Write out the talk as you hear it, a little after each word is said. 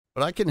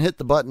But I can hit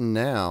the button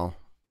now.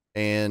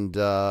 And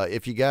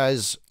if you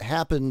guys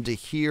happen to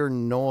hear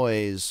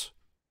noise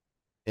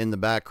in the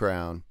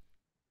background,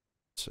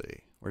 let's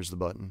see, where's the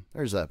button?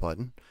 There's that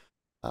button.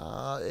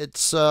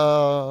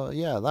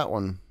 Yeah, that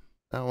one.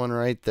 That one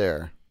right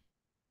there.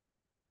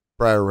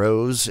 Briar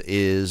Rose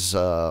is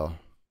up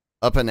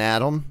and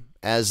at 'em,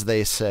 as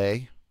they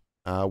say.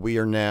 We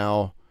are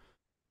now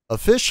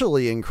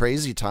officially in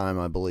crazy time,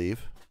 I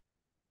believe.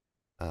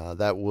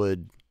 That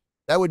would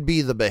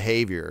be the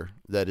behavior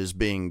that is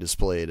being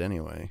displayed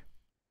anyway.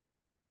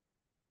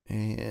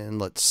 And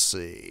let's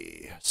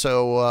see.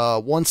 So,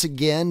 once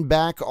again,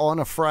 back on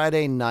a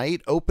Friday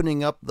night,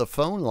 opening up the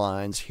phone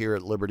lines here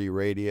at Liberty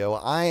Radio.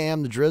 I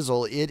am the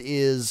Drizzle. It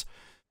is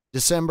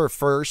December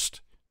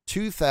 1st,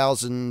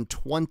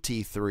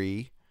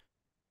 2023.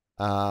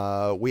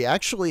 We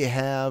actually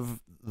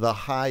have the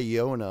High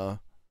Yona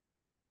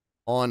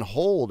on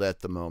hold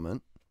at the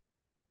moment.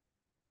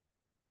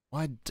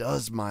 Why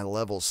does my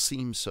level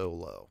seem so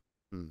low?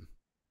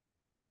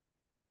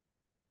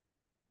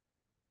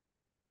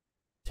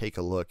 Take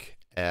a look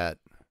at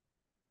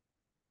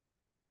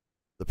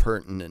the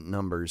pertinent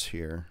numbers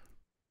here.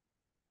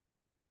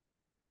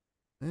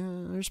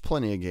 There's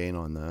plenty of gain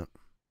on that.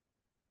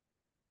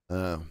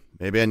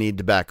 Maybe I need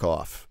to back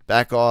off.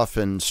 Back off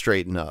and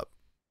straighten up.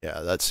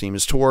 Yeah, that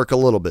seems to work a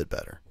little bit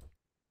better.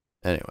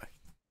 Anyway.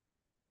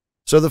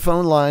 So the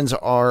phone lines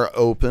are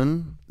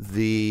open.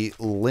 The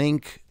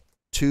link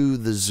to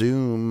the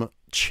Zoom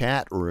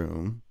chat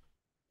room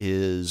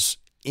is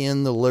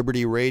in the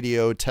Liberty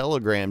Radio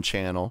Telegram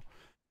channel.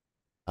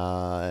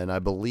 And I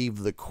believe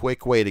the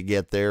quick way to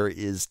get there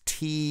is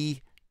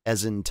T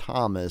as in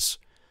Thomas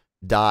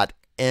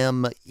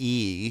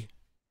 .me,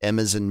 M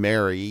as in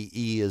Mary,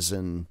 E as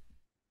in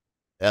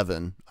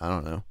Evan, I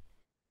don't know,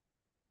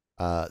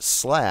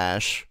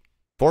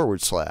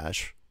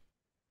 //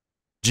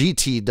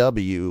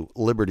 GTW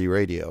Liberty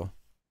Radio.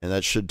 And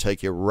that should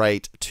take you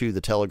right to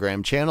the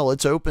Telegram channel.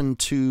 It's open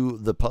to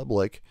the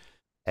public,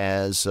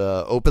 as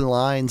Open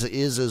Lines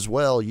is as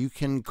well. You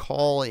can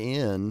call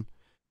in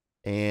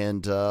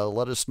and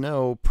let us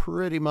know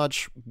pretty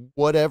much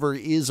whatever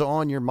is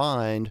on your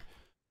mind.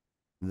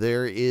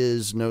 There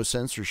is no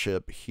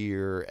censorship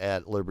here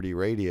at Liberty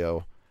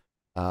Radio,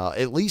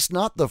 at least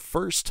not the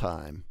first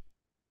time.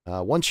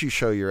 Once you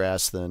show your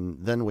ass,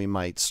 then we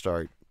might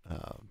start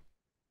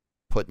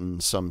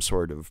putting some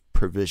sort of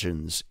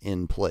provisions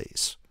in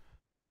place.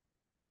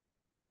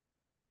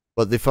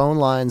 But the phone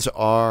lines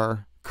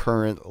are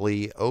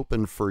currently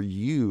open for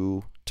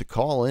you to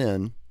call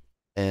in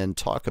and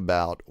talk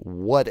about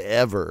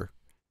whatever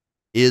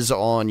is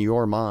on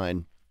your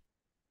mind.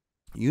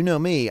 You know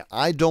me,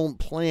 I don't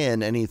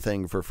plan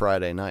anything for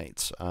Friday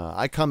nights.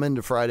 I come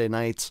into Friday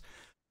nights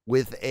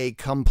with a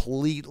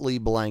completely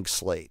blank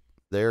slate.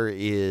 There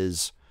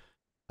is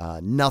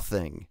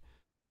nothing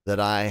that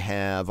I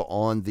have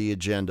on the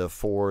agenda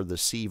for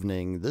this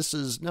evening. This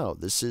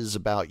is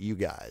about you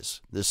guys.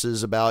 This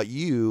is about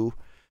you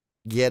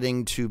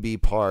getting to be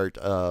part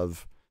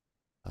of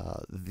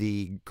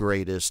the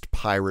greatest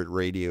pirate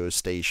radio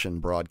station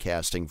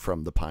broadcasting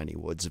from the Piney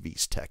Woods of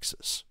East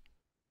Texas.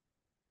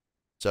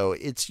 So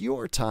it's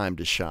your time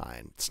to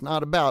shine. It's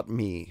not about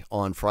me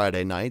on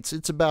Friday nights.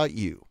 It's about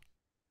you.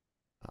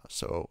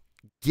 So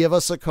give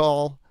us a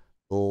call.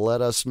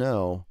 Let us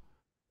know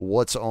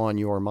what's on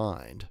your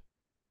mind.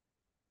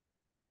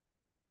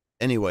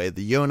 Anyway,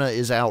 the Yona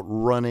is out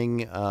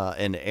running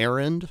an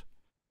errand.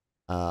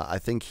 I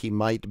think he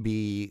might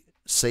be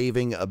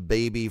saving a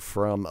baby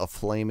from a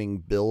flaming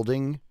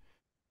building.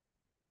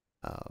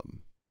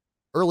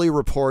 Early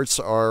reports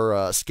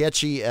are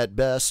sketchy at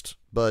best,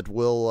 but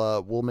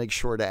we'll make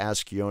sure to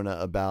ask Yona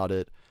about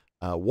it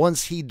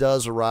once he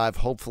does arrive.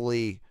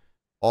 Hopefully,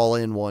 all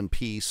in one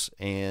piece,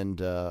 and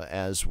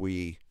as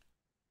we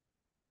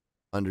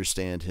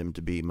understand him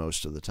to be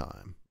most of the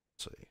time.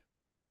 Let's see.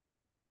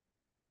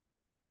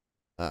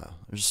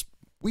 There's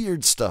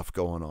weird stuff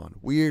going on.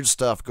 Weird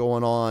stuff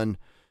going on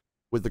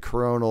with the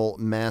coronal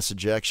mass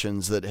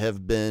ejections that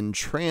have been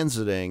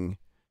transiting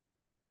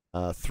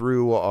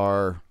through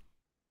our,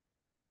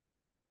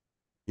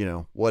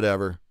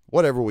 whatever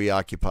we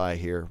occupy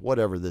here,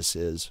 whatever this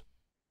is.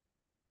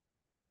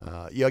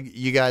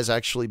 You guys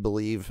actually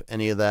believe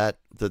any of that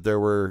there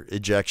were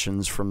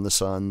ejections from the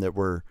sun that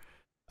were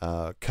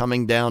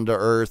coming down to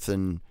Earth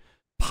and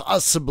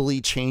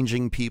possibly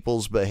changing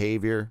people's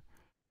behavior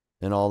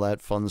and all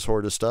that fun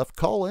sort of stuff?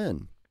 Call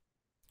in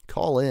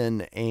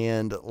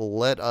and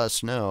let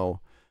us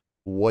know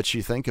what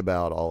you think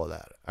about all of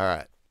that. All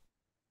right.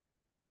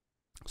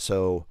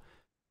 So,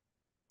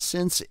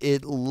 since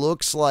it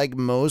looks like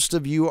most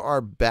of you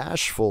are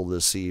bashful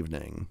this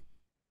evening,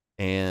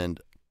 and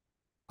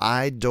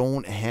I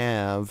don't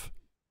have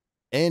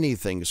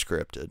anything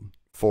scripted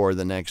for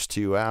the next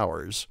 2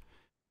 hours,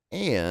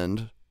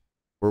 and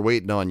we're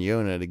waiting on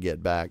Yona to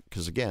get back,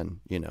 because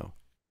again,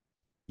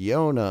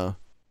 Yona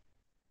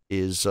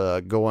is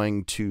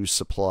going to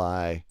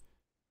supply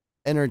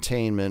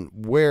entertainment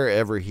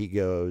wherever he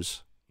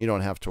goes. You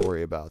don't have to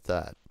worry about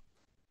that.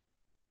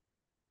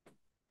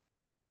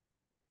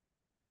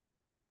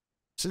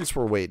 since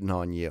we're waiting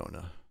on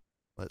Yona,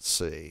 let's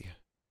see.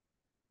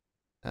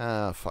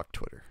 Fuck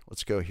Twitter.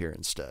 Let's go here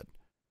instead.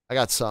 I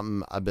got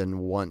something I've been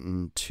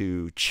wanting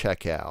to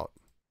check out.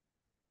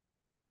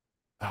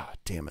 Ah,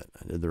 damn it.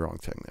 I did the wrong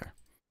thing there.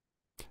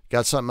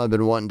 Got something I've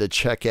been wanting to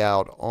check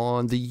out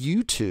on the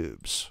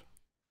YouTubes.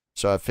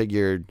 So I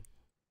figured,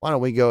 why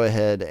don't we go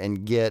ahead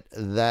and get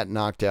that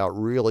knocked out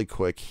really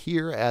quick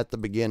here at the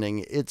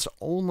beginning. It's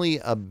only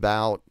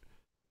about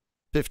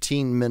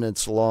 15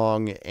 minutes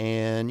long,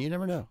 and you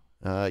never know.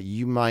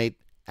 You might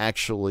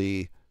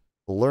actually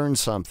learn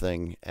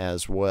something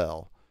as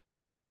well.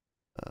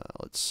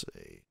 Let's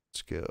see.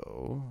 Let's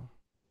go.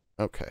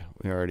 Okay,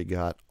 we already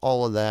got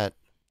all of that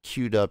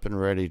queued up and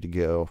ready to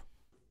go.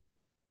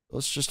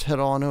 Let's just head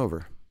on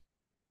over.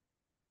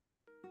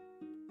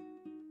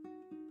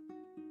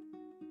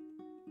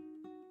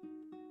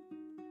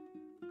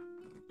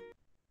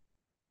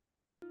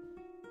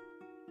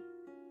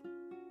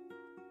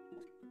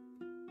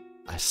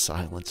 I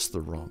silenced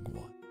the wrong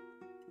one.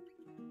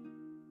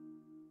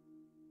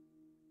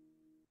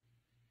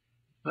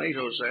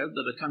 Plato said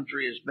that a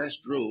country is best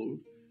ruled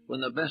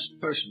when the best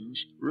persons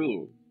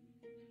rule.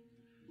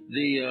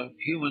 The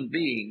human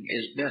being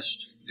is best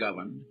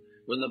governed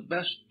when the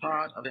best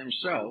part of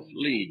himself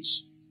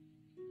leads.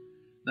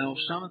 Now,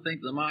 some think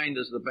the mind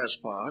is the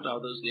best part,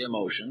 others the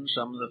emotions,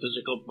 some the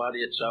physical body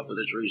itself with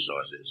its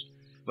resources.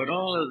 But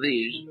all of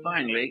these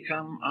finally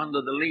come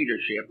under the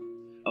leadership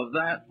of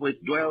that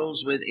which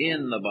dwells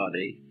within the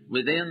body,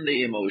 within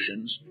the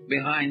emotions,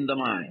 behind the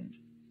mind.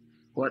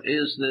 What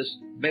is this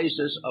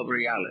basis of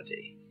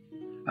reality?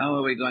 How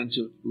are we going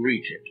to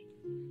reach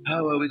it?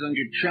 How are we going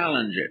to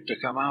challenge it to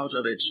come out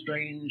of its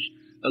strange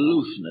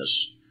aloofness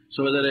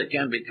so that it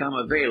can become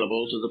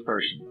available to the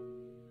person?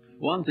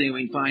 One thing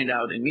we find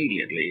out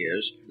immediately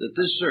is that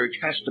this search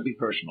has to be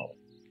personal.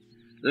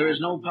 There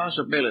is no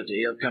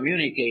possibility of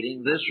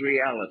communicating this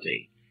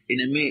reality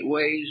in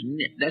ways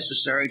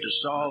necessary to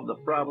solve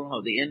the problem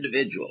of the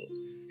individual,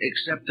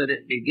 except that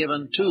it be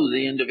given to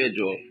the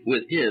individual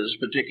with his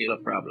particular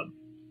problem.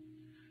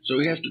 So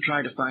we have to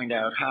try to find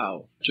out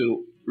how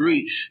to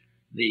reach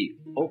the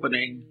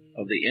opening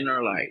of the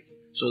inner light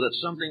so that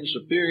something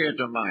superior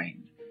to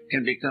mind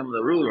can become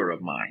the ruler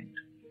of mind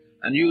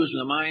and use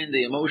the mind,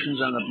 the emotions,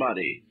 and the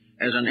body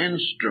as an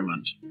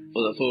instrument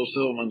for the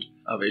fulfillment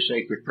of a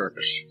sacred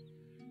purpose.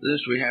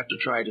 This we have to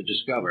try to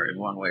discover in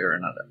one way or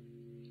another.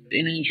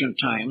 In ancient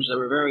times, there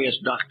were various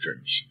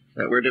doctrines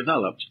that were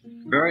developed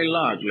very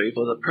largely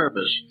for the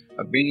purpose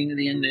of bringing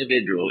the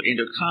individual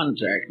into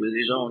contact with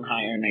his own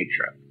higher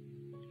nature.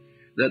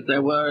 That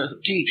there were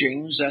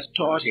teachings that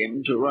taught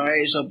him to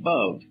rise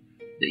above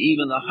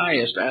even the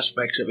highest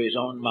aspects of his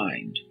own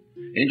mind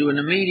into an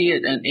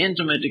immediate and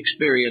intimate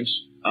experience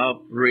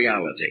of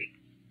reality.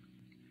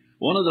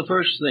 One of the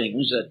first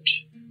things that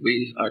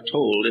we are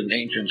told in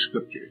ancient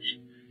scriptures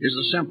is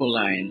the simple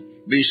line,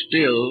 "Be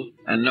still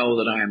and know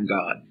that I am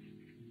God."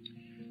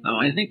 Now,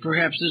 I think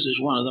perhaps this is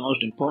one of the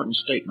most important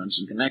statements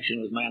in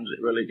connection with man's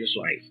religious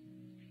life.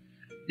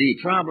 The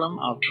problem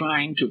of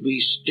trying to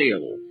be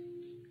still.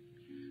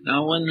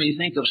 Now, when we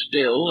think of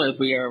still, if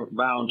we are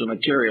bound to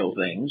material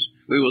things,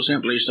 we will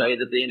simply say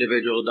that the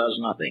individual does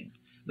nothing.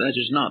 That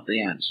is not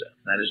the answer.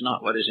 That is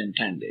not what is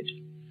intended.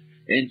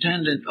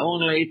 Intended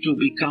only to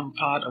become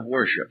part of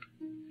worship.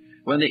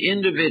 When the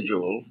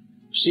individual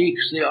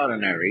seeks the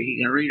ordinary,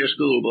 he can read a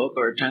school book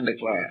or attend a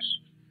class.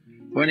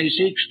 When he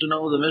seeks to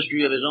know the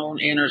mystery of his own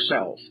inner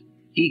self,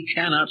 he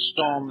cannot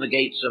storm the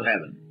gates of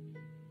heaven.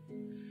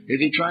 If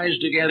he tries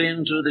to get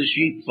into the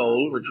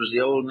sheepfold, which was the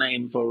old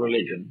name for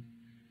religion,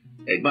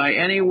 by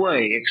any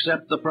way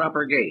except the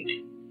proper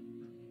gate,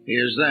 he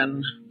is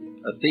then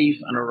a thief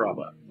and a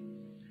robber.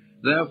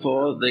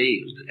 Therefore,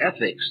 the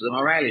ethics, the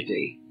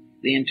morality,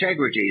 the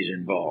integrities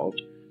involved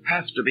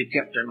have to be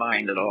kept in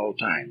mind at all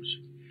times.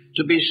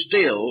 To be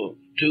still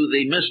to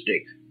the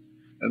mystic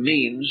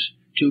means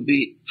to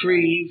be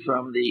free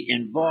from the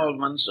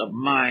involvements of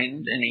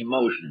mind and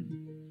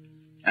emotion,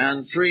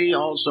 and free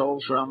also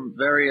from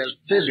various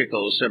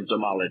physical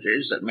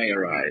symptomologies that may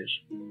arise,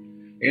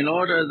 in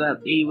order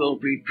that he will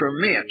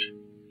permit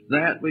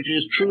that which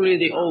is truly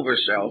the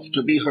over-self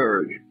to be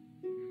heard.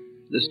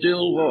 The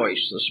still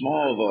voice, the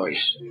small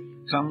voice,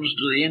 comes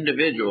to the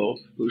individual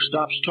who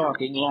stops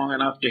talking long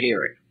enough to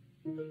hear it.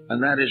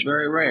 And that is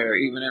very rare,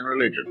 even in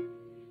religion.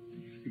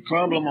 The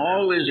problem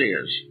always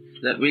is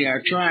that we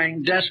are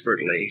trying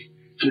desperately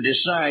to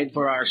decide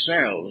for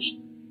ourselves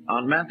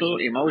on mental,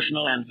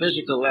 emotional, and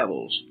physical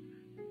levels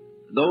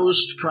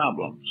those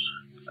problems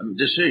and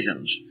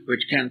decisions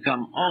which can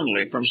come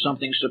only from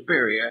something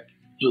superior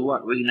to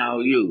what we now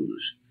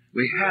use.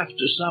 We have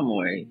to some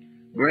way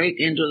break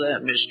into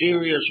that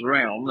mysterious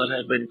realm that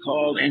has been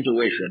called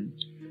intuition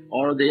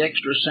or the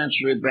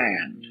extrasensory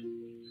band.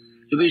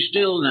 To be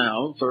still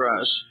now, for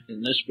us,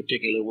 in this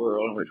particular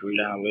world in which we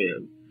now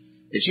live,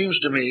 it seems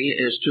to me,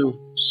 is to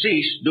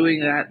cease doing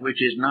that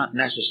which is not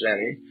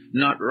necessary,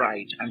 not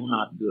right, and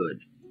not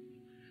good.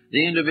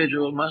 The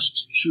individual must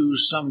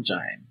choose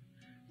sometime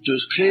to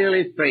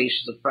clearly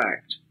face the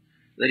fact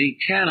that he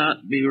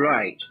cannot be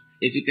right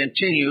if he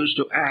continues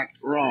to act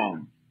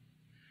wrong.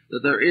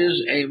 That there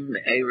is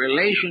a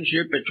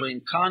relationship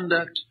between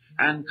conduct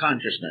and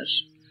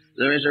consciousness.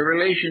 There is a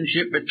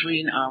relationship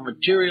between our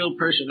material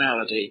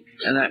personality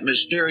and that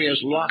mysterious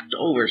locked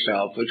over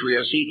self which we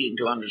are seeking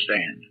to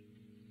understand.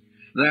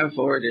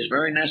 Therefore, it is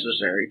very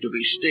necessary to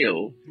be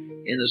still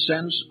in the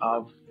sense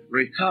of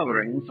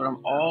recovering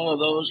from all of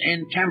those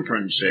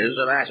intemperances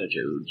of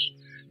attitudes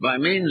by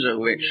means of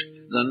which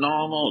the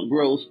normal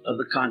growth of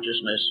the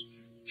consciousness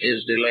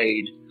is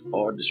delayed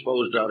or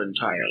disposed of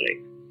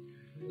entirely.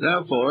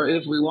 Therefore,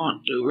 if we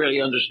want to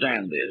really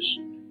understand this,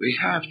 we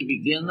have to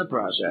begin the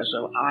process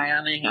of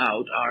ironing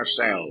out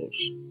ourselves,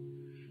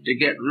 to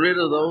get rid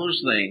of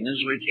those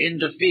things which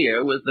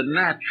interfere with the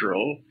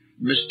natural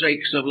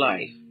mistakes of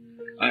life.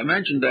 I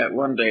mentioned that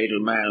one day to a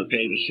man who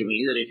came to see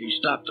me, that if he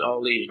stopped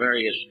all these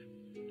various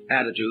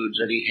attitudes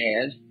that he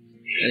had,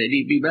 that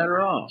he'd be better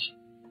off.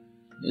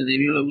 And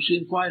he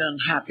seemed quite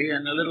unhappy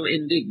and a little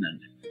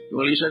indignant.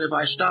 Well, he said, if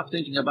I stop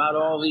thinking about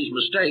all these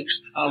mistakes,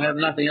 I'll have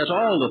nothing at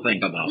all to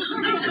think about.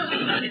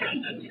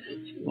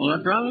 Well,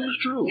 that probably is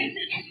true.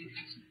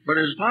 But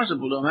it's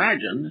possible to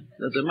imagine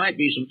that there might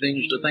be some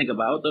things to think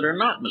about that are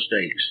not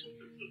mistakes,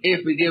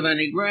 if we give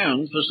any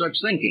ground for such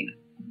thinking.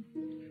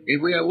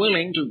 If we are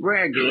willing to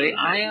gradually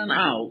iron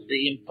out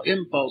the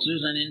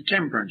impulses and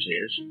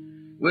intemperances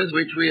with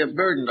which we have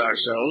burdened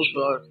ourselves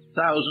for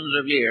thousands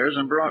of years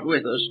and brought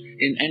with us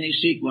in any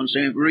sequence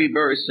of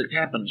rebirth that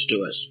happens to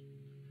us.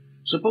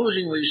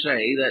 Supposing we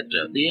say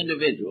that the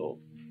individual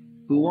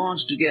who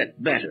wants to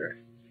get better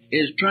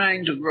is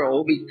trying to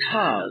grow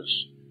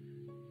because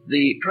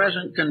the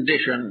present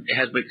condition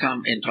has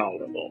become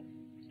intolerable.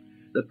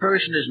 The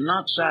person is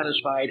not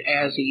satisfied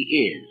as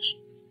he is.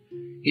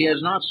 He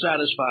is not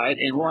satisfied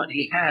in what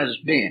he has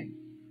been,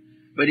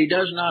 but he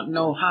does not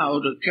know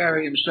how to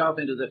carry himself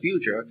into the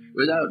future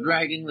without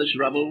dragging this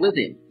rubble with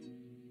him.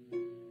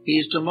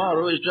 His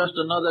tomorrow is just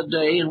another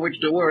day in which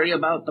to worry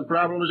about the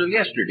problems of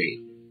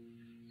yesterday.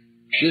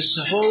 This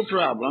whole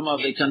problem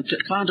of the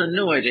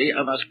continuity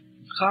of a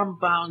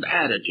compound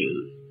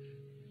attitude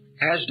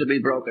has to be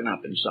broken up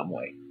in some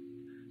way.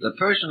 The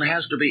person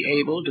has to be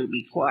able to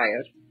be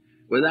quiet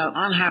without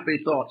unhappy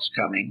thoughts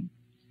coming.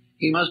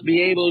 He must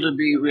be able to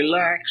be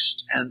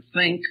relaxed and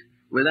think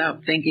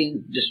without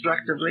thinking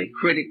destructively,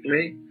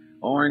 critically,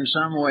 or in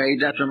some way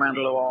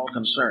detrimental to all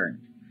concerned.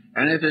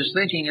 And if his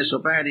thinking is so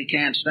bad he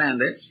can't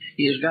stand it,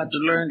 he has got to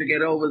learn to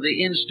get over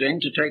the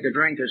instinct to take a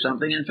drink or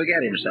something and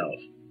forget himself.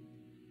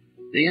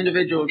 The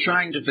individual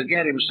trying to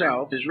forget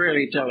himself is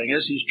really telling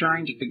us he's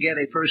trying to forget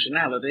a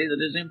personality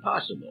that is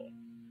impossible.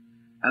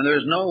 And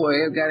there's no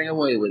way of getting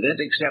away with it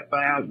except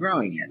by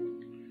outgrowing it.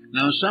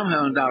 Now, some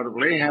have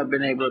undoubtedly have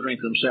been able to drink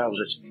themselves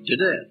to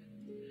death,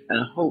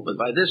 and hope that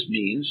by this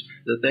means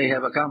that they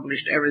have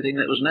accomplished everything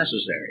that was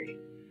necessary.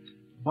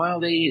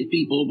 While these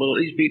people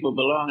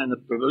belong and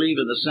believe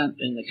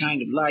in the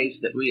kind of life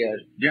that we are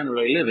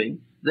generally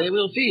living, they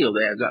will feel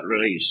they have got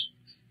release.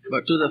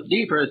 But to the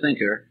deeper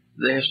thinker,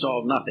 they have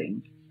solved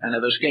nothing and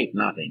have escaped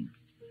nothing.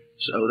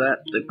 So that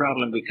the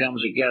problem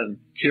becomes again,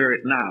 cure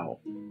it now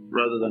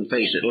rather than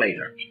face it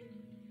later.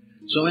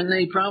 So in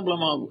the problem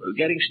of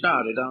getting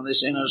started on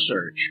this inner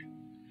search,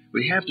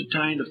 we have to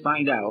try to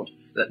find out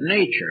that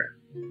nature,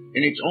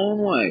 in its own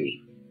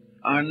way,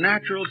 our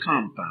natural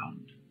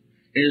compound,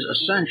 is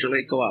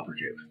essentially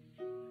cooperative.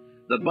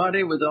 The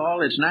body, with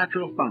all its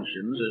natural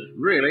functions, is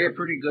really a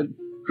pretty good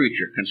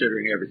creature,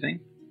 considering everything.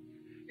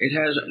 It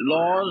has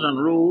laws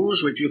and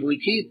rules which, if we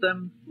keep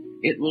them,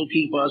 it will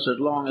keep us as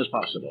long as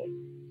possible.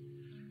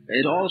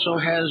 It also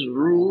has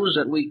rules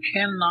that we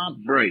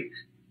cannot break.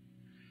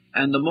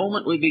 And the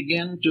moment we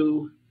begin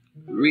to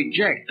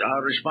reject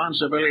our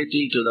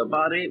responsibility to the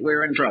body,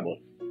 we're in trouble.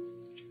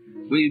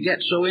 We get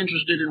so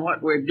interested in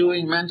what we're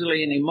doing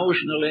mentally and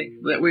emotionally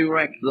that we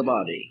wreck the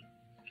body.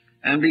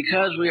 And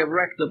because we have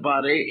wrecked the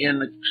body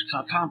in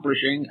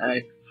accomplishing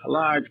a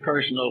large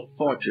personal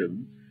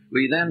fortune,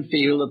 we then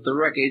feel that the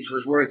wreckage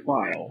was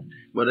worthwhile,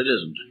 but it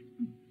isn't.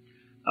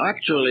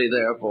 Actually,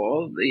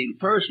 therefore, the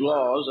first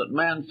laws that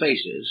man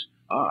faces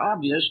are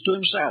obvious to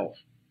himself.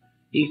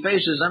 He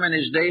faces them in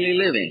his daily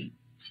living,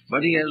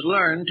 but he has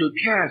learned to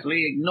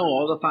carefully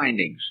ignore the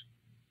findings.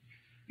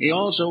 He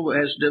also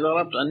has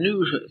developed a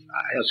new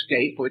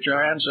escape which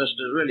our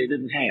ancestors really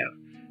didn't have,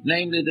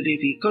 namely that if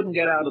he couldn't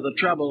get out of the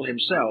trouble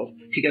himself,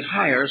 he could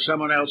hire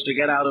someone else to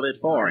get out of it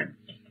for him.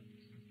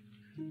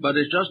 But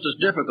it's just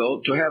as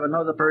difficult to have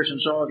another person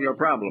solve your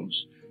problems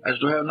as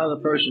to have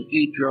another person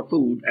eat your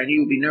food and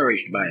you be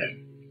nourished by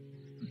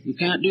it. You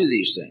can't do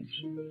these things.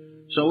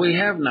 So we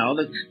have now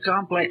the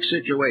complex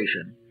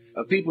situation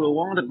of people who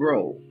want to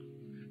grow,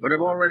 but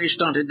have already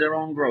stunted their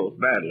own growth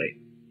badly.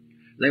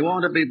 They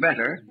want to be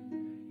better,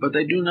 but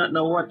they do not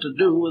know what to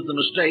do with the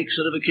mistakes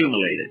that have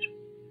accumulated.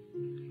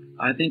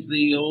 I think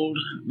the old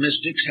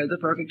mystics had the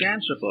perfect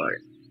answer for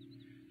it.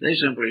 They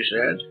simply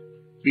said,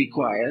 "Be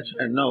quiet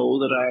and know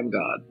that I am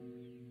God."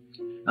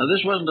 Now,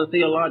 this wasn't a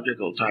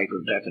theological type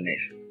of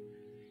definition.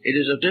 It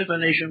is a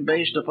definition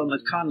based upon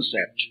the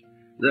concept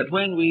that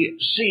when we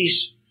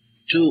cease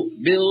to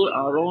build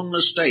our own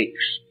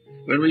mistakes,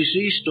 when we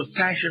cease to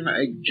fashion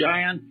a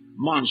giant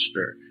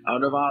monster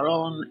out of our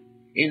own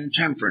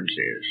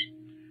intemperances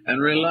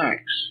and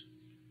relax,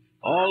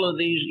 all of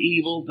these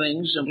evil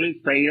things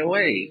simply fade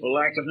away for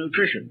lack of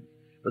nutrition.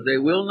 But they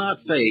will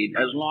not fade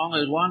as long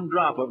as one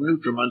drop of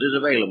nutriment is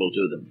available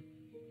to them.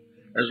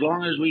 As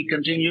long as we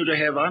continue to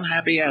have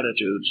unhappy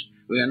attitudes,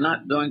 we are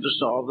not going to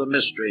solve the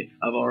mystery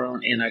of our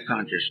own inner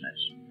consciousness.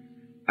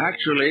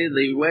 Actually,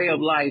 the way of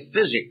life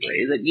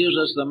physically that gives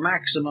us the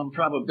maximum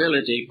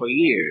probability for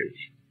years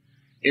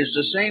is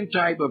the same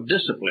type of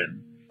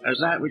discipline as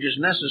that which is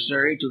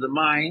necessary to the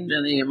mind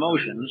and the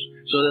emotions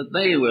so that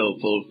they will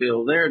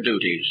fulfill their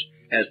duties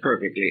as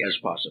perfectly as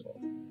possible.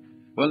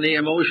 When the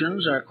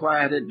emotions are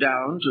quieted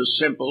down to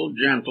simple,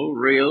 gentle,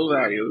 real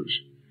values,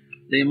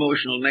 the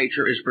emotional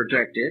nature is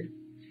protected.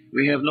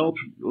 We have no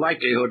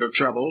likelihood of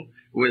trouble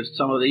with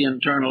some of the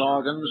internal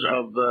organs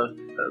of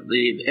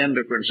the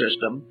endocrine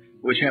system,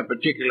 which have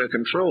particular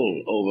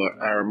control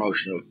over our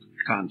emotional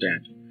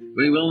content.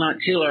 We will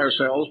not kill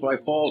ourselves by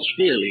false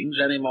feelings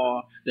any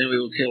more than we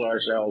will kill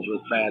ourselves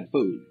with bad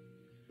food.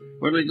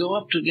 When we go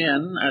up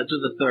again to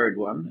the third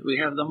one, we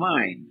have the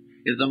mind.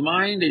 If the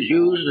mind is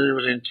used as it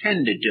was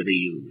intended to be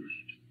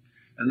used,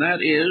 and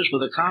that is for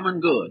the common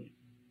good,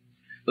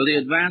 for the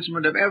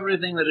advancement of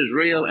everything that is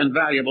real and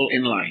valuable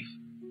in life,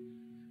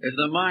 if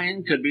the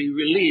mind could be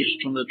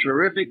released from the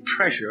terrific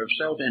pressure of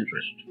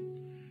self-interest,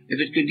 if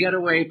it could get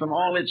away from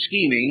all its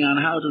scheming on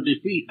how to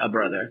defeat a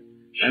brother,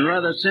 and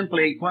rather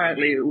simply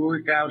quietly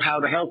work out how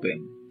to help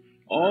him,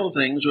 all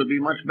things would be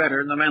much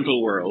better in the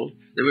mental world.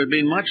 There would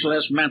be much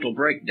less mental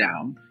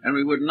breakdown, and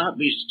we would not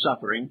be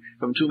suffering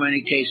from too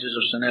many cases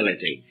of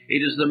senility. It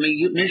is the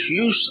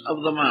misuse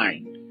of the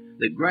mind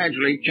that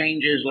gradually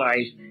changes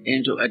life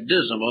into a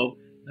dismal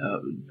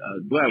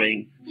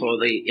dwelling for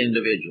the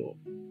individual.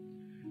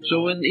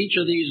 So in each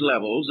of these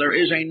levels, there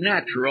is a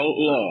natural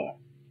law.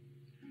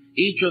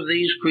 Each of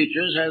these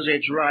creatures has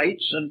its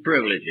rights and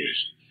privileges.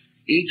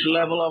 Each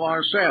level of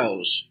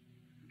ourselves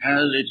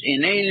has its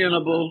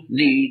inalienable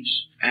needs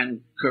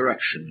and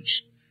corrections.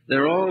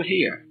 They're all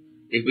here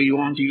if we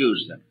want to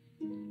use them.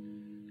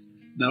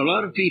 Now, a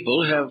lot of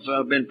people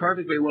have been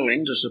perfectly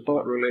willing to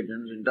support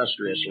religions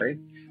industriously.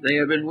 They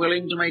have been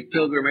willing to make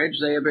pilgrimage.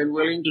 They have been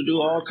willing to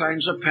do all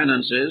kinds of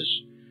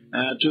penances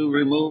to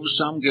remove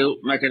some guilt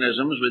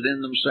mechanisms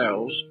within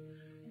themselves.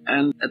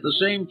 And at the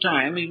same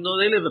time, even though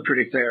they live a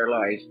pretty fair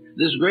life,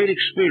 this great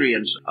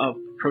experience of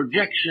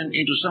projection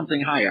into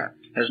something higher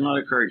has not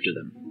occurred to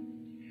them.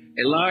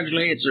 And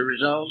largely, it's a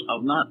result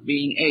of not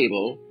being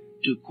able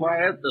to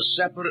quiet the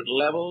separate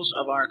levels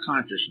of our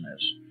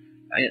consciousness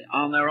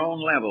on their own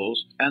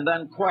levels, and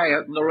then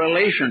quiet the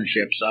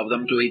relationships of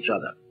them to each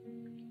other.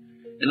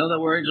 In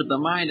other words, if the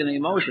mind and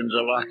emotions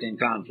are locked in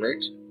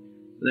conflict,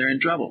 they're in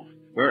trouble.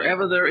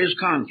 Wherever there is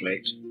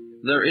conflict,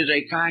 there is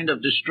a kind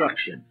of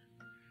destruction.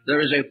 There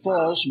is a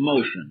false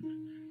motion.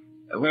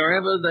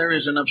 Wherever there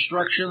is an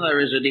obstruction, there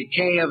is a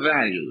decay of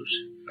values,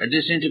 a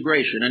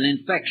disintegration, an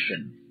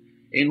infection,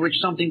 in which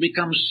something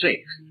becomes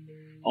sick.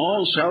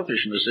 All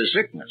selfishness is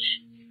sickness,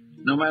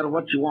 no matter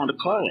what you want to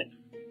call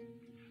it.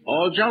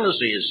 All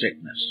jealousy is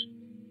sickness.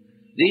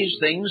 These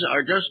things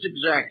are just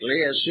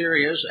exactly as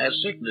serious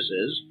as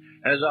sicknesses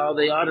as are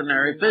the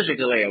ordinary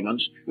physical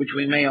ailments which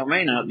we may or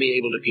may not be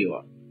able to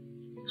cure.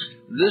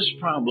 This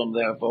problem,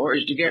 therefore,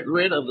 is to get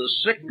rid of the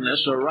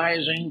sickness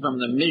arising from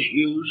the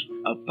misuse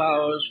of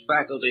powers,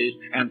 faculties,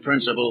 and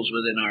principles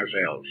within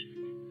ourselves.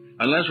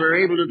 Unless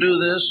we're able to do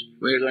this,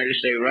 we're going to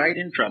stay right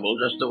in trouble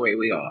just the way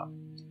we are.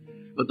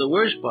 But the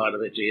worst part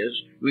of it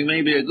is, we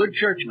may be a good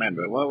church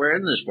member while we're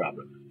in this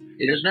problem.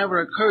 It has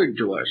never occurred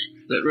to us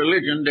that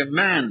religion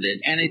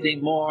demanded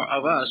anything more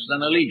of us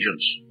than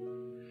allegiance.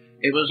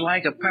 It was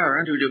like a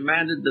parent who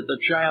demanded that the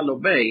child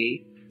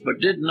obey, but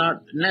did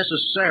not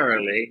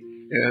necessarily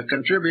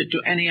contribute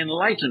to any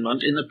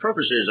enlightenment in the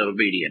purposes of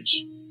obedience.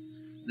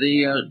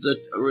 The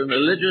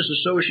religious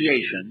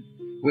association,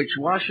 which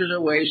washes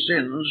away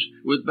sins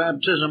with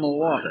baptismal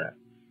water,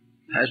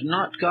 has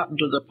not gotten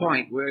to the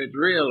point where it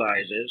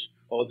realizes,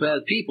 or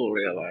that people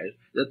realize,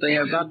 that they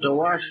have got to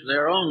wash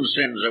their own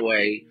sins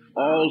away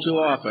all too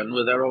often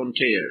with their own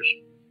tears.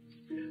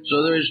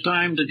 So there is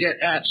time to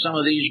get at some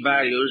of these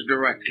values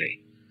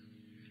directly.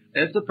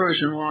 If the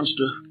person wants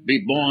to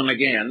be born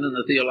again in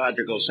the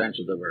theological sense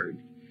of the word,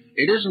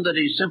 it isn't that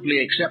he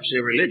simply accepts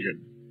a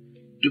religion.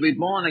 To be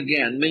born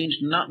again means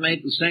to not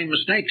make the same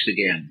mistakes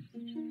again.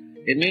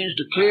 It means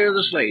to clear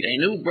the slate. A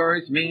new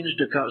birth means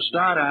to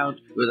start out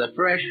with a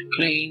fresh,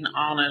 clean,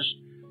 honest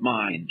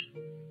mind,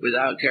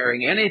 without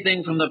carrying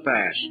anything from the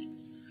past.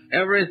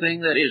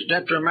 Everything that is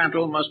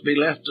detrimental must be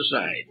left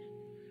aside.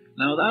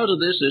 Now, out of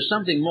this is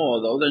something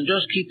more, though, than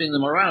just keeping the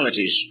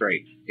moralities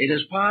straight. It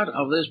is part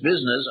of this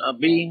business of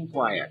being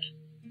quiet.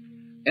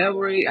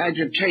 Every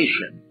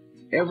agitation,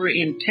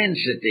 every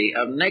intensity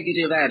of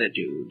negative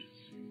attitude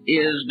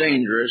is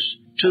dangerous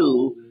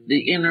to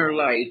the inner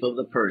life of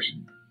the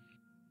person.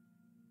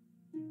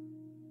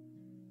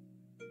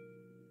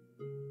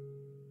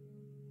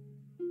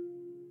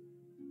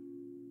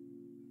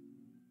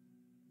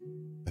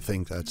 I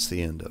think that's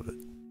the end of it.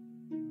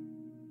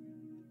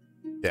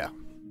 Yeah,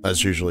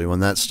 that's usually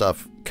when that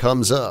stuff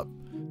comes up.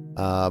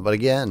 But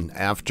again,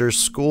 after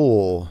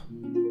school,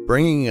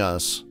 bringing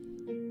us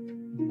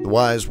the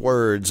wise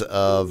words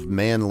of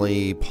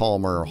Manly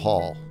Palmer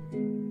Hall,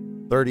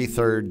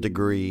 33rd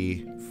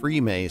degree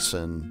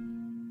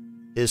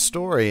Freemason,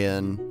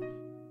 historian,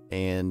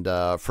 and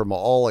from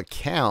all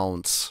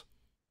accounts,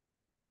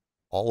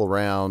 all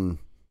around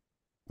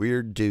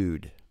weird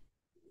dude,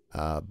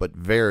 but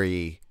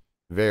very,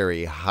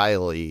 very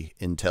highly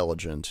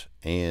intelligent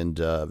and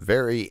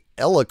very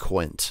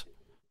eloquent,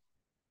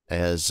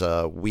 as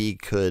we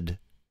could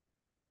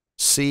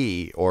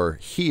see or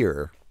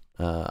hear,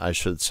 I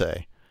should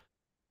say.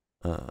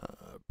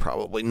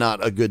 Probably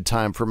not a good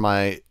time for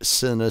my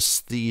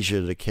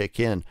synesthesia to kick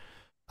in.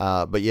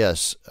 But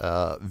yes,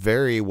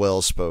 very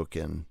well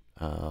spoken,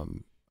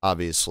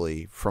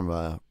 obviously, from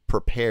a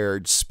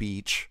prepared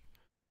speech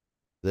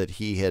that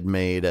he had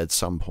made at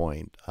some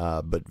point,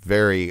 but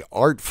very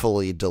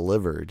artfully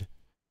delivered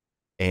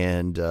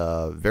and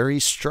very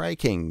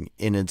striking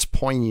in its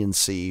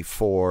poignancy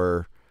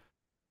for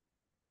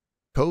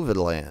COVID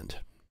land,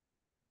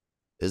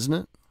 isn't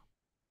it?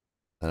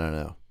 I don't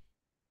know.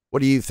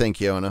 What do you think,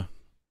 Yona?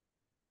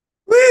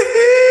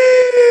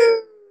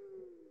 Woohoo!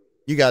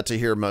 You got to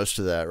hear most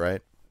of that,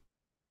 right?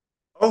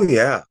 Oh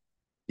yeah.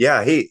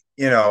 Yeah,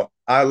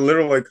 I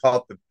literally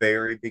caught the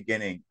very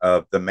beginning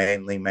of the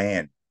Manly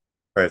Man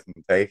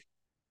presentation.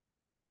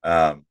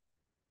 Um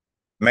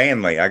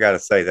Manly, I gotta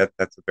say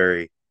that's a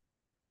very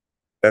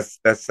that's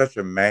such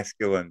a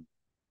masculine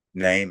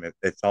name.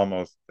 It's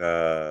almost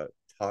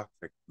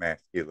toxic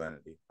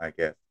masculinity, I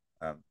guess.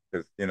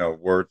 Because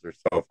words are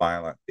so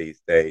violent these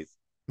days.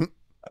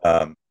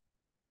 Um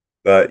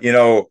but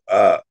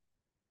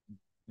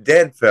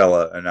Dead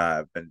Fella and I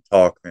have been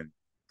talking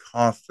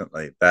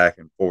constantly back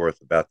and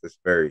forth about this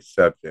very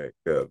subject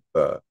of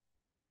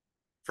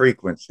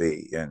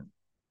frequency and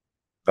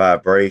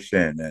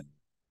vibration and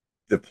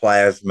the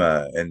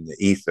plasma and the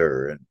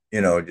ether, and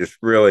just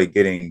really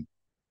getting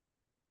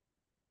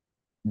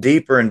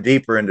deeper and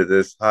deeper into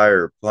this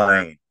higher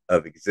plane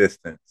of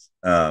existence.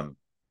 And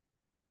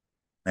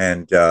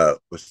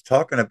was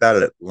talking about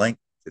it at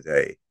length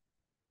today,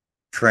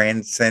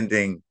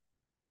 transcending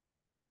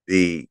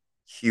the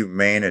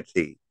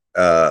humanity,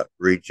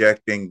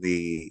 rejecting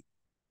the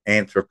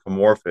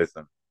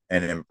anthropomorphism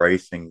and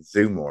embracing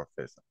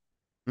zoomorphism.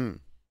 Hmm.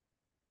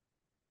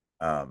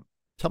 Um,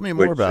 Tell me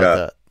more which, about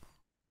that.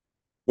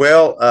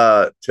 Well,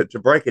 to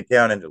break it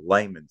down into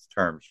layman's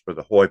terms for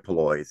the hoi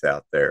pollois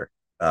out there,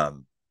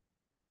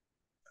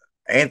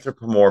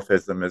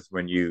 anthropomorphism is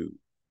when you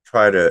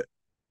try to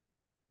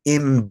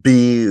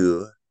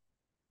imbue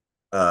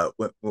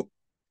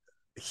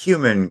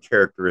human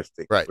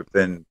characteristics Right.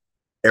 within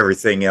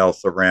everything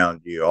else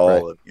around you.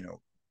 All Right. of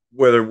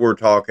whether we're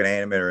talking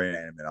animate or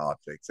inanimate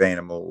objects,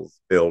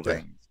 animals,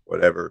 buildings,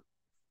 whatever.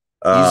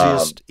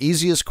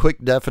 Easiest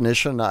quick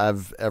definition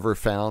I've ever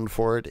found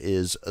for it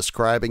is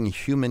ascribing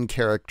human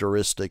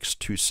characteristics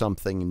to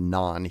something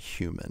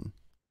non-human.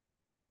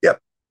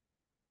 Yep,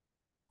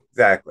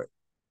 exactly.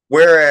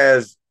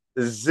 Whereas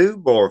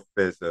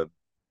zoomorphism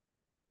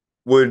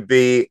would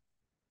be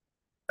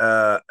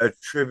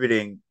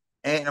attributing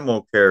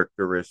animal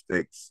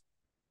characteristics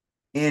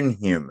in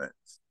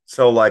humans.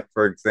 So, like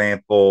for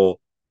example,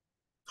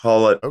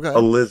 call it Okay. a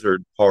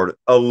lizard part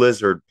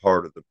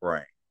of the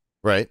brain,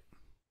 Right.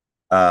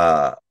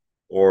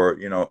 or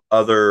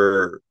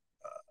other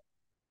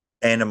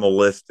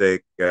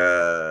animalistic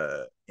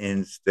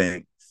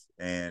instincts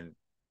and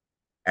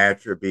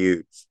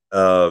attributes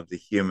of the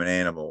human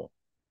animal,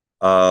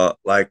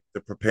 like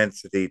the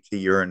propensity to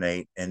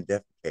urinate and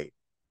defecate,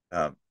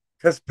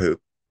 because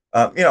poop.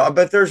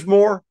 But there's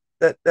more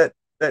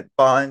that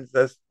binds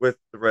us with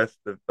the rest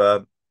of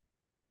the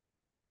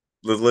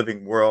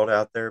living world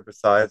out there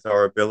besides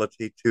our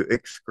ability to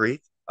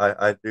excrete.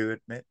 I do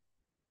admit.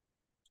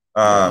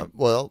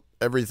 Well,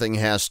 everything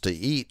has to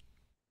eat.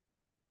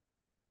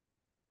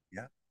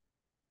 Yeah.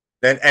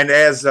 And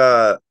as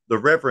the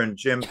Reverend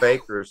Jim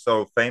Baker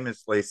so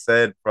famously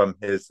said from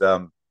his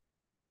I'm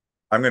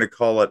going to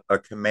call it a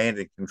command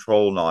and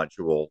control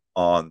nodule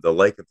on the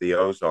Lake of the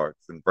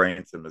Ozarks in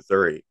Branson,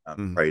 Missouri.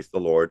 Praise the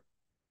Lord.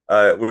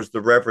 It was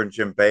the Reverend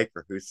Jim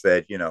Baker who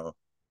said, you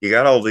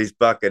got all these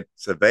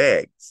buckets of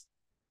eggs,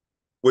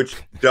 which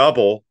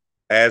double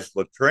as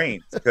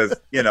latrines, because,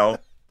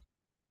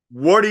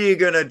 what are you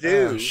going to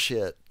do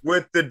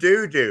with the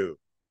doo-doo?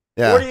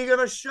 Yeah. What are you going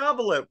to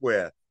shovel it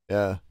with?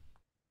 Yeah.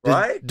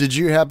 Right? Did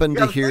you happen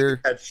to hear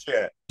that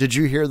shit? Did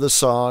you hear the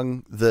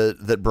song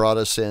that brought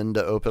us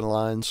into Open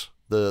Lines?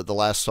 The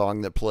last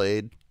song that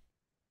played?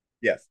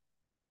 Yes.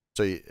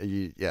 So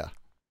yeah.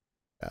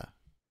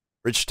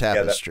 Rich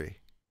Tapestry.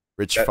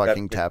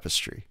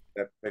 Tapestry.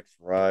 That picks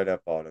right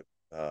up on it.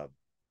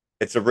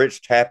 It's a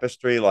rich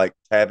tapestry, like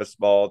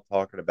Tavistock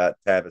talking about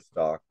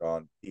Tavistock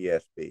on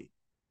PSP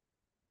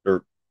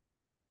or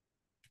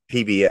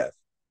PBS.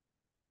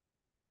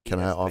 Can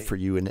I offer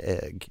you an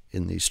egg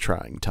in these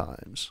trying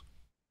times?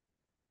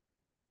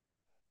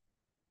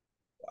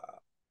 Wow.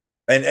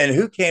 And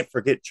who can't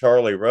forget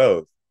Charlie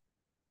Rose,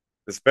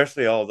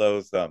 especially all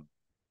those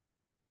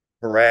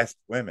harassed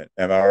women.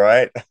 Am I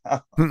right?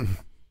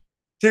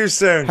 Too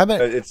soon. How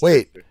many? It's too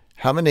Wait, soon.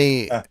 how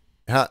many? Uh,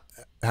 How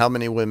how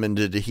many women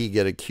did he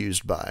get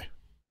accused by?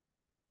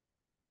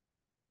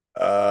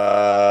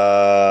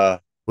 uh,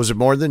 Was it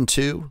more than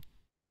two?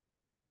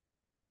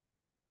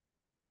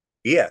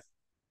 yes,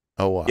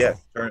 Oh wow,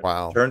 yes.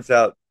 wow, Turns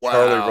out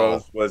Charlie wow!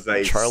 Rose was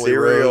a Charlie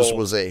Rose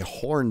was a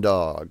horn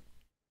dog.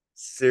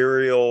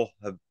 serial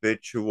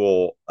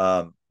habitual.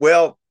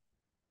 Well,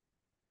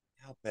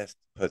 how best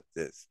to put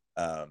this?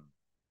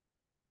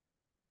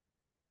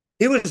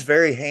 He was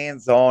very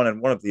hands on,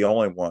 and one of the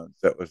only ones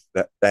that was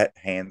that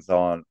hands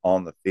on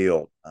the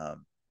field.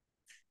 Kind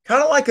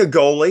of like a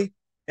goalie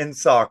in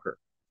soccer.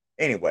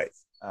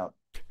 Anyways,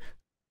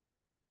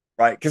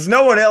 right? Because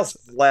no one else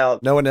is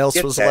allowed No one to else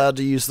get was that, allowed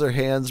to use their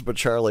hands, but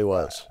Charlie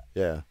was.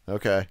 Yeah.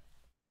 Okay.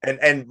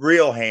 and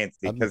real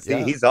handsy because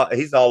Yeah.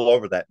 he's all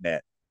over that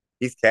net.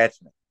 He's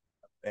catching it.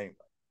 Anyway,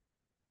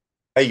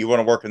 hey, you want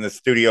to work in the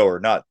studio or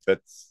not?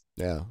 That's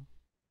Yeah.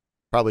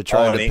 Probably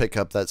trying to pick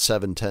up that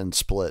 7-10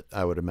 split,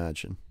 I would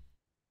imagine.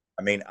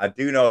 I mean, I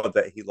do know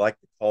that he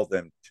liked to call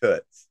them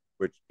toots,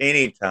 which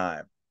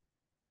anytime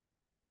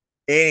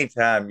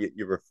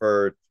you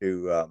refer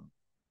to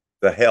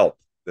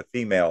the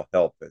female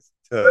help as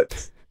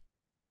toots.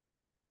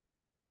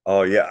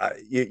 Oh yeah,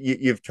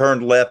 you've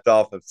turned left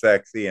off of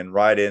sexy and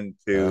right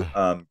into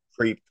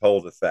creep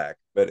cul-de-sac.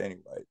 But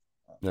anyway,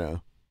 yeah,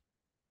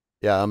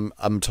 yeah.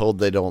 I'm told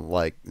they don't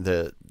like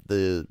the.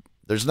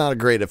 There's not a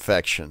great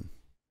affection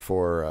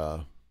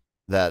for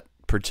that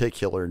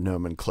particular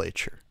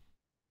nomenclature.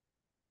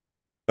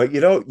 but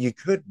you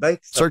could make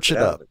Search it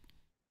up.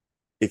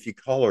 If you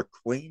call her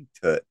Queen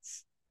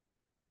Toots,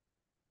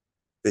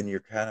 then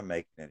you're kind of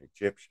making it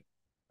Egyptian,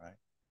 right?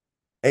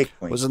 Hey,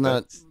 Queen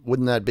Toots.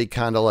 Wouldn't that be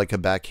kind of like a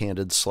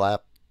backhanded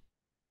slap?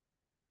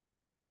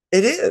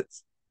 It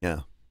is. Yeah.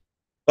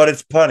 But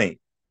it's punny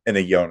in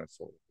a Yona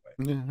sort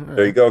of way. Yeah,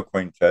 there you go,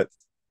 Queen Toots.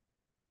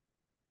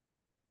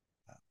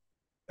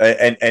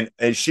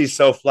 And she's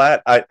so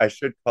flat, I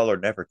should call her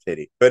Never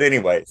Titty. But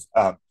anyways,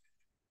 I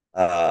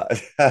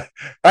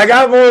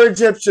got more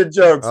Egyptian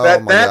jokes. Oh,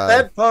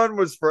 that pun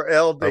was for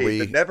LD.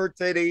 The Never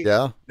Titty,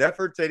 yeah,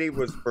 Never Titty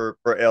was for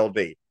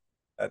LD.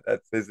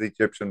 That's his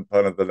Egyptian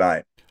pun of the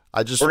night.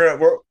 I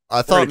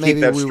thought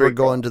maybe we were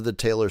going to the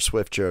Taylor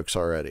Swift jokes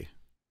already.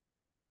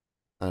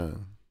 I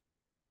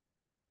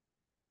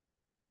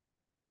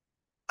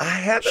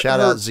haven't Shout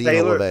out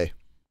Xena LeVay.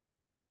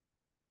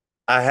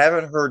 I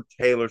haven't heard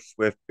Taylor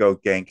Swift go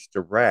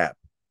gangster rap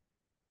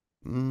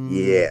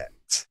yet.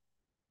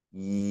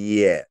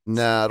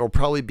 Nah, it'll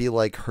probably be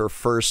like her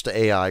first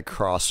AI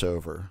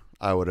crossover,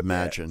 I would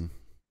imagine.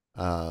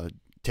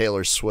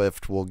 Taylor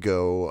Swift will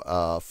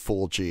go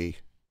full G.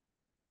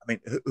 I mean,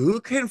 who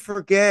can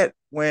forget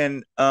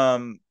when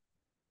it'll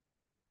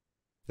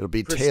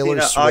be Christina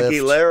Taylor Swift,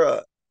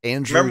 Aguilera,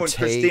 Andrew remember when Tate,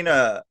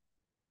 Christina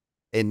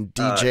and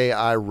DJ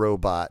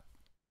iRobot.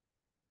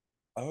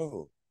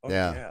 Oh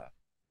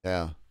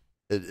yeah.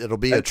 It'll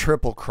be a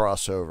triple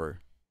crossover.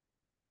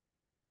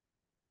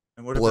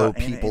 And what blow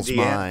about people's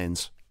Anna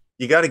minds.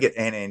 You got to get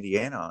Anna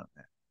Indiana on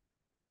that.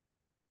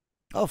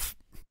 Oh,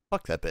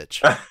 fuck that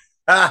bitch.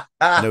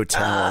 No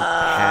talent,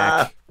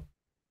 hack.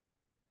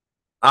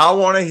 I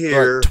want to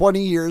hear. But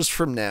 20 years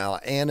from now,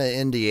 Anna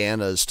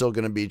Indiana is still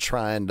going to be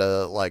trying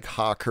to like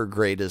hawk her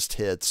greatest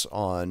hits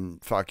on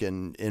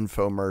fucking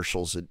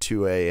infomercials at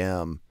 2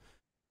 a.m.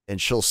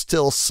 and she'll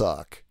still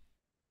suck.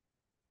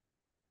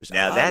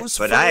 Now that's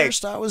what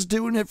I was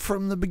doing it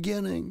from the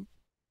beginning.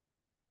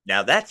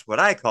 Now that's what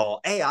I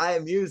call AI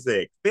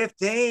music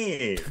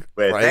 15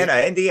 with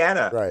Anna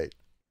Indiana. Right.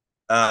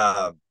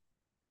 But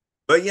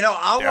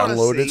I want to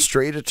download it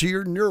straight into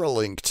your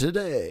Neuralink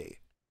today.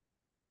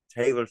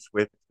 Taylor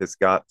Swift has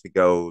got to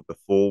go the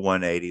full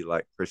 180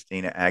 like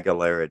Christina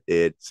Aguilera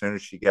did as soon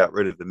as she got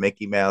rid of the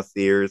Mickey Mouse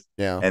ears.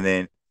 Yeah. And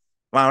then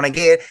wanna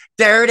get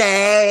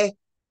dirty.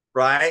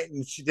 Right.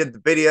 And she did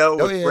the video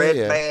with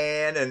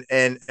Redman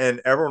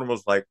and everyone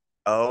was like,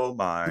 oh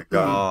my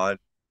God.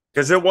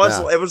 Because it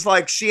was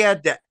like she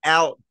had to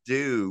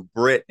outdo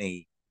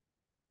Britney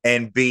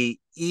and be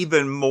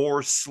even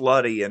more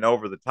slutty and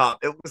over the top.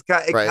 It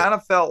kind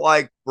of felt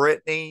like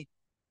Britney,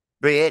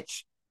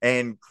 bitch,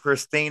 and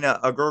Christina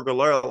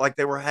Aguilera, like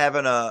they were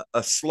having a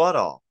slut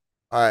off.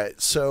 All right,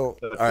 so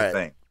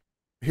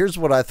here's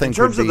what I think in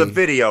terms of the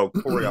video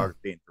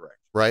choreography and direction.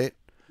 Right.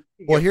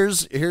 Well,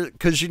 here's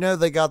because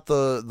they got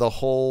the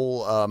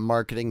whole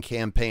marketing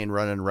campaign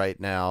running right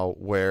now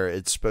where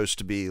it's supposed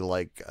to be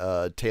like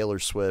Taylor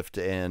Swift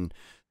and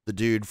the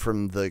dude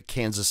from the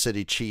Kansas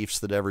City Chiefs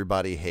that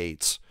everybody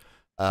hates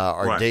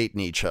are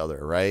dating each other,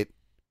 right?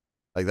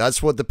 Like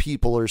that's what the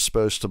people are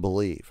supposed to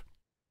believe.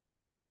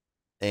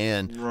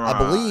 And I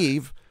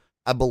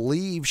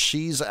believe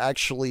she's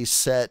actually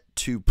set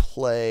to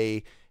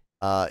play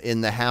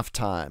in the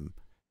halftime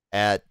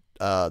at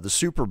the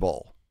Super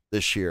Bowl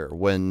this year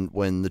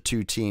when the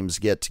two teams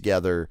get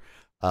together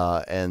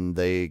and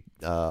they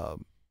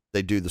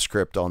do the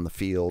script on the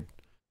field.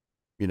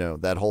 You know,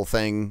 that whole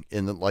thing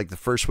in the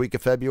first week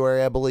of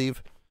February, I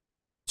believe.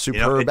 It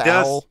Superb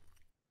Owl. does.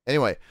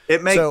 Anyway,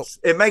 It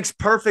makes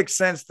perfect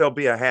sense they'll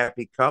be a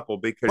happy couple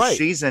because Right.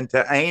 she's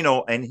into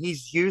anal and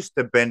he's used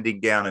to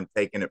bending down and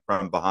taking it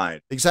from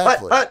behind.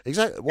 exactly. But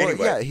Exactly. Well,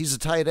 anyway. yeah, he's a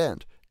tight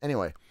end.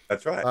 Anyway.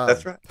 That's right. Um,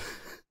 That's right.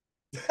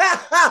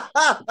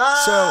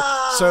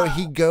 So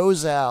he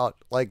goes out,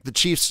 like the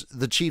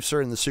Chiefs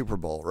are in the Super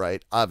Bowl,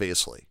 right?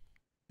 Obviously,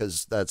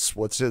 because that's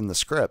what's in the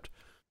script.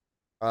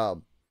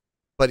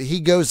 But he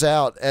goes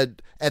out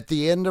at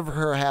the end of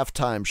her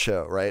halftime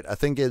show, right? I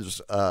think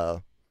I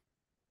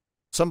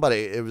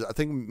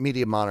think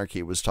Media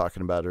Monarchy was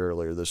talking about it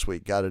earlier this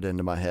week, got it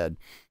into my head.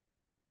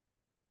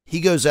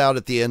 He goes out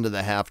at the end of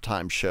the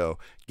halftime show,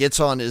 gets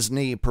on his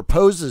knee,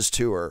 proposes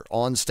to her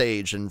on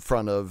stage in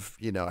front of,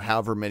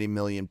 however many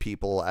million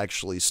people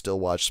actually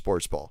still watch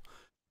sports ball.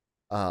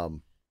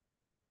 God,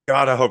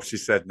 I hope she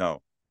said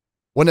no.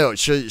 Well, no,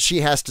 she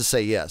has to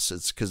say yes.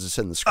 It's because it's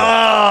in the script. Oh!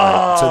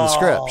 Right? It's in the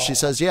script. She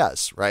says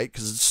yes, right?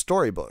 Because it's a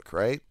storybook,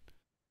 right?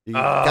 You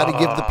got to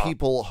give the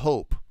people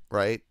hope,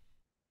 right?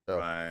 So,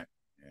 Right.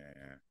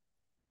 Yeah.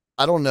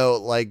 I don't know,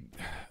 like,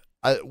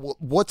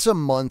 what's a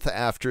month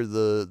after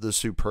the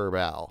Superb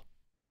Owl?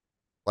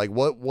 Like,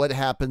 what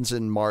happens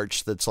in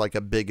March that's like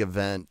a big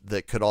event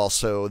that could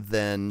also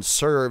then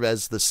serve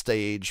as the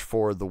stage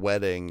for the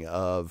wedding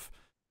of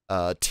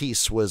T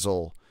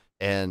Swizzle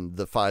and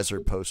the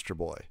Pfizer poster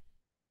boy?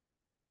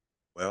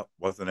 Well,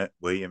 wasn't it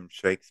William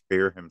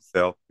Shakespeare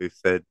himself who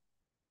said,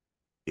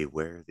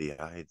 "Beware the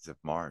Ides of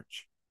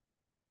March"?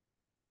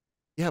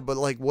 Yeah, but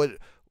like, what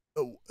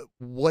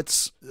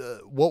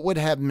would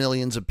have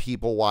millions of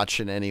people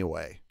watching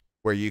anyway,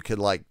 where you could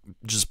like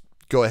just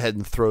go ahead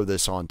and throw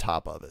this on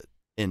top of it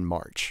in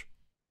March?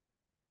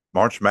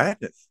 March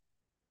Madness,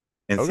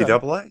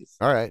 NCAA's.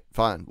 All right,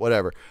 fine,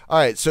 whatever. All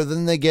right, so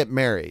then they get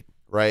married,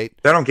 right?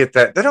 They don't get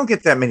that. They don't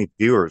get that many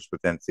viewers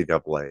with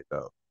NCAA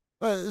though.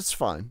 It's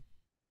fine.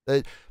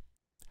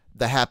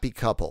 The happy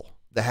couple.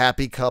 The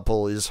happy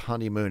couple is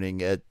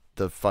honeymooning at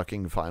the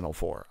fucking Final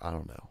Four. I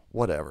don't know.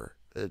 Whatever.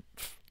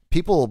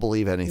 People will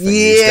believe anything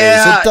these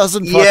days. It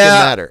doesn't fucking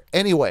matter.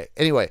 Anyway.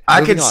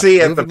 I can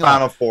see at the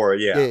Final Four.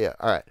 Yeah.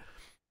 All right.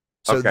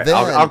 So okay, then,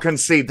 I'll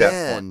concede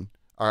that point.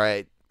 All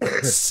right.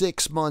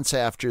 6 months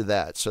after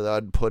that, so that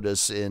would put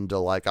us into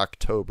like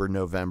October,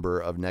 November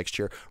of next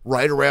year,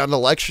 right around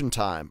election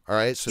time. All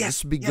right. So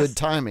this would be good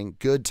timing.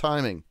 Good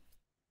timing.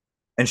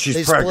 And she's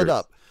they pregnant. Split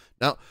up.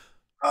 Now,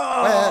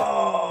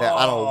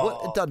 I don't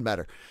know. It doesn't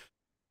matter.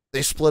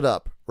 They split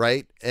up,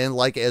 right? And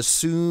like as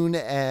soon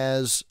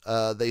as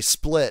they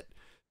split,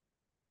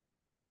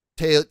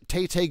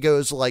 Tay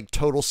goes like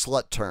total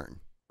slut turn,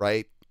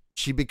 right?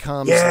 She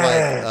becomes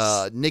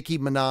like Nicki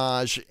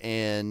Minaj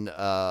and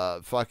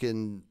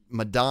fucking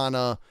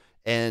Madonna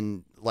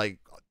and like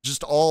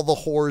just all the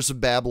whores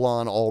of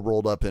Babylon all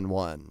rolled up in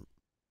one.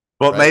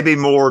 But right?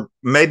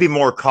 maybe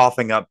more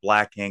coughing up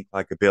black ink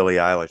like a Billie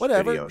Eilish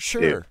Whatever, video.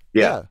 sure.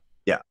 Yeah.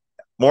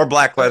 More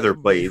black leather,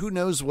 please. Who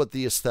knows what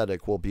the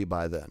aesthetic will be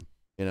by then?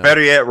 You know?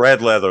 Better yet,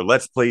 red leather.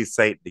 Let's please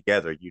Satan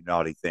together, you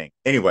naughty thing.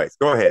 Anyways,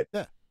 go ahead.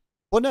 Yeah.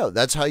 Well, no,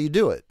 that's how you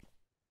do it.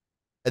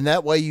 And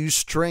that way you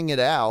string it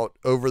out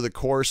over the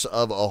course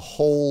of a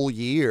whole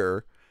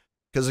year.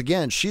 Because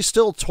again, she's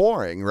still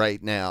touring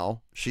right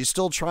now. She's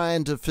still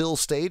trying to fill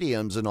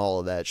stadiums and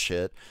all of that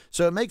shit.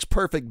 So it makes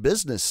perfect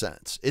business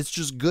sense. It's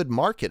just good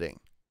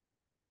marketing.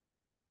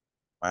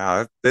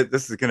 Wow,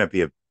 this is going to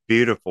be a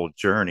beautiful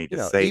journey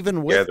to Satan even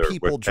together with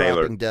people with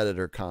Taylor. dropping dead at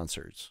her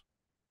concerts.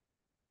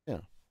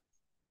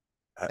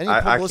 Any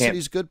publicity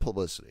is good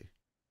publicity.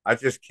 I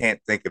just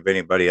can't think of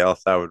anybody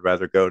else I would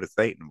rather go to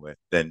Satan with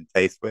than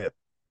Tay Swift.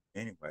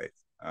 Anyways,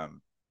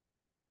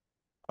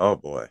 oh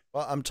boy.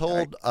 Well, I'm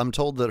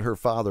told that her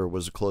father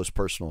was a close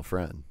personal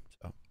friend.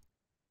 So.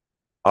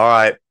 All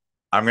right,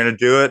 I'm going to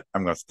do it.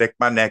 I'm going to stick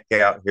my neck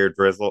out here,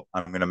 Drizzle.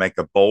 I'm going to make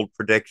a bold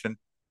prediction.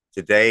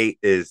 Today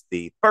is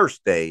the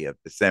first day of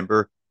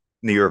December,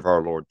 in the year of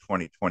our Lord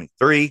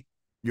 2023.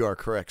 You are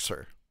correct,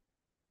 sir.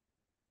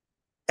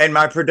 And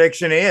my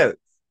prediction is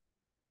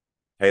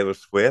Taylor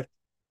Swift.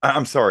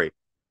 I'm sorry,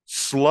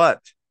 slut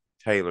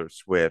Taylor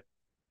Swift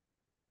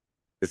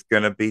is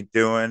going to be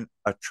doing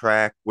a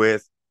track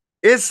with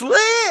It's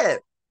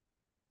Lit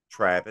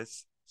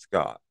Travis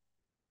Scott.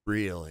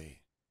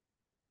 Really?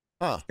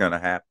 Huh. It's going to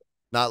happen.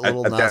 Not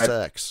Lil Nas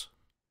X.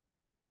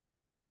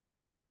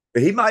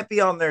 He might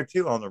be on there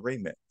too on the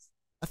remix.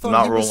 I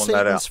thought he was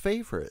Satan's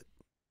favorite.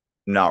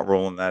 Not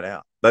rolling that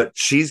out. But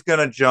she's going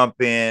to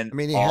jump in. I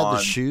mean, he had the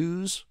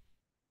shoes.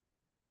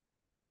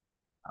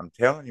 I'm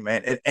telling you,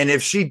 man. And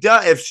if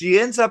she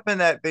ends up in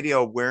that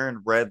video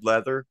wearing red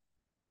leather,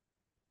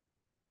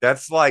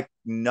 that's like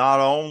not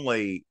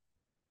only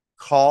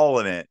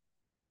calling it,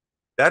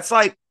 that's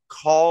like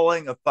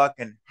calling a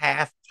fucking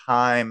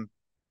halftime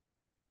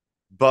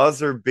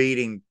buzzer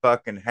beating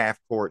fucking half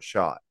court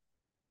shot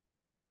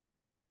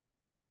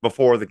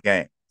before the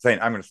game, saying,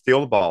 I'm going to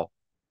steal the ball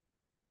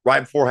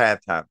right before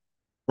halftime,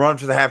 run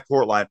to the half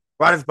court line,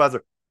 right as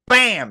buzzer,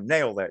 bam,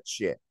 nail that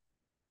shit.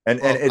 And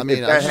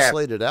I just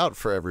laid it out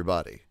for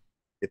everybody.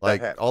 if that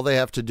Like happens. all they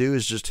have to do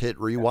is just hit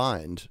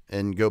rewind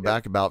and go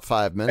back about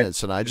 5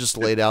 minutes, and I just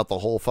laid out the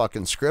whole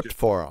fucking script Just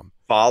for them.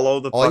 follow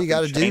the All you fucking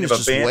got to do chain is of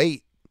just events.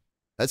 wait.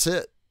 That's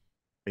it.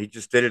 He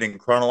just did it in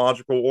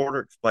chronological order,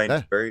 explained Yeah.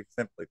 it very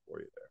simply for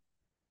you there.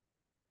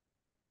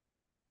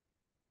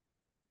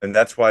 And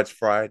that's why it's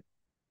Friday.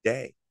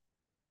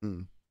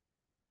 Hmm.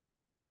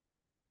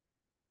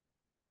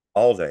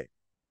 All day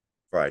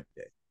Friday.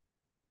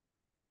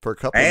 For a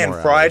couple And more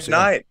hours. Friday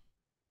night.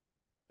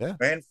 Yeah.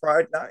 And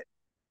Friday night.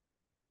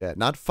 Yeah,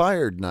 not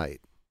fired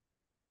night,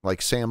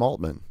 like Sam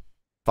Altman,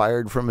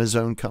 fired from his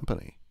own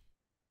company.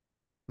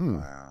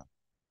 Wow.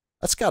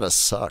 That's got to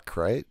suck,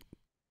 right?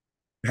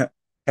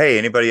 Hey,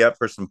 anybody up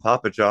for some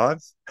Papa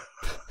John's?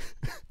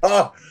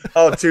 oh,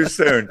 too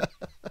soon.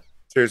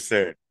 Too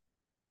soon.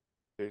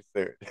 Too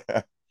soon.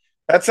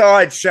 That's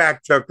how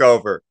Shaq took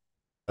over.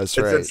 That's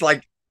right. It's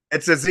like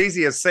it's as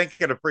easy as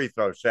sinking a free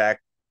throw, Shaq. I'm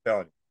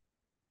telling you.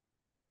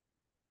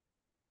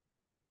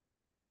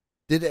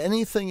 Did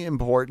anything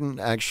important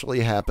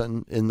actually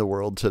happen in the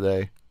world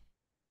today?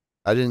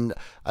 I didn't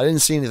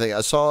see anything.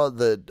 I saw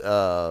that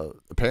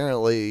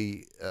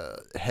apparently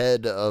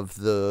head of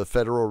the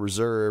Federal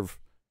Reserve,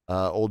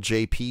 old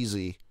Jay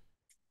Peasy,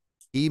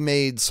 he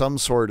made some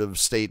sort of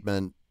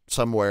statement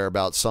somewhere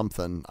about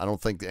something. I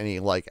don't think any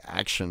like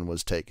action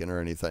was taken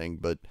or anything,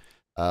 but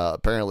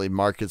apparently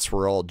markets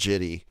were all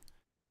jitty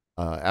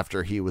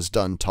after he was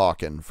done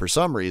talking for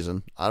some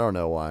reason. I don't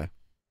know why.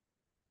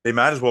 They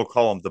might as well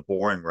call them the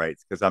boring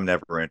rates because I'm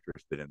never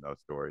interested in those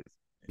stories.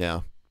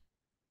 Yeah.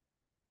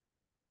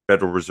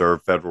 Federal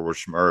Reserve, Federal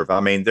Schmerv. I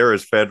mean, they're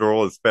as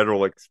federal as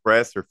Federal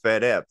Express or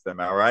FedEx.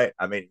 Am I right?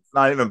 I mean, it's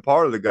not even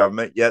part of the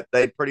government, yet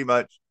they pretty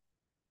much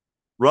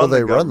run they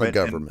the run the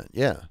government.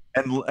 Yeah.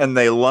 And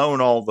they loan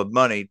all the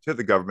money to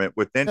the government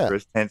with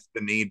interest, Yeah. hence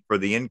the need for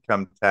the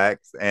income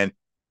tax. And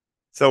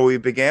so we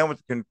began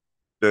with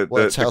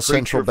That's how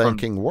central creature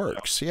banking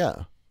works.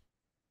 Yeah.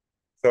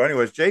 So,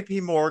 anyways,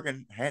 J.P.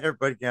 Morgan had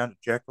everybody down to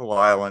Jekyll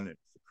Island. It's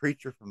a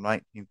creature from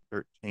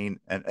 1913,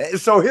 and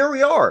so here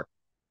we are.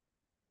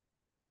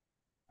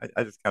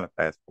 I just kind of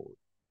fast forward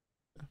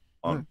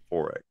on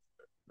Forex,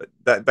 but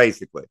that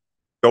basically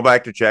go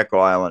back to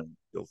Jekyll Island.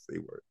 You'll see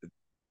where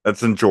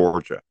that's in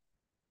Georgia.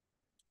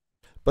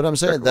 But I'm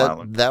saying Jekyll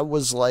Island. that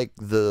was like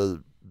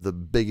the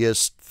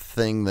biggest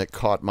thing that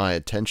caught my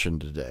attention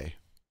today.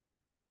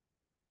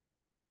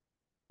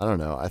 I don't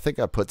know. I think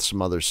I put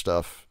some other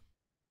stuff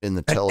in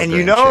the Telegram and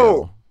you know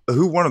channel.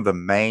 Who one of the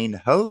main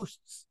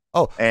hosts?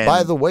 Oh, and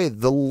by the way,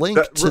 the link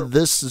to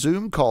this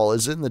Zoom call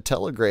is in the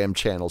Telegram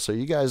channel, so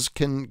you guys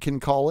can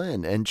call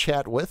in and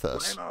chat with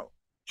us.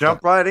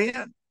 Jump right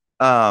in.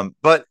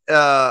 But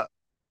the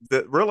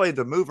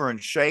mover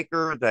and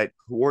shaker that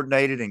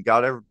coordinated and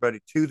got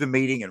everybody to the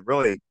meeting and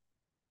really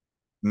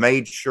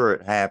made sure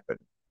it happened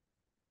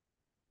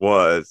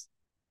was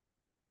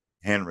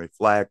Henry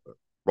Flagler,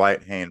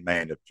 right-hand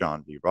man of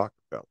John D.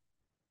 Rockefeller.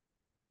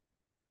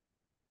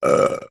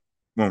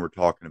 When we're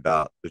talking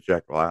about the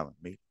Jekyll Island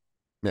meeting.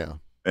 Yeah.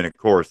 And of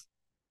course,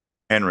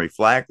 Henry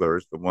Flagler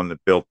is the one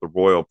that built the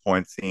Royal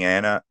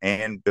Poinciana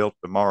and built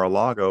the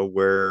Mar-a-Lago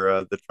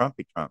where the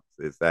Trumpy Trumps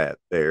is at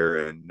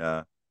there in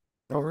oh,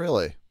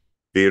 really?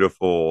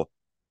 Beautiful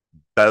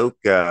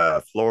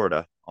Boca,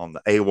 Florida on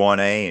the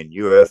A1A and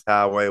US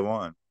Highway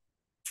 1.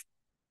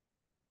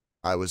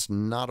 I was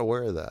not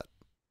aware of that.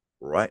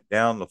 Right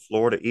down the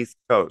Florida East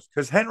Coast.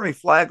 Because Henry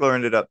Flagler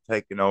ended up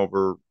taking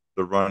over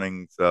the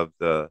runnings of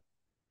the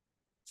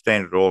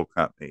Standard Oil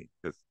Company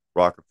because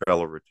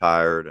Rockefeller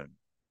retired and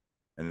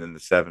then the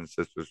Seven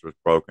Sisters was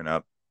broken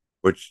up,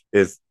 which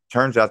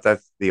turns out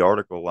that's the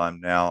article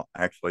I'm now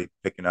actually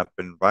picking up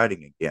and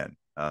writing again.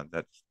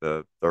 That's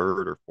the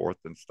third or fourth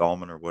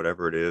installment or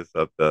whatever it is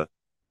of the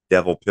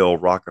Devil Pill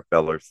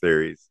Rockefeller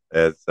series.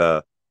 As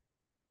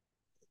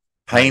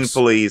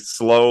painfully,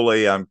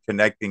 slowly, I'm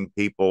connecting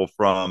people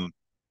from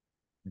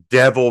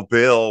Devil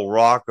Bill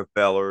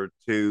Rockefeller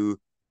to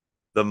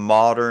the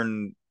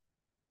modern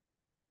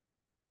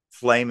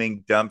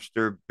flaming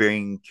dumpster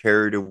being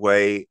carried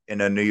away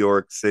in a New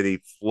York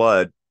City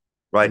flood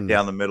right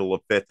down the middle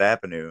of Fifth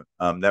Avenue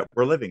that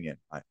we're living in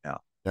right now.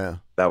 Yeah.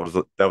 That was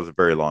a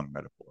very long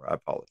metaphor. I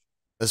apologize.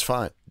 It's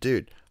fine.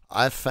 Dude,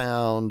 I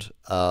found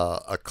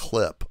a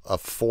clip, a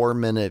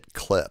 4-minute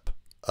clip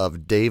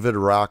of David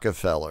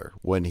Rockefeller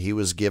when he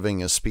was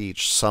giving a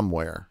speech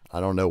somewhere. I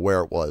don't know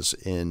where it was,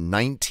 in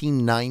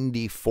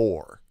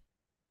 1994.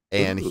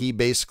 And he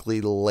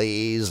basically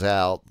lays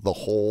out the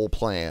whole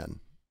plan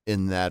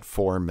in that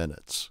 4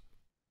 minutes.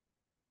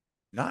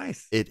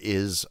 Nice. It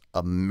is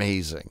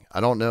amazing.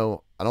 I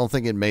don't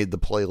think it made the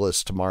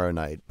playlist tomorrow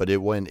night, but it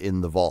went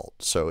in the vault,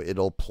 so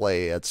it'll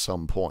play at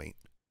some point.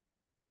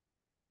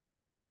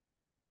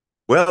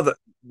 Well,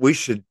 we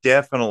should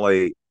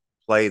definitely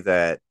play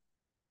that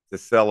to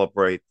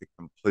celebrate the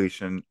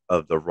completion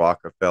of the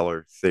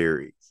Rockefeller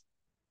series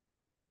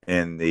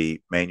in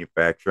the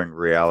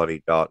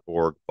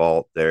manufacturingreality.org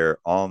vault there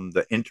on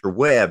the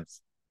interwebs,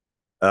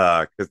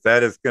 because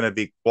that is going to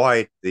be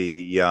quite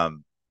the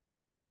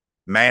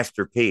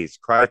masterpiece,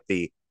 quite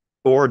the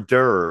hors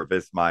d'oeuvre,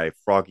 as my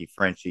froggy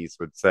Frenchies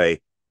would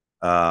say,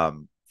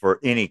 for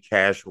any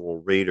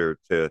casual reader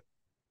to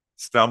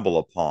stumble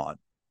upon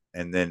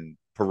and then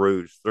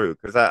peruse through.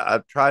 Because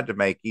I've tried to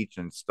make each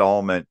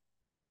installment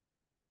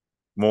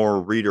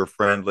more reader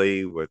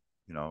friendly with,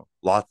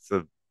 lots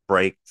of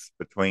breaks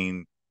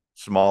between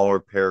smaller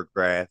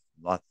paragraphs,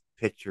 lots of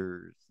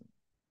pictures and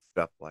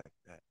stuff like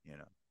that.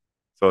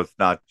 So it's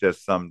not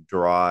just some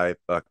dry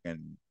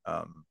fucking,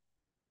 what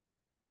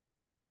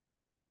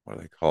do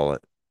they call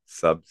it?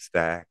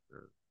 Substack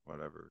or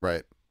whatever.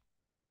 Right.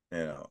 You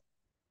know,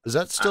 Is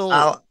that I, still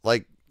I,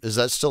 like, is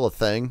that still a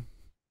thing?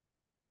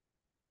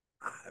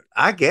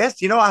 I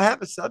guess, I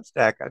have a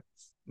Substack. I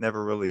just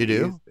never really You do?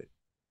 used it.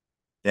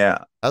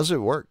 Yeah. How's it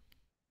work?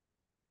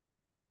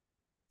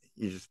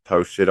 You just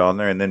post shit on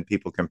there and then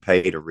people can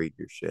pay to read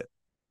your shit.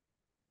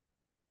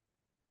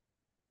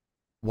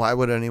 Why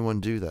would anyone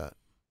do that?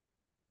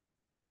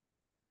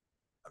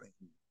 I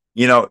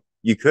mean,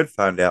 you could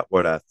find out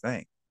what I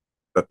think,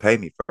 but pay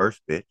me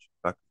first, bitch.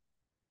 Fuck.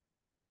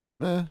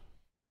 Eh.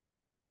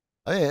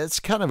 Hey, it's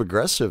kind of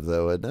aggressive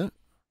though, isn't it?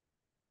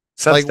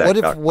 Like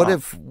what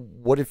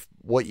if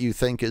what you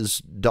think is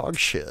dog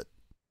shit?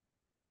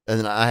 And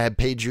then I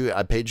paid you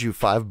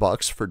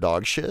 $5 for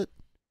dog shit?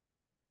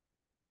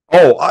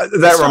 Oh, that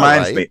That's not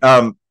reminds right.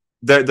 me.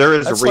 There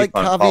is That's a like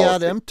refund caveat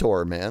policy.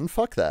 emptor, man.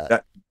 Fuck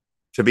that.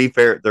 To be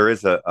fair, there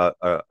is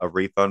a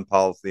refund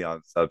policy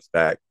on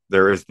Substack.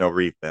 There is no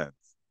refunds.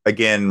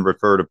 Again,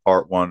 refer to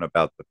part 1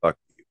 about the fuck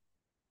you.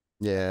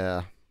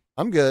 Yeah.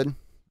 I'm good.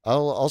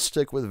 I'll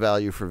stick with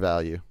value for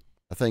value.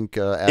 I think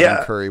Adam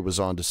Yeah. Curry was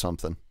onto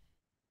something.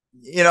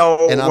 And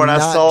I'm when I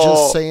not saw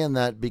just saying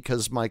that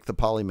because Mike the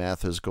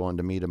Polymath is going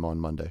to meet him on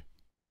Monday.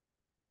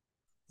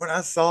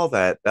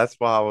 that, that's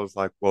why I was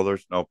like, well,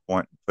 there's no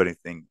point in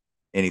putting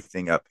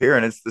anything up here.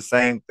 And it's the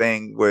same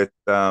thing with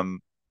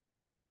you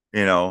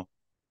know,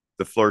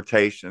 the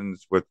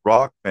flirtations with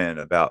Rockfin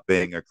about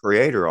being a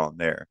creator on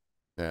there.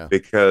 Yeah.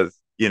 Because,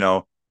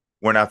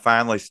 when I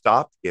finally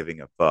stopped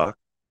giving a fuck,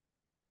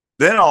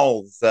 then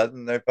all of a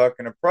sudden they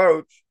fucking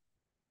approach.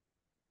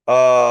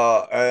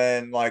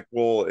 And like,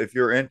 well, if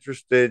you're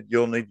interested,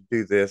 you'll need to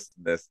do this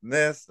and this and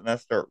this. And I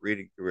start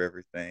reading through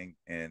everything.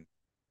 And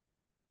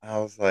I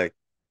was like,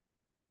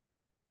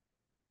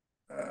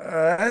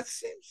 that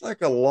seems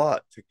like a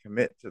lot to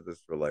commit to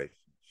this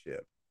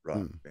relationship,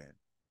 Rockfin,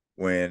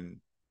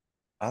 when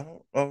I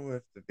don't know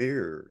if the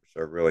beers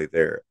are really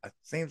there. It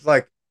seems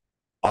like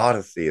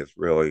Odyssey is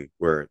really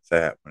where it's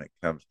at when it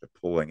comes to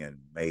pulling in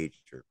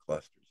major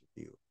clusters of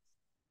viewers,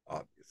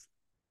 obviously.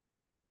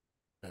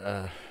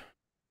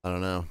 I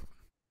don't know.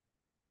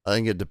 I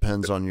think it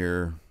depends on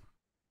your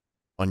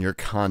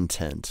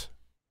content.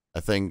 I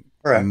think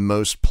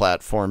most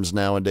platforms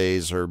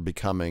nowadays are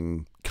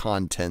becoming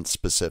content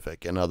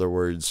specific. In other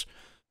words,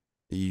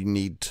 you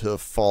need to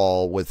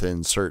fall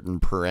within certain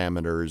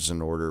parameters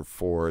in order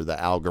for the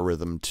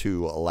algorithm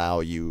to allow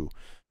you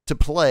to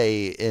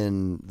play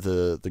in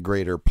the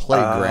greater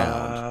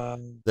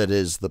playground that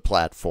is the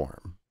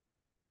platform.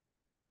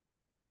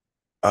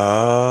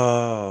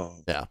 Oh.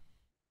 Yeah.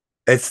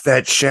 It's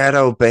that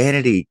shadow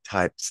vanity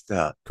type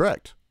stuff.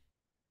 Correct.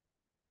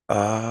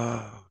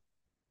 Oh.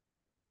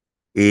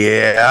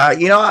 Yeah.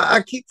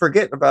 I keep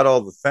forgetting about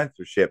all the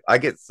censorship. I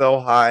get so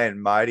high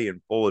and mighty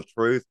and full of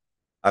truth.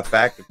 I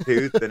fact a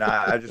tooth and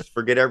I just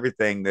forget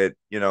everything that,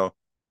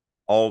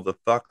 all the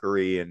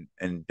fuckery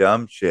and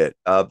dumb shit.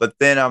 But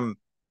then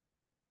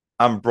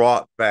I'm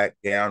brought back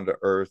down to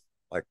earth,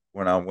 like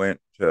when I went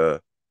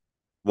to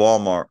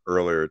Walmart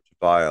earlier to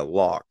buy a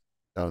lock.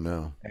 Oh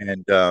no.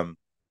 And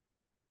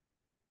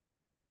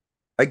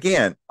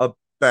again,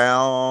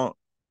 about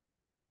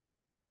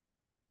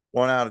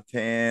 1 out of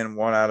 10,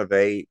 1 out of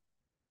 8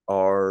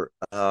 are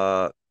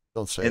Don't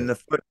say in it.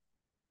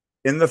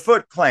 the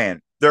Foot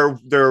Clan.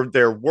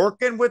 They're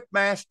working with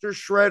Master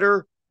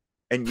Shredder,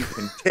 and you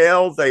can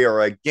tell they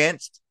are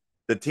against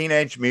the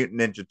Teenage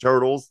Mutant Ninja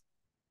Turtles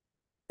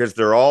because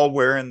they're all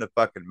wearing the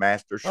fucking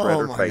Master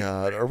Shredder Oh my face.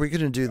 god, are we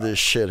gonna do this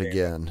shit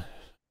again?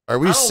 Are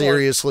we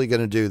seriously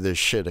gonna do this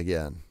shit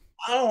again?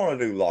 I don't want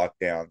to do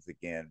lockdowns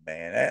again,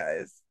 man.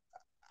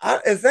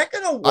 Is that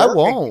gonna work? I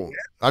won't. Again?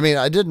 I mean,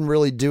 I didn't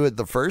really do it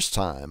the first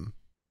time.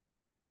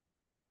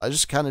 I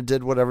just kind of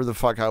did whatever the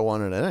fuck I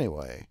wanted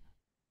anyway.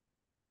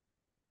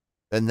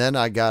 And then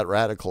I got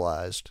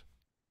radicalized.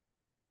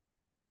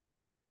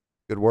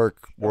 Good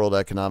work, World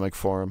Economic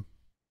Forum.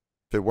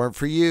 If it weren't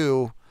for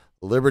you,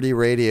 Liberty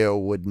Radio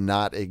would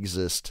not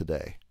exist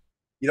today.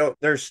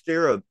 There's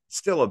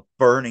still a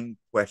burning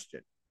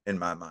question in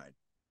my mind.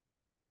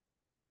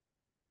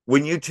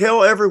 When you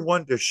tell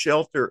everyone to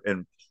shelter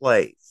in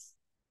place,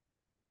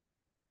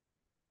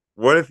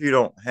 what if you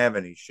don't have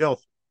any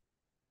shelter?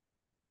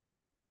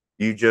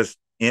 You just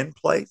in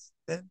place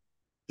then?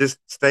 Just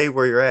stay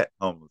where you're at,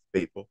 homeless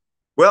people.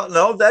 Well,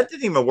 no, that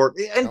didn't even work.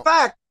 In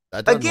fact,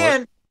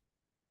 again,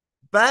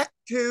 back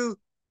to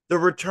the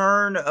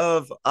return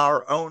of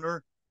our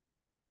owner,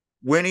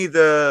 Winnie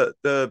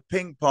the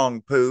ping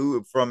pong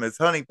poo from his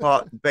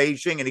honeypot in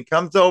Beijing, and he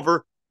comes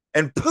over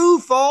and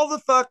poof all the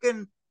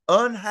fucking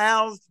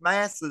unhoused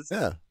masses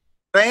Yeah.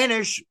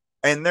 vanish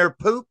and their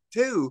poop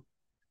too.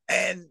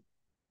 And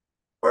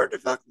where'd they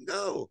fucking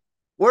go?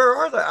 Where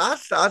are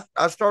they?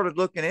 I started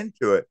looking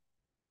into it.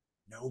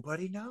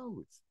 Nobody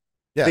knows.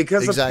 Yeah,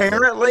 Because exactly.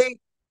 apparently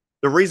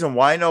the reason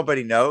why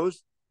nobody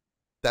knows,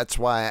 That's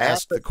why I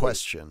asked the apathy.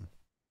 question.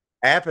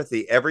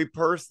 Apathy. Every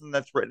person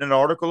that's written an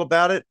article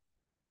about it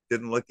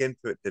didn't look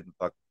into it, didn't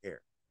fucking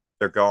care.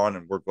 They're gone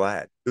and we're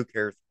glad. Who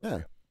cares?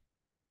 Yeah.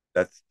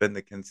 That's been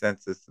the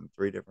consensus in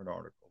 3 different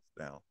articles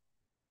now.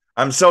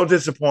 I'm so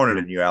disappointed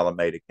in you,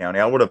 Alameda County.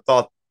 I would have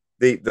thought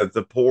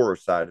the poorer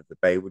side of the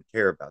Bay would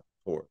care about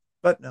the poor.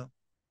 But no.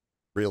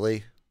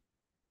 Really?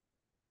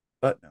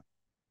 But no.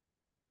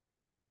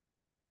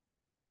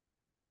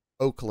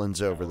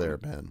 Oakland's over there,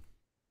 Ben.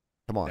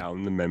 Come on.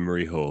 Down the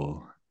memory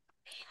hole.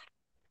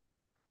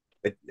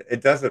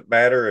 It doesn't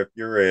matter if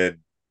you're in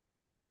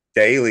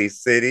Daly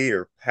City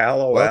or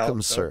Palo Welcome,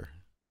 Alto, sir.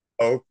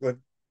 Oakland.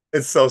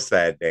 It's so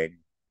sad, Daniel.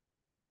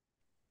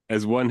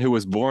 As one who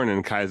was born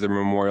in Kaiser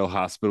Memorial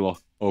Hospital,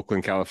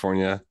 Oakland,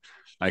 California,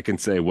 I can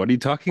say, what are you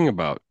talking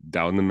about?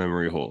 Down the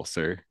memory hole,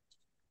 sir.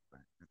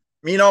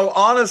 You know,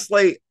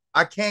 honestly,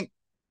 I can't.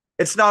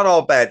 It's not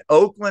all bad.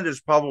 Oakland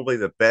is probably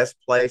the best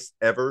place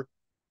ever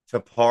to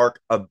park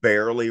a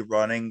barely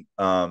running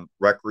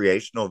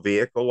recreational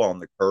vehicle on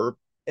the curb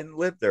and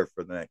live there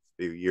for the next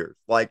few years,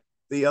 like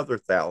the other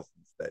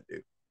thousands that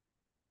do.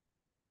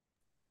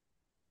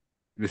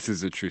 This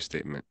is a true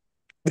statement.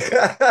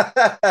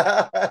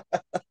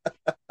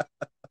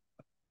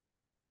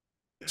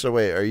 So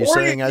wait, are you Or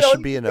saying you I know,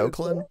 should be in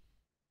Oakland?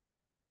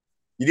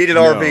 You need an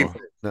No. RV.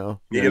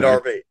 No. You need No.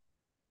 an RV.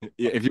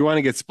 If you want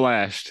to get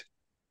splashed,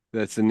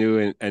 that's a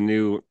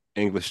new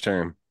English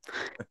term.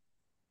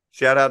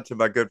 Shout out to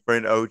my good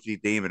friend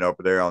OG Demon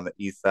over there on the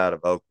east side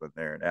of Oakland,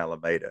 there in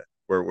Alameda,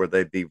 where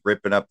they'd be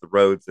ripping up the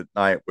roads at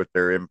night with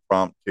their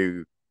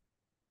impromptu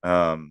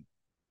lowrider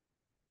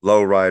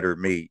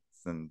meets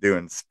and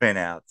doing spin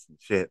outs and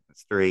shit in the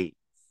streets.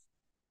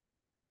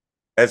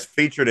 As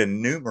featured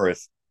in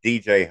numerous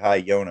DJ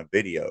Hyona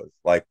videos,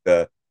 like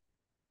the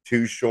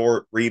Too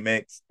Short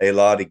remix, A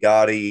Lottie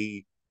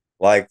Gotti,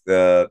 like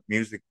the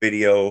music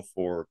video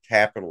for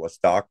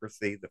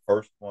Capitalistocracy, the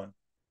first one.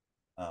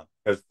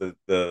 Because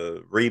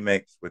the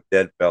remix with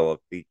Deadfella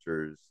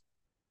features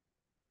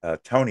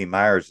Tony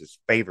Myers'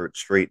 favorite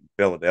street in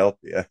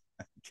Philadelphia,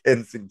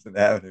 Kensington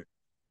Avenue.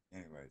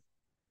 Anyways.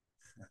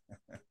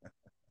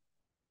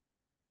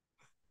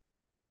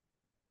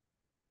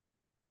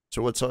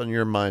 So what's on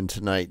your mind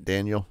tonight,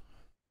 Daniel?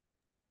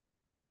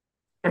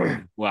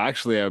 Well,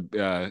 actually,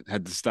 I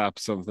had to stop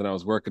something I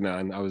was working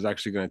on. I was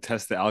actually going to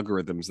test the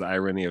algorithms. The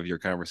irony of your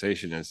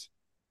conversation is,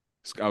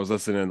 I was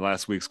listening to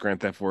last week's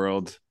Grand Theft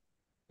World,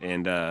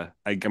 and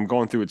I'm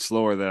going through it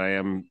slower than I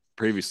am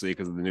previously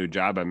because of the new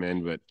job I'm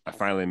in. But I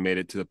finally made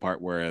it to the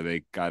part where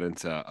they got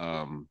into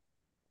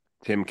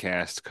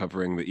Timcast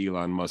covering the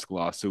Elon Musk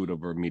lawsuit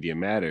over Media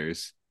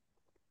Matters,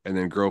 and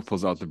then Grove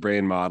pulls out the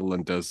brain model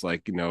and does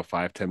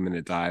 5-10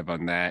 minute dive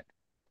on that.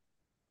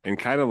 And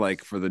kind of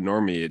like for the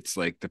normie, it's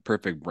like the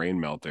perfect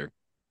brain melter.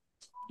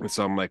 And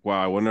so I'm like,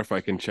 wow, I wonder if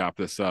I can chop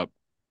this up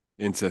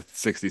into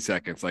 60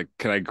 seconds. Like,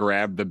 can I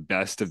grab the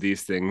best of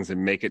these things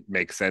and make it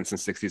make sense in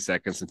 60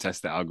 seconds and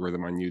test the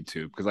algorithm on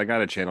YouTube? Because I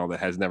got a channel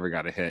that has never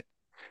got a hit.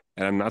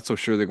 And I'm not so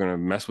sure they're going to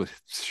mess with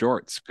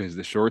shorts, because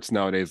the shorts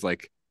nowadays,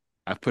 like,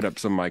 I've put up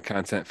some of my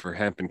content for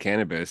hemp and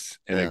cannabis,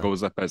 and it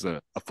goes up as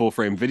a full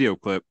frame video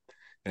clip,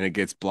 and it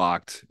gets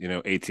blocked,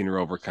 18 or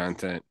over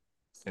content,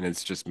 and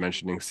it's just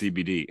mentioning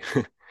CBD.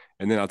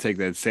 And then I'll take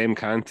that same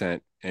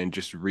content and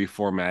just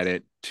reformat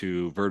it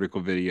to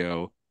vertical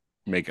video,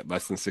 make it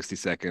less than 60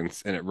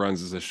 seconds, and it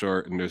runs as a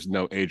short, and there's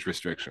no age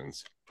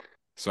restrictions.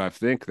 So I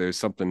think there's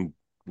something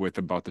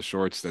about the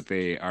shorts that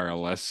they are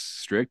less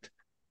strict.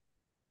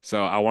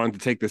 So I wanted to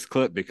take this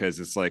clip because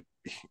it's like,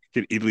 you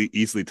could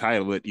easily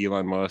title it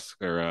Elon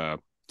Musk or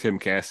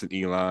Timcast and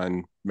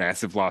Elon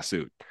massive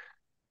lawsuit.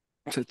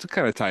 So it's a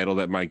kind of title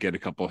that might get a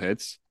couple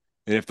hits.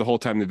 And if the whole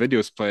time the video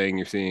is playing,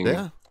 you're seeing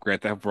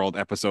Grand Theft World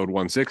episode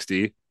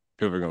 160,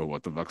 people are going,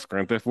 what the fuck's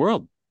Grand Theft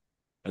World?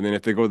 And then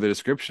if they go to the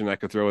description, I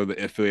could throw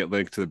the affiliate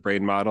link to the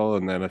brain model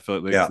and then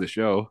affiliate link to the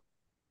show.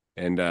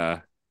 And,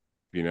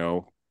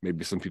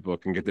 maybe some people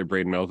can get their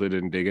brain melted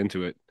and dig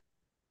into it.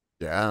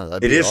 Yeah,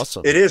 that'd be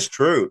awesome. It is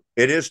true.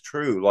 It is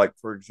true. Like,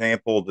 for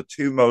example, the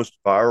 2 most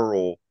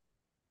viral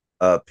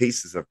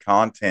pieces of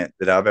content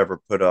that I've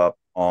ever put up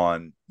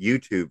on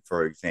YouTube,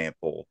 for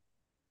example,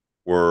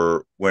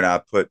 were when I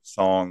put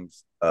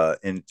songs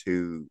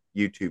into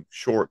YouTube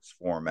Shorts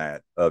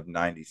format of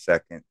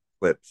 90-second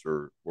clips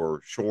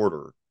or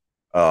shorter.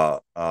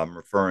 I'm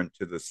referring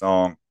to the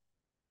song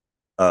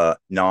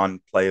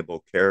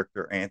Non-Playable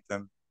Character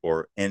Anthem,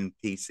 or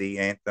NPC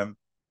Anthem,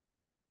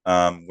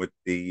 with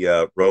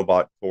the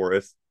robot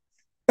chorus.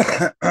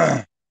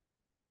 I'm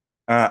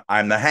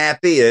the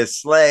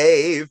happiest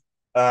slave.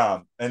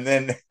 And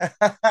then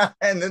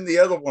and then the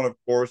other one, of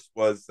course,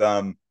 was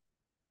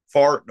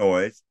fart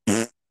noise.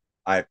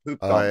 I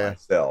pooped on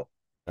myself.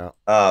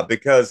 Yeah.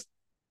 Because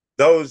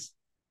those,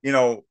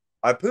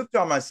 I Pooped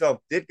on Myself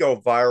did go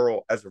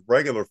viral as a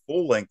regular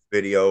full length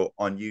video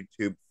on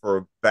YouTube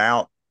for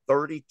about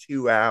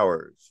 32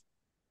 hours.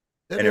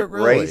 Did And it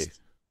really?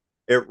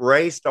 it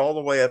raced all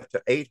the way up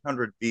to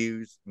 800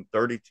 views in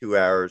 32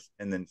 hours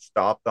and then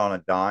stopped on a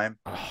dime.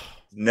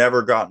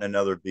 Never gotten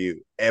another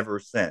view ever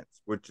since,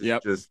 which is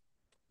Yep. just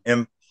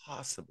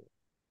impossible.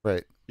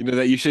 Right. You know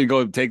that you should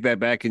go take that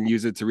back and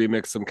use it to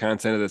remix some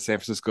content of the San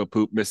Francisco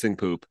poop, missing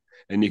poop.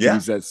 And you can Yeah.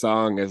 use that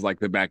song as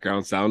like the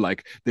background sound,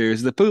 like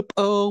there's the poop.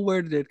 Oh,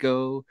 where did it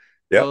go?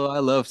 Yep. Oh, I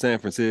love San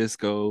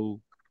Francisco.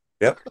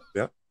 Yep.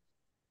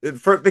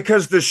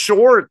 Because the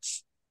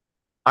shorts,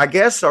 I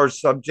guess, are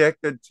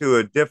subjected to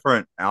a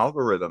different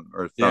algorithm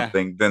or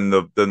something than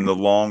the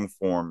long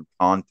form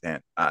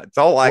content. It's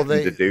all I can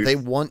deduce. They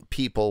want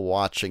people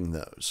watching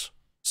those,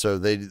 so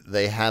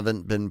they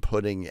haven't been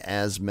putting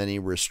as many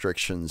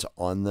restrictions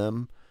on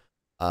them.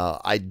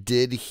 I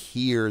did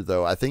hear,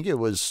 though, I think it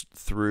was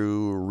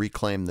through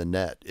Reclaim the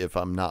Net, if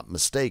I'm not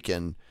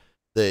mistaken,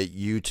 that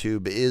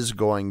YouTube is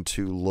going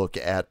to look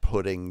at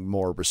putting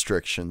more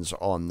restrictions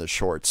on the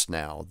shorts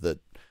now. That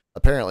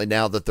apparently,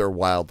 now that they're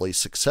wildly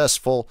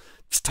successful,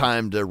 it's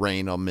time to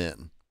rein them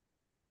in.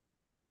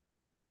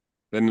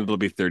 Then it'll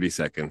be 30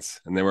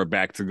 seconds. And then we're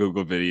back to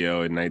Google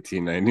Video in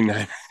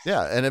 1999.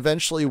 Yeah, and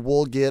eventually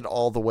we'll get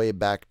all the way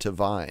back to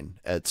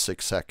Vine at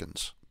 6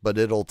 seconds, but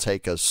it'll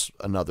take us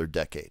another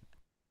decade.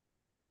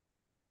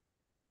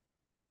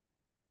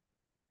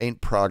 Ain't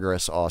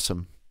progress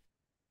awesome?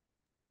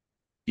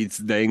 It's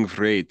dang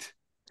great.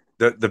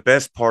 The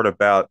best part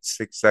about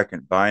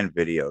 6-second Vine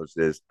videos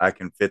is I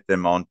can fit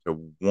them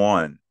onto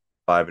one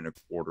 5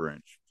 1/4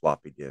 inch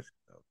floppy disk.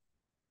 Though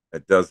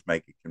it does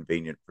make it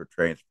convenient for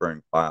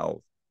transferring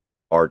files,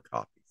 hard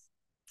copy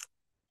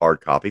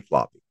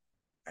floppy.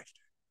 That's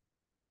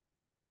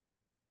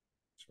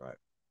right.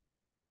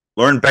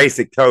 Learn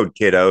basic code,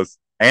 kiddos,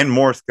 and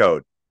Morse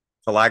code.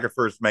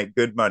 Telegraphers make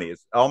good money.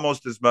 It's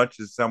almost as much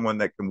as someone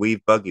that can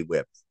weave buggy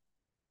whips.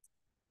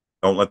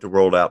 Don't let the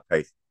world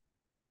outpace you.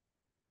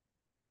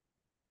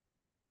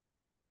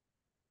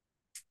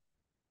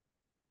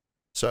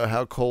 So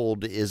how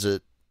cold is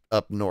it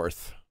up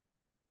north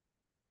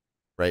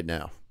right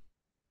now?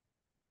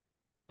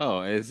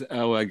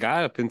 I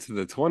got up into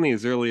the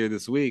 20s earlier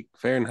this week,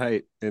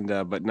 Fahrenheit, and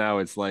but now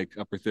it's like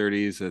upper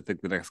 30s. I think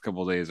the next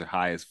couple of days are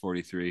high as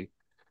 43.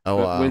 Oh,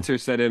 But wow. winter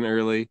set in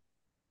early.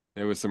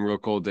 There was some real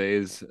cold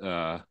days.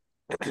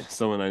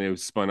 Someone I knew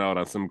spun out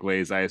on some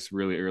glazed ice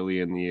really early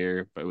in the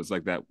year, but it was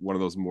like that one of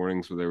those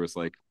mornings where there was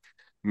like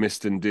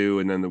mist and dew,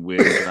 and then the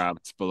wind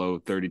dropped below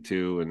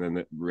 32, and then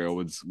the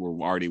railroads were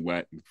already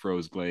wet and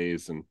froze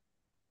glaze, and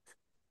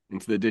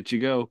into the ditch you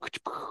go.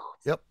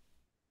 Yep.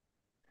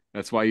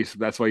 That's why you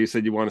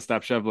said you want to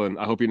stop shoveling.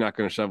 I hope you're not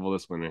going to shovel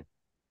this winter.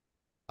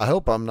 I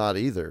hope I'm not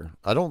either.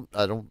 I don't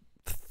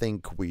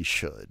think we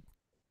should.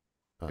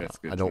 That's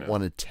good I to don't know.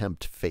 want to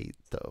tempt fate,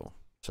 though.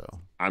 So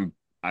I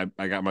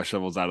got my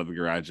shovels out of the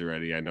garage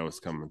already. I know it's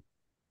coming.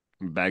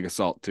 A bag of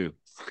salt too.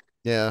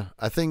 yeah,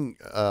 I think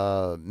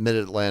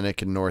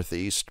Mid-Atlantic and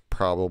Northeast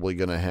probably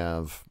going to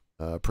have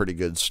pretty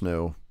good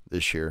snow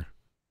this year.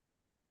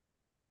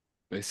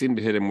 They seem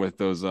to hit him with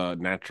those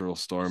natural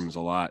storms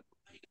a lot.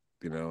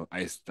 You know,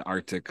 ice, the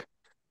Arctic,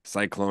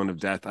 cyclone of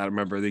death. I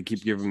remember they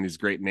keep giving them these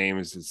great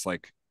names. It's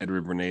like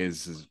Edward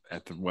Bernays is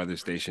at the weather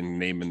station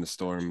naming the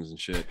storms and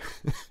shit.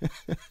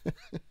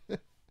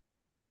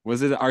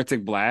 Was it the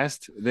Arctic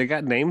blast? They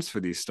got names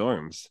for these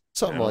storms.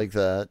 Something you know? like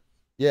that.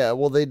 Yeah,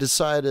 well, they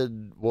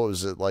decided, what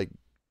was it, like,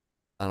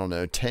 I don't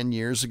know, 10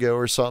 years ago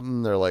or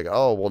something? They're like,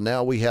 oh, well,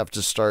 now we have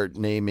to start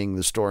naming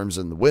the storms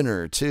in the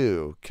winter,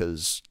 too,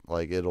 because,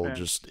 like, it'll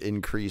just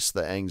increase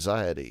the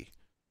anxiety.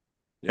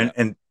 Yeah.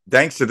 And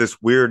thanks to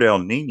this weird El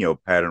Nino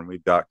pattern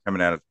we've got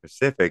coming out of the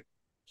Pacific,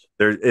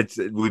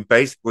 we're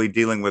basically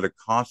dealing with a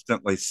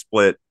constantly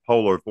split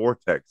polar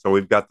vortex. So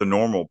we've got the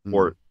normal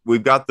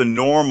we've got the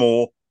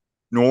normal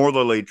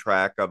northerly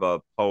track of a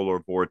polar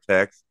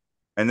vortex,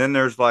 and then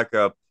there's like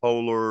a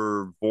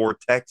polar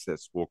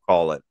vortexus, we'll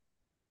call it,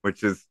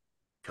 which is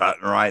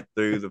cutting right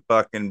through the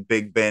fucking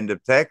Big Bend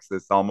of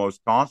Texas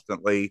almost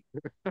constantly.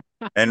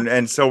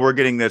 And so we're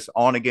getting this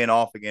on again,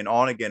 off again,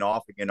 on again,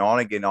 off again, on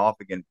again, off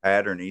again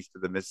pattern east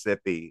of the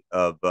Mississippi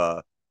of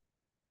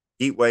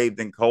heat wave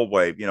then cold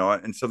wave, you know.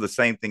 And so the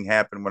same thing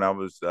happened when I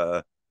was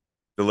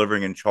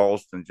delivering in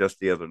Charleston just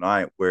the other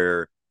night,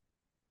 where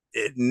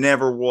it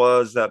never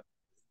was up.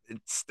 It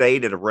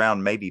stayed at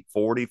around maybe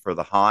 40 for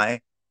the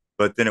high,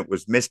 but then it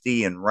was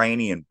misty and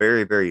rainy and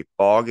very, very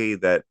foggy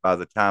that by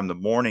the time the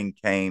morning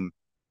came,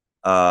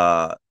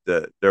 there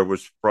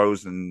was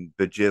frozen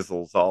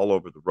bejizzles all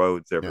over the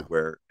roads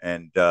everywhere. Yeah.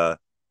 And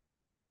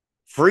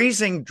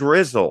freezing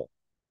drizzle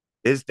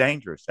is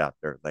dangerous out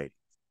there, ladies.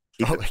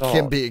 It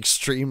can be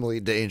extremely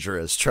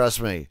dangerous.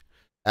 Trust me.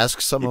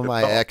 Ask some of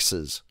my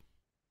exes.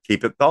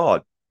 Keep it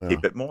thawed. Yeah.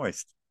 Keep it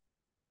moist.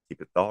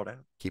 Keep it thawed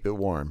out. Keep it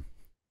warm.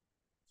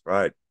 That's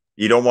right.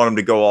 You don't want them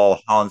to go all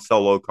Han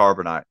Solo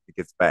carbonite. It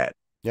gets bad.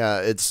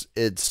 Yeah,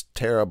 it's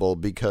terrible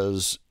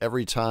because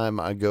every time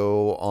I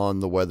go on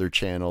the Weather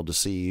Channel to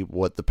see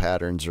what the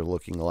patterns are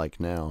looking like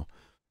now,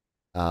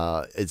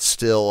 It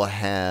still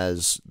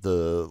has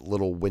the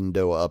little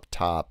window up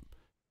top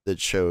that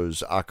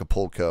shows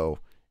Acapulco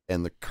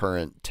and the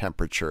current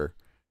temperature,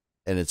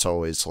 and it's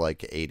always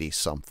like 80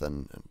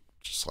 something.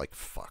 Just like,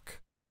 fuck.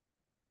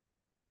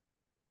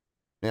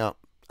 Yeah.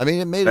 I mean,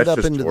 it made it That's up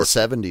just into the torture.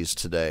 70s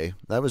today.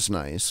 That was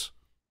nice.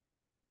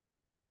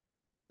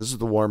 This is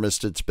the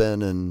warmest it's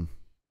been in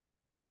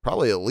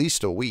probably at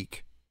least a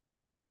week.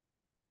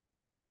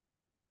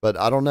 But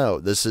I don't know.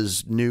 This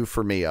is new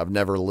for me. I've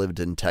never lived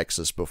in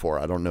Texas before.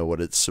 I don't know what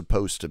it's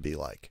supposed to be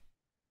like.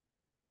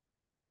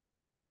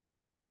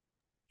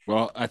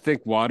 Well, I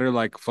think water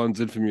like floods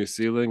in from your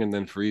ceiling and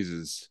then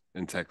freezes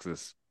in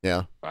Texas.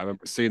 Yeah. I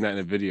remember seeing that in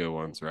a video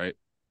once, right?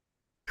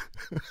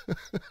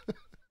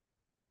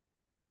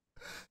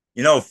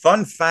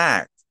 Fun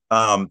fact,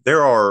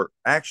 there are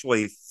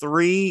actually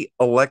 3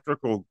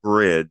 electrical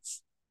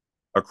grids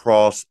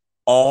across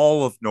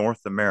all of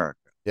North America.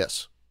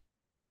 Yes.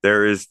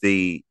 There is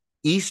the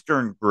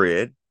Eastern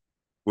grid,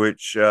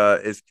 which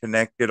is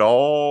connected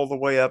all the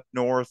way up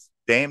north,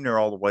 damn near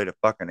all the way to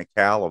fucking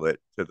Iqaluit,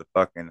 to the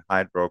fucking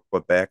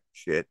Hydro-Quebec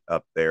shit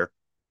up there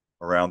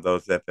around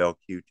those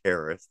FLQ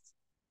terrorists,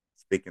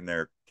 speaking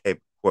their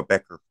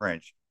Quebecer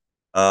French.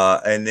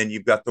 And then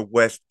you've got the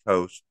West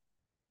Coast,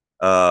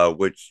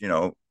 which,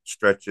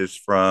 stretches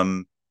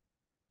from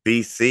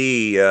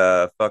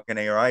BC, fucking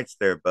A rights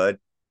there, bud,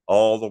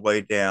 all the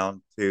way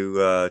down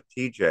to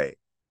TJ.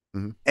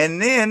 Mm-hmm. And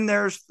then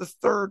there's the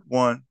third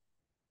one,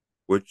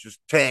 which is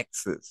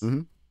Texas,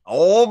 Mm-hmm.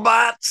 all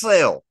by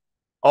itself.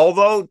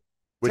 Although,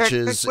 which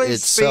is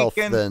itself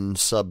then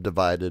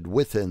subdivided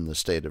within the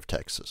state of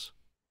Texas.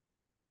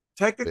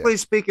 Technically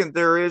speaking,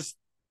 there is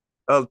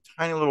a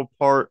tiny little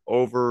part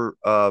over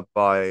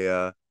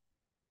by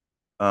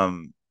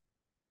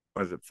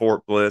what is it,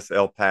 Fort Bliss,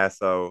 El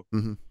Paso,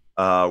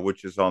 mm-hmm.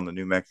 Which is on the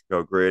New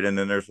Mexico grid, and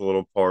then there's a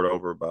little part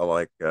over by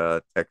like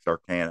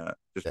Texarkana,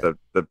 just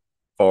the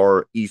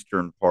far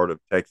eastern part of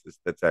Texas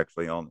that's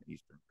actually on the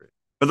eastern grid.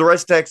 But the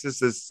rest of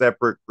Texas is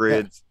separate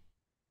grids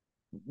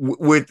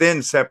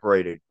within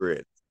separated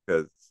grids,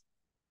 because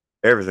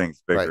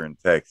everything's bigger in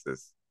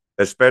Texas,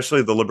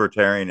 especially the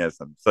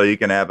libertarianism. So you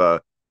can have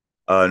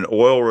an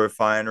oil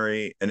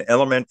refinery, an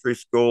elementary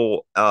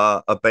school,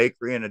 a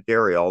bakery, and a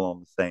dairy all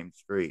on the same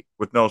street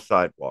with no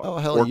sidewalk. Oh,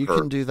 hell, you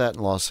can do that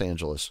in Los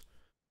Angeles.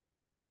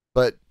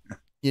 But,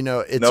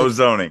 it's no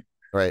zoning.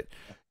 Right.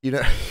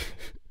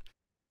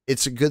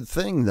 It's a good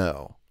thing,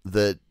 though,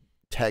 that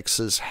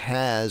Texas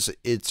has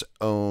its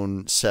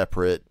own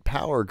separate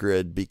power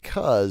grid,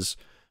 because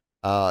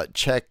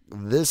check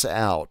this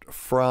out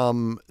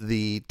from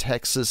the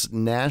Texas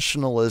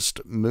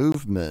nationalist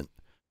movement.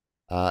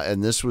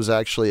 And this was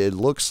actually, it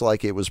looks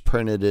like it was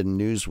printed in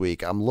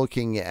Newsweek. I'm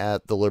looking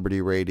at the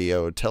Liberty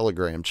Radio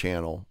Telegram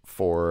channel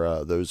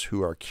for those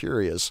who are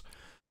curious.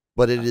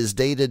 But it is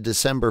dated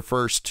December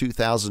 1st,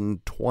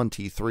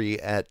 2023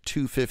 at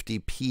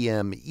 2:50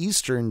 p.m.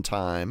 Eastern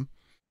Time.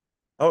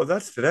 Oh,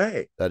 that's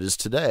today. That is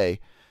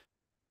today.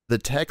 The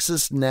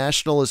Texas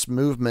nationalist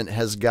movement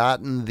has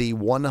gotten the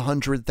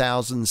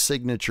 100,000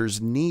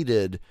 signatures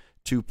needed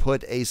to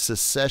put a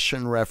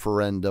secession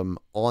referendum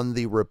on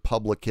the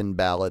Republican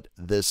ballot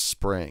this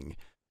spring.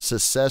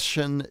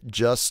 Secession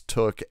just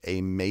took a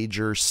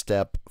major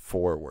step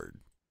forward.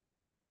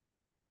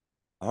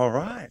 All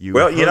right. You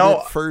heard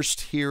it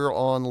first here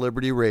on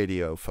Liberty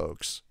Radio,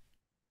 folks.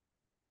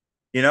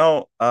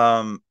 It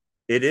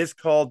is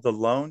called the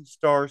Lone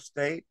Star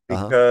State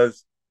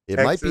because it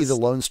might be the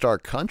Lone Star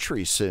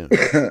Country soon.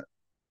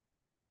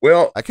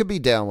 Well, I could be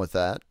down with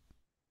that.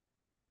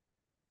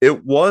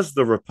 It was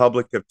the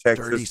Republic of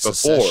Texas Dirty before.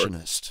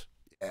 Secessionist.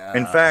 Yeah.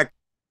 In fact,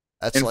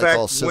 that's like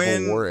all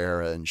Civil War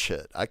era and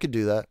shit. I could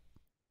do that.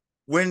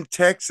 When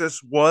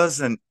Texas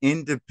was an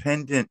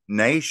independent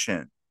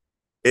nation,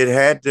 it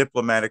had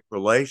diplomatic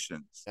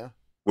relations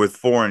with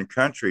foreign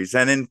countries.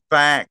 And in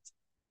fact,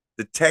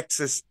 the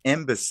Texas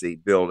Embassy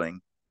building,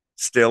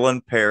 still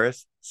in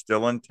Paris,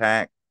 still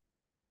intact.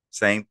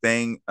 Same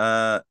thing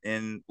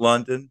in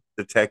London,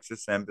 the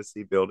Texas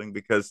Embassy building,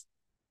 because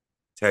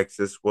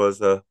Texas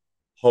was a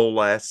whole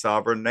ass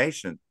sovereign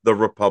nation, the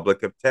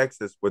Republic of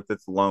Texas, with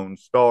its Lone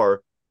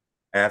Star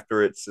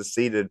after it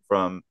seceded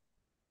from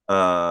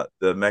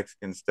the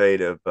Mexican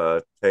state of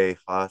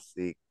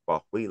Tejas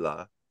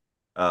Coahuila.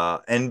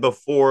 And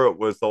before it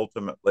was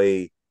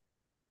ultimately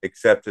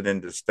accepted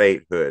into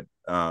statehood.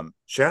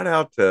 Shout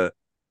out to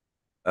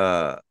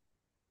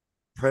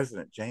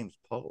President James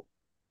Polk.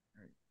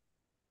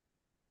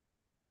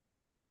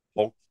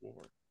 Polk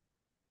War.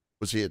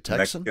 Was he a Texan?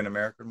 Mexican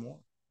American War?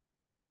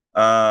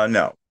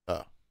 No.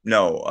 Oh.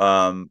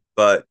 No.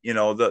 But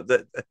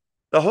the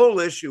whole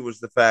issue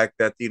was the fact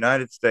that the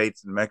United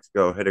States and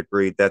Mexico had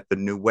agreed that the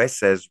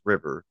Nueces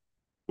River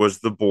was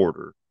the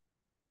border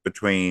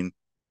between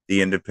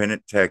the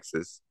independent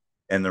Texas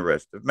and the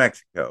rest of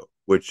Mexico,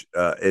 which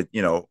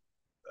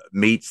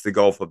meets the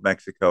Gulf of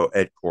Mexico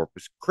at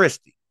Corpus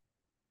Christi,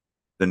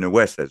 the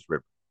Nueces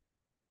River.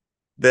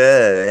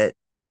 But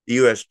the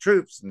U.S.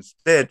 troops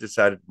instead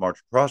decided to march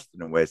across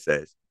the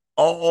Nueces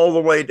all the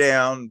way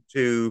down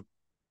to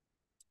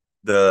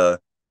the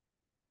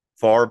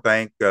far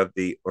bank of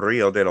the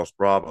Rio de los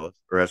Bravos,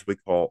 or as we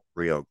call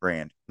Rio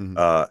Grande,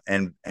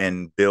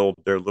 and build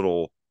their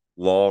little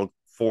log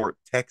Fort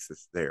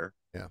Texas there.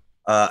 Yeah.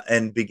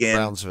 And began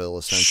Brownsville,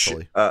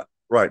 essentially.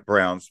 Right,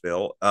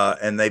 Brownsville.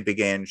 And they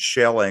began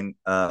shelling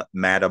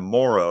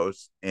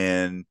Matamoros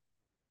in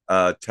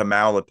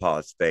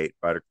Tamaulipas State,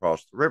 right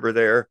across the river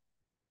there.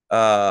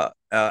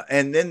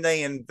 And then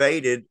they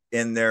invaded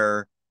in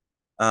their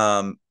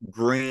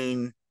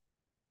green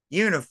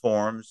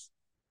uniforms.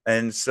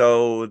 And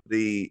so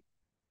the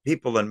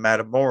people in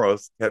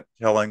Matamoros kept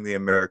telling the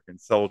American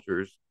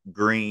soldiers,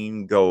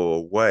 "Green, go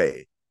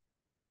away,"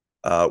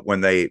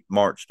 when they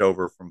marched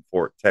over from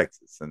Fort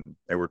Texas. And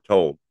they were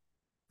told,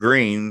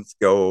 "Greens,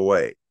 go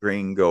away,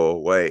 green, go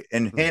away."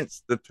 And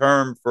hence the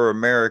term for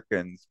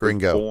Americans was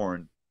Gringo.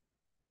 born.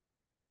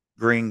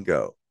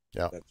 Gringo.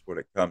 Yeah. That's what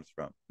it comes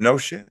from. No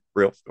shit.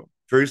 Real story.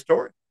 True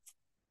story.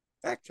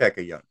 Fact check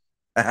a young.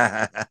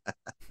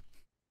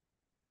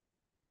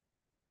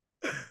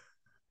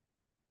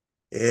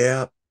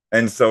 Yeah.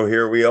 And so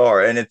here we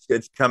are. And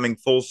it's coming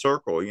full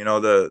circle. You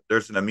know,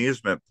 there's an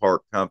amusement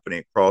park company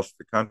across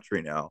the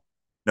country now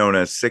known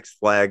as Six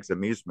Flags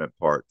Amusement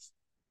Parks.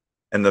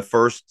 And the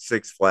first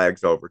Six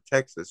Flags over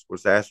Texas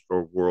was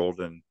Astro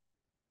World in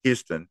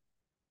Houston,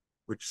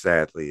 which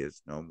sadly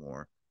is no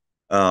more.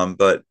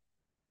 But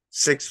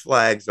Six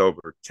Flags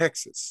over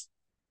Texas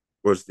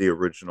was the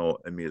original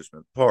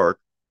amusement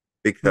park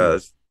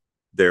because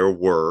there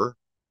were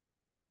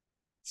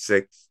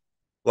Six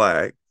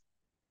Flags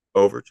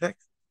over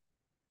Texas,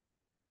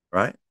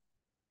 right?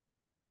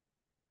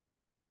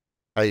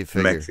 How you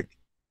figure?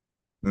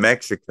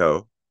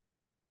 Mexico,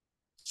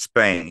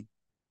 Spain,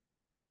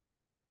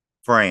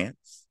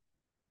 France,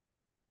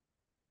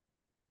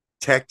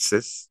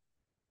 Texas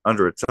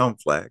under its own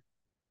flag,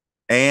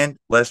 and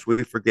lest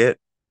we forget,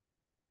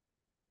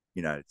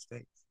 United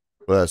States.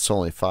 Well, that's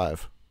only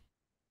 5.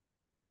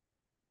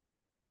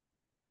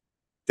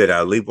 Did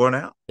I leave one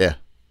out? Yeah.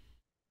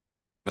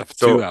 Left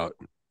 2 out.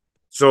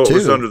 So 2? It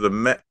was under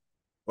the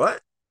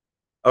what?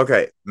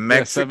 Okay,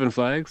 Yeah, 7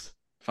 flags,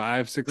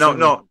 5, 6. No,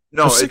 7.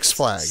 no. Six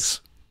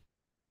Flags.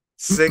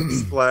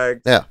 Six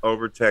Flags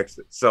over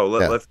Texas. So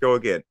let's go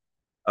again.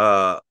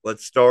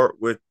 Let's start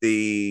with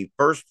the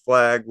first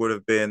flag would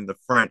have been the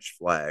French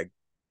flag,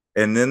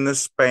 and then the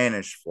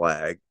Spanish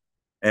flag,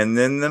 and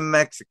then the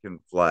Mexican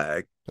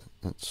flag.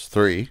 That's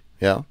 3.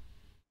 Yeah.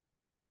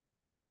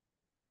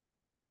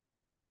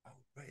 Oh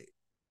wait,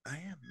 I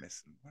am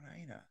missing one,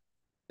 ain't I?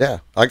 Yeah,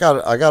 I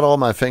got all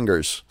my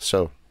fingers,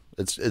 so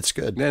it's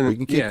good. Then, we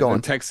can keep going.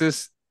 And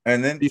Texas,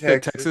 and then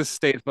Texas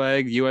state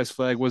flag, U.S.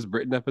 flag was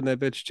Britain up in that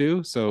bitch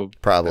too. So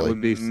probably that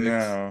would be 6.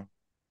 No.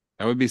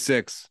 That would be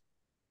 6.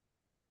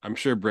 I'm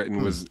sure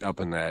Britain was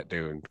up in that,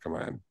 dude. Come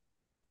on.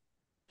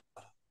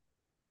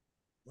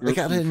 They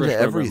got into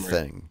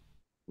everything.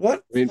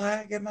 What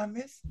flag am I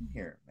missing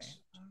here,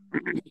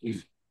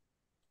 man?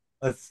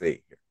 Let's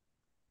see here.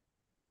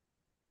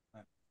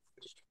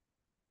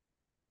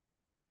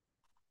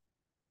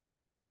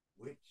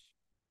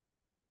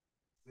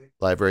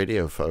 Live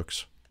radio,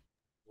 folks.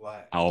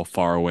 How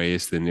far away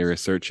is the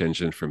nearest search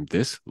engine from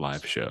this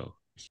live show?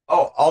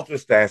 Oh, I'll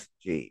just ask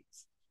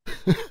Jeeves.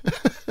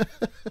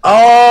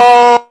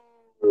 Oh,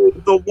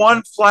 the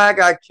one flag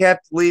I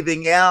kept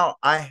leaving out,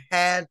 I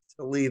had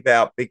to leave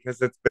out because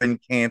it's been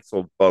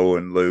canceled, Bo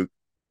and Luke.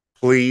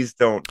 Please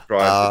don't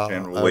drive the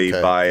General Lee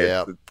by it.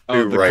 Yeah.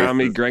 The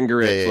Commie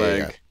Grengerit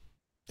flag.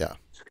 Yeah.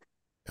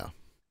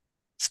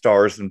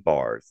 Stars and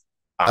bars.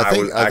 I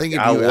think if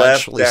you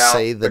actually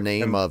say the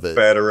name of it,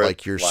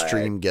 like your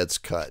stream gets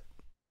cut.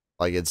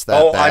 Like it's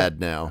that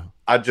bad now.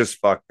 I just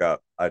fucked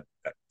up. I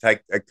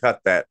cut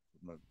that.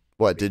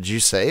 What, did you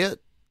say it?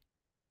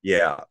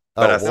 Yeah.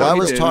 But I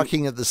was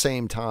talking at the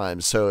same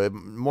time, so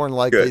more than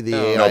likely the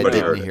AI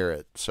didn't hear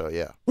it. So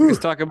yeah. He was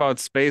talking about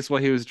space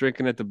while he was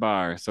drinking at the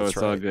bar, so it's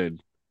all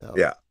good.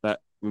 Yeah.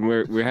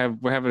 We're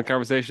having a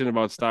conversation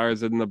about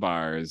stars in the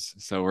bars,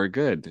 so we're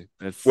good.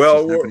 That's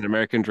an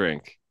American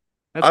drink.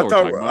 I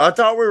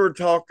thought we were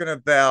talking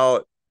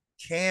about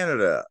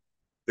Canada,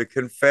 the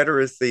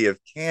Confederacy of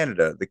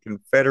Canada, the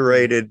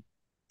Confederated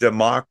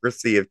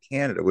Democracy of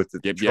Canada with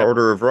the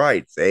Charter of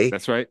Rights, eh?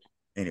 That's right.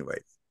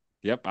 Anyways.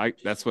 Yep,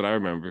 that's what I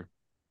remember.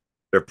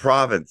 They're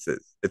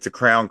provinces. It's a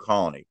crown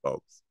colony,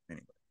 folks.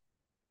 Anyway.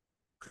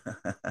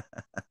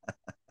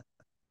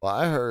 Well,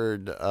 I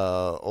heard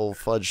old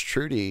Fudge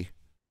Trudy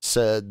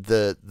said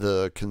that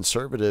the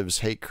conservatives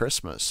hate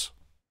Christmas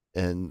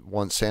and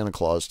want Santa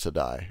Claus to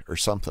die or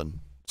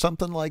something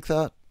like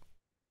that.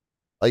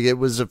 Like it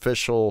was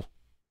official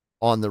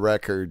on the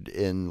record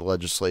in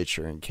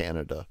legislature in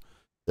Canada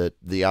that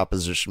the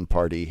opposition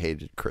party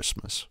hated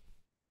Christmas.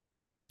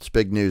 It's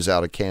big news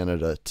out of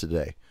Canada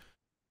today.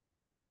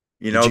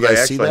 You know, they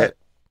actually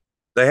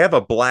they have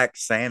a Black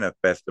Santa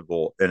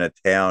festival in a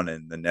town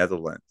in the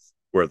Netherlands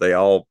where they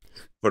all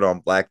put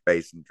on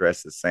blackface and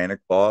dress as Santa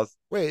Claus.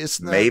 Wait,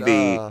 it's not,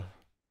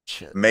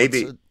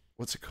 maybe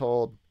what's it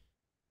called?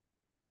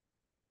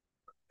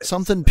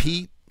 Something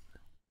Pete.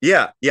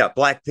 Yeah, yeah,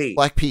 Black Pete.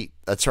 Black Pete.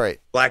 That's right.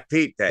 Black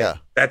Pete Day. Yeah.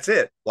 That's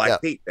it. Black Yeah.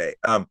 Pete Day.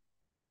 Man,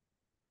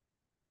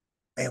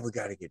 we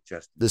got to get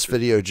Justin. This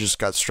video just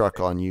got struck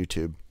on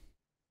YouTube.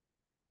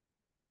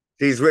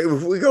 Geez,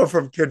 we go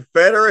from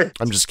Confederate.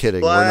 I'm just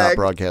kidding. Flag, We're not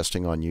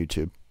broadcasting on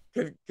YouTube.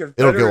 Confederate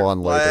It'll go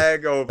on later,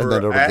 flag over and then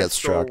it'll get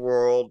struck.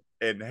 World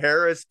in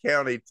Harris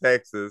County,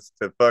 Texas,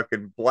 to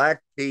fucking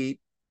Black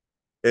Pete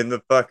in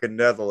the fucking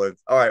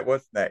Netherlands. All right,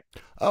 what's next?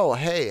 Oh,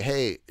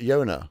 hey,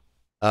 Yona.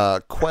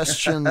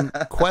 Question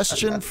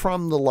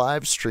from the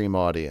live stream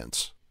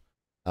audience.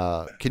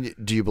 Do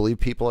you believe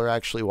people are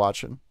actually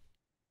watching?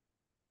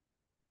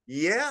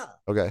 Yeah.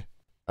 Okay.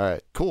 All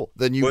right. Cool.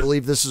 Then you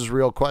believe this is a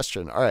real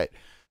question. All right.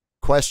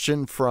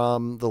 Question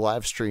from the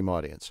live stream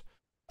audience.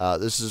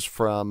 This is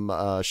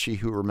from She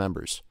Who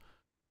Remembers.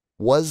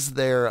 Was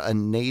there a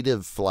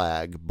native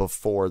flag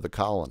before the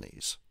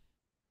colonies?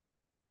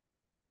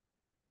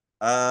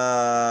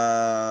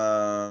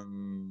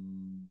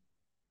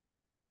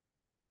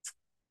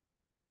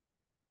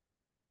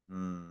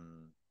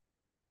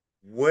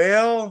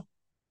 Well,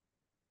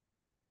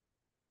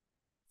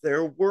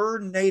 there were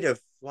native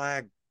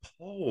flag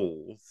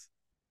poles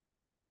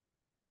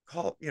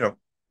called,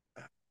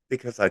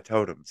 because I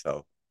told them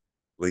so.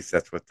 At least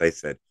that's what they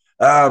said.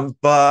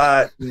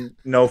 But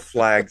no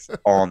flags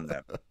on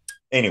them.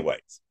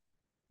 Anyways,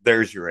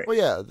 there's your answer. Well,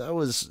 yeah,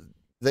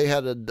 they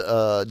had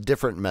a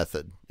different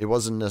method. It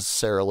wasn't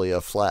necessarily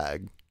a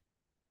flag.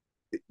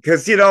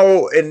 Because,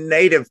 in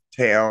native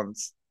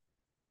towns,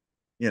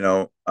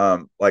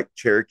 like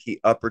Cherokee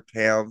upper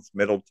towns,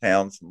 middle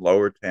towns, and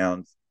lower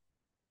towns,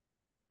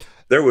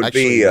 there would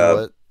be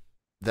that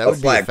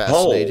would be a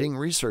fascinating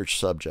pole. Research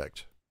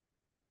subject.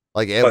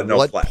 Like at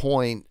what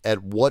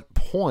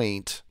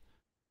point,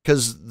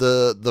 because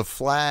the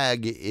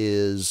flag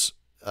is,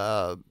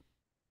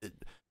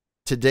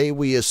 today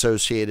we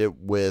associate it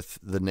with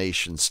the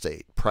nation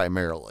state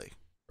primarily,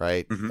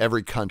 right? Mm-hmm.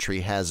 Every country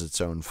has its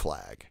own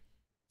flag.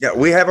 Yeah,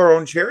 we have our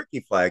own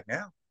Cherokee flag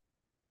now.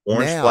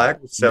 Orange flag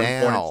with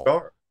 7-pointed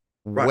star.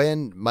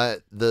 Right.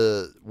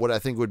 What I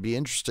think would be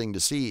interesting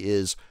to see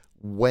is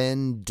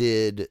when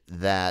did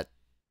that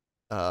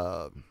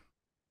start?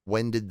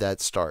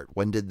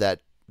 When did that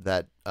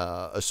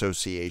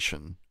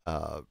association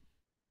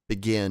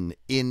begin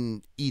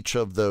in each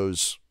of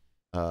those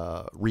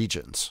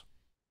regions?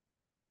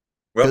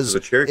 Well, for the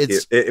Cherokee,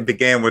 it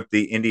began with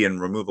the Indian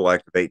Removal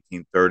Act of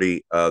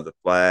 1830. The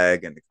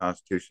flag and the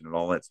Constitution and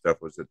all that stuff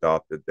was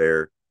adopted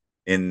there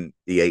in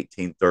the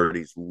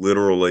 1830s.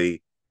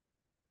 Literally,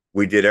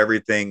 we did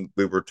everything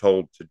we were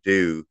told to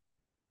do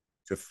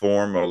to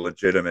form a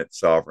legitimate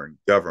sovereign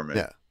government.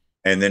 Yeah.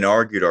 And then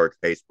argued our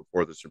case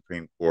before the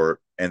Supreme Court.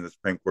 And the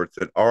Supreme Court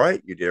said, all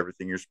right, you did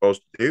everything you're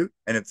supposed to do,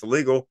 and it's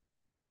illegal.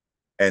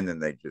 And then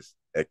they just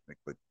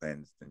technically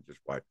cleansed and just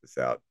wiped us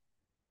out.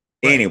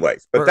 Right.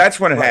 Anyways, but that's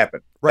when it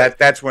happened. Right.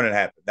 That's when it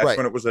happened. That's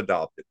when it was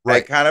adopted.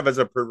 Right. Kind of as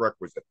a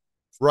prerequisite.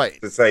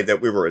 Right. To say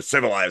that we were a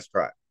civilized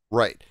tribe.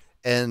 Right.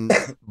 And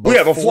we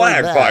have a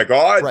flag, by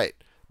God. Right.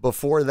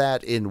 Before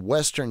that, in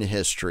Western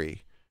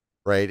history,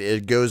 right,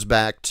 it goes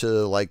back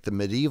to like the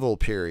medieval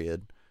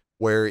period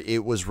where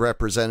it was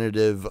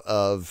representative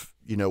of,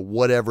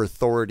 whatever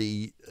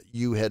authority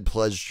you had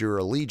pledged your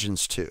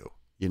allegiance to,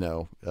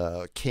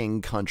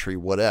 king, country,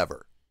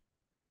 whatever.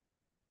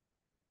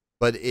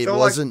 But it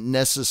wasn't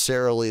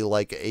necessarily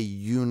like a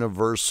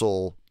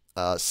universal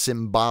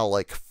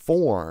symbolic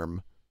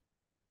form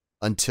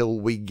until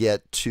we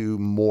get to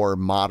more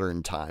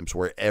modern times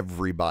where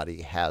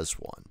everybody has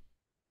one,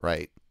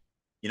 right?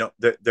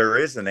 There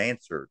is an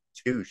answer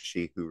to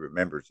She Who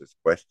Remembers this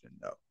question,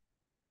 though.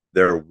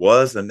 There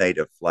was a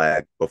native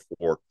flag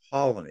before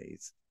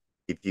colonies.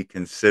 If you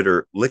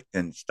consider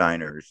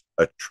Liechtensteiners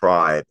a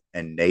tribe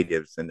and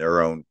natives in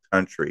their own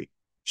country,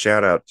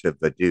 shout out to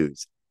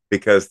Vaduz,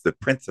 because the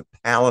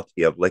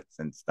Principality of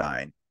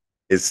Liechtenstein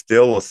is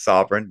still a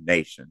sovereign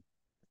nation.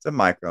 It's a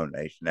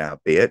micronation,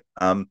 albeit.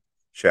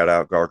 Shout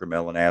out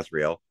Gargamel and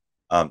Azrael.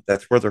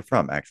 That's where they're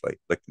from, actually,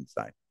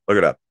 Liechtenstein. Look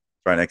it up.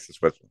 It's right next to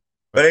Switzerland.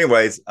 But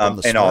anyways,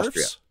 in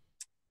Austria.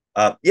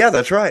 Yeah,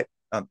 that's right.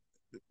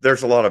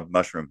 There's a lot of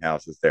mushroom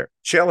houses there.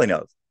 Shelley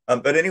knows.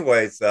 But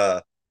anyways,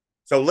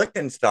 so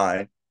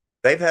Liechtenstein,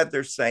 they've had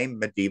their same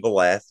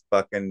medieval-ass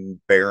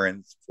fucking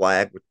barons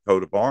flag with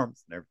coat of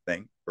arms and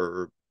everything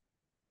for,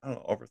 I don't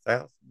know, over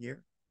 1,000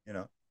 years.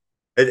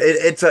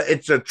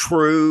 It's a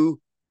true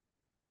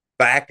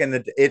back in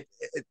the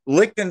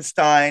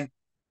Liechtenstein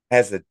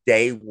has a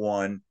day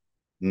one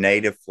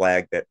native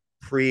flag that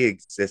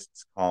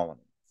pre-exists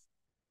colonies,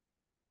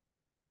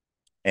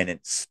 and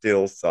it's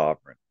still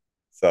sovereign.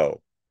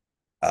 So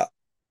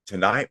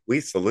tonight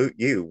we salute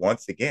you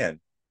once again,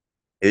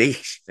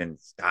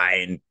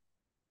 Liechtenstein.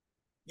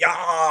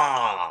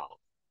 Yeah.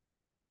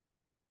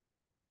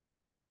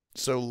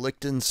 So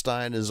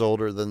Liechtenstein is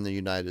older than the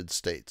United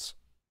States.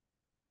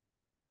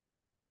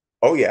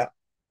 Oh yeah.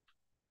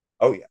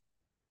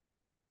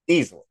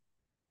 Easily.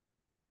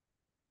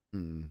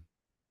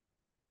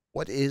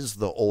 What is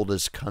the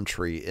oldest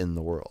country in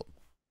the world?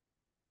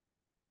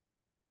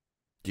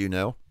 Do you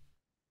know?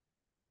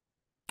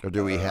 Or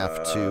do we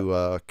have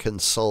to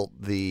consult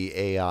the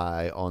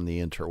AI on the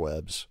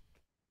interwebs?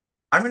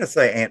 I'm going to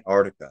say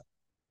Antarctica.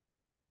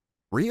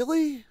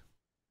 Really?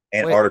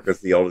 Antarctica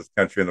is the oldest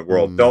country in the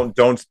world.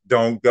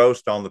 Don't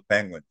ghost on the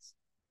penguins.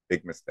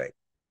 Big mistake.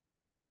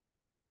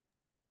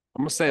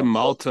 I'm gonna say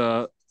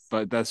Malta,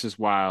 but that's just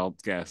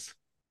wild guess.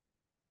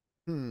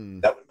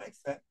 That would make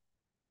sense.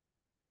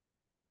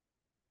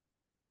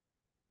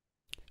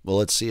 Well,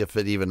 let's see if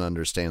it even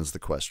understands the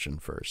question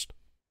first.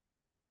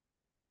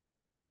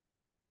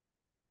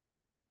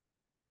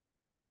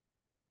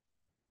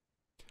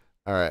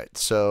 All right,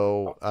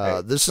 so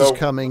this is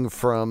coming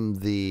from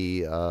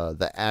the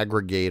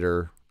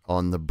aggregator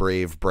on the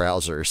Brave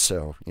browser.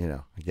 So,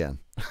 again,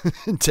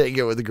 take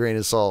it with a grain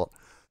of salt.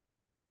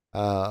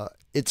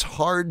 It's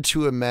hard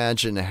to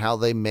imagine how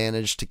they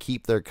managed to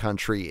keep their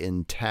country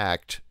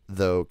intact,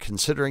 though,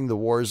 considering the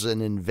wars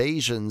and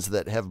invasions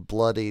that have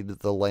bloodied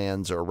the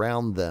lands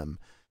around them.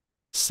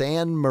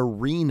 San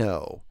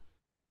Marino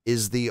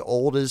is the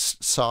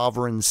oldest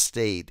sovereign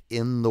state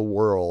in the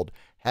world,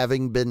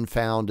 having been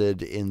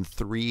founded in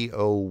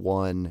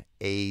 301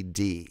 AD.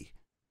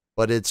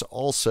 But it's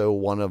also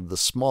one of the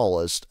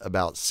smallest,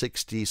 about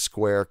 60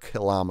 square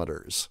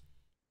kilometers.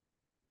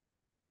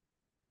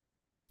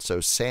 So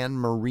San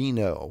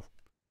Marino.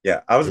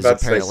 Yeah, I was about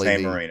to say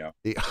San Marino.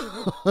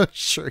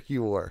 Sure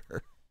you were.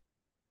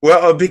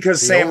 Well,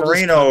 because San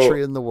Marino,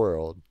 country in the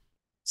world.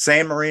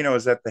 San Marino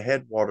is at the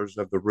headwaters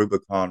of the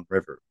Rubicon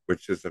River,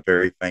 which is a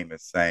very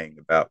famous saying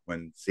about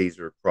when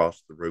Caesar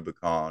crossed the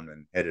Rubicon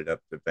and headed up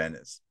to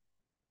Venice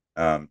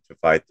to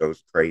fight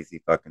those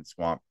crazy fucking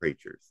swamp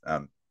creatures.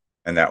 And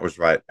that was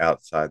right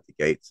outside the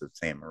gates of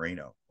San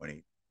Marino when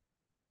he,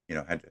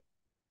 had to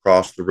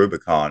cross the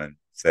Rubicon and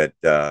said,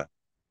 what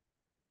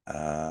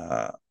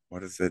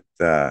is it?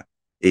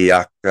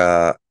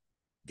 Iacta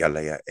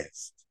Galea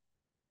est.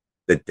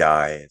 The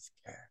die is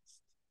cast.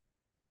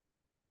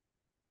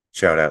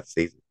 Shout out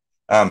Caesar.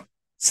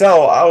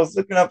 So I was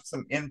looking up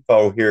some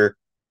info here.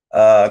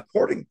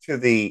 According to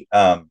the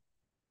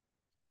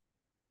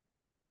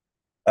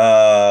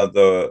let's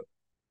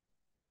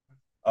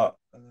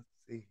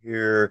see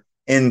here,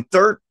 in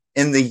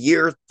the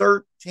year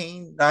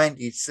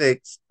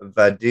 1396,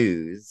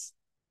 Vaduz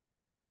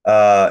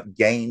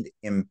gained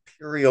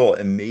imperial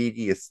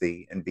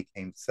immediacy and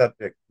became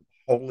subject to the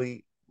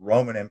Holy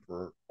Roman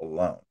Emperor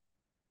alone.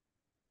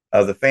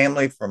 The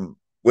family from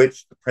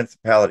which the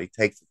principality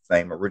takes its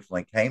name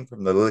originally came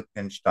from the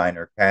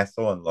Liechtensteiner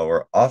castle in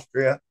Lower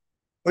Austria,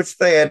 which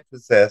they had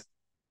possessed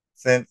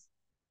since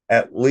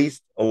at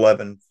least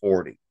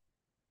 1140.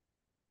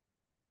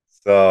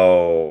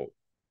 So,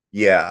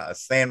 yeah,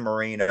 San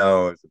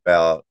Marino is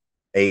about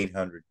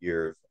 800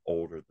 years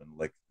older than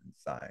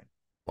Liechtenstein.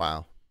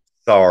 Wow.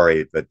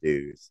 Sorry,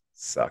 Vaduz.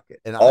 Suck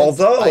it. And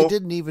although I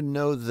didn't even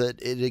know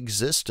that it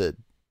existed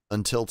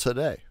until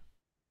today.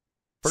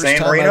 First San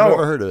time Marino, I've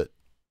ever heard of it.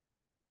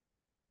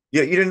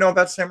 Yeah, you didn't know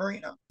about San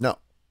Marino? No.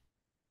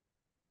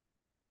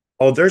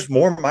 Oh, there's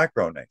more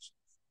micronations.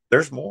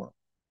 There's more.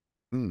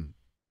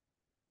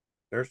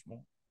 There's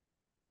more.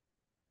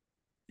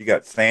 You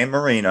got San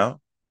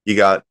Marino. You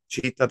got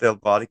Città del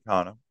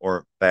Vaticano,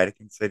 or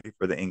Vatican City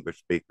for the English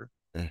speaker.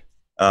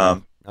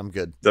 I'm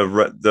good.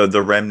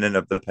 The remnant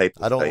of the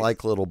papal I don't states.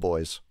 like little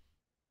boys.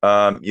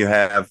 You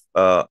have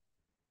well,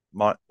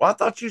 I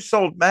thought you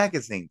sold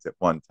magazines at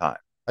one time.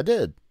 I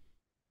did.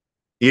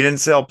 You didn't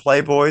sell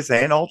Playboys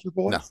and Altar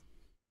Boys?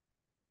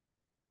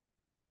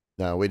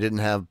 No, we didn't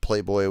have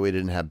Playboy. We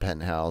didn't have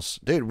Penthouse.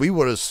 Dude, we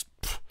would have,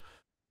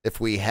 if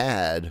we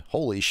had,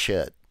 holy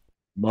shit.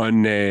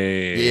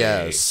 Money.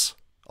 Yes.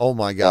 Oh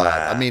my God.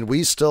 Wow. I mean,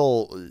 we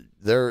still,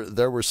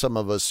 there were some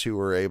of us who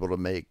were able to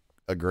make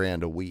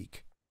 $1,000 a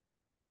week.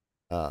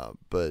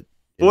 But.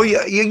 Well,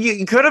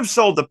 you could have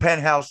sold the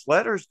Penthouse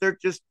letters. They're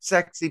just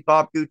sexy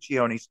Bob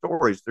Guccione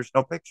stories. There's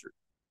no pictures.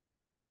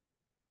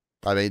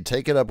 I mean,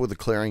 take it up with the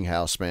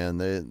clearinghouse, man.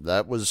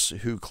 That was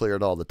who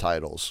cleared all the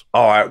titles.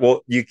 All right.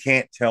 Well, you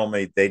can't tell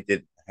me they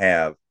didn't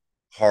have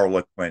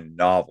Harlequin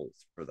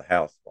novels for the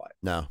housewife.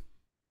 No,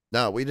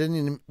 we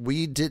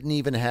didn't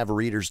even have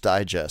Reader's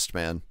Digest,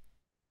 man.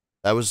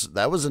 That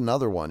was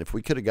another one. If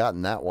we could have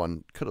gotten that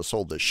one, could have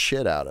sold the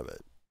shit out of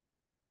it.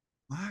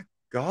 My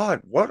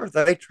God, what are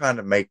they trying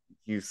to make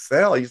you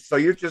sell? So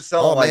you're just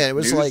selling like it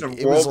News and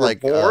World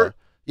Report?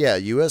 Yeah,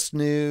 U.S.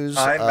 News,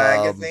 Time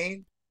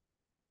magazine.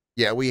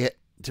 Yeah,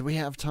 did we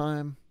have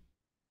Time?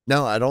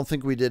 No, I don't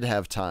think we did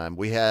have Time.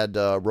 We had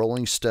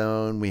Rolling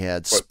Stone, we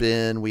had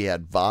Spin, we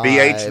had Vibe.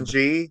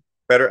 BH&G,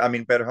 Better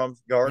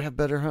Homes Garden. We have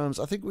Better Homes.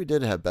 I think we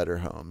did have Better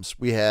Homes.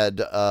 We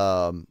had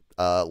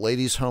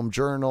Ladies Home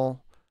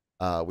Journal.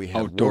 We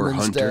had Outdoor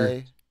Women's Hunter.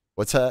 Day.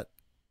 What's that?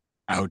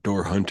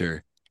 Outdoor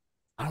Hunter.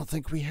 I don't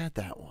think we had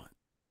that one.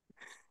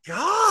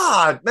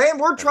 God, man,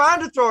 we're trying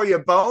to throw you a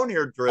bone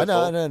here, Drizzle.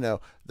 I know.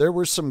 There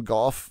were some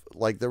golf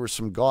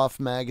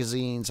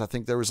magazines. I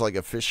think there was like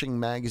a fishing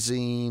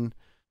magazine.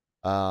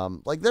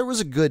 Like there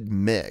was a good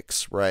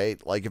mix, right?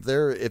 Like if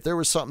there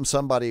was something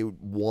somebody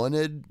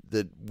wanted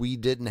that we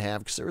didn't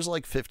have, because there was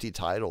like 50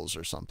 titles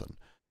or something.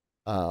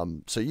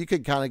 So you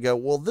could kind of go,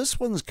 well, this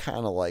one's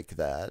kind of like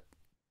that.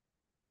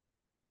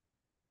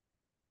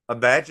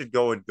 Imagine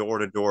going door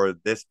to door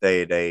this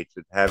day and age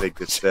and having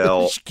to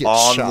sell Get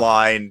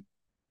online, shot.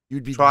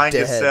 You'd be trying to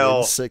dead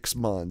sell. in 6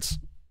 months.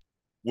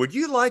 Would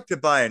you like to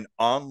buy an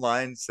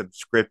online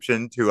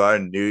subscription to our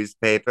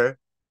newspaper?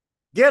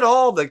 Get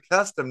all the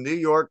custom New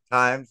York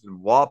Times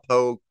and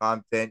WAPO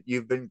content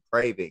you've been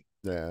craving.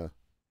 Yeah.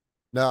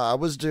 No, I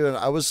was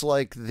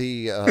like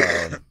the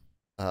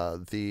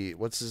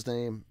what's his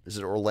name? Is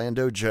it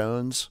Orlando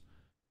Jones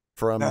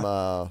from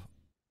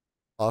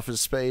Office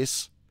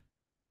Space?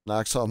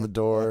 Knocks on the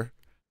door,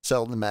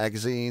 selling the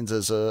magazines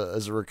as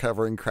a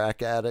recovering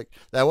crack addict.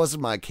 That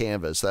wasn't my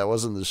canvas. That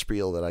wasn't the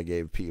spiel that I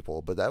gave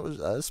people, but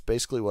that's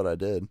basically what I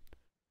did.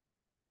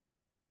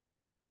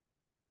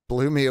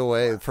 Blew me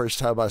away the first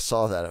time I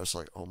saw that. I was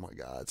like, oh my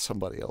God,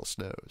 somebody else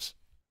knows.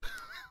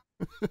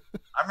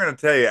 I'm going to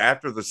tell you,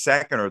 after the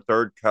second or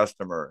third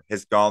customer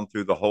has gone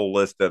through the whole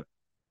list of,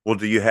 well,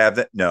 do you have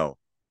that? No.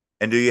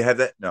 And do you have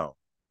that? No.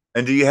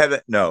 And do you have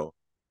that? No.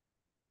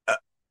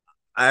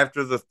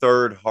 After the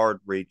third hard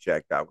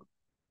reject, I would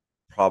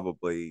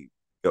probably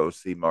go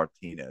see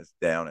Martinez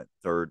down at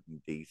 3rd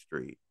and D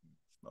Street and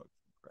smoke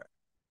some crack.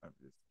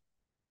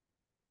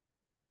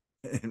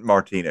 And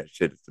Martinez,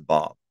 shit, it's a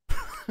bomb.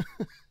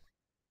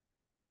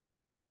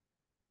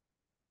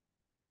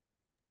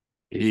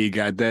 He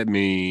got that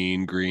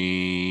mean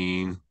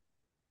green.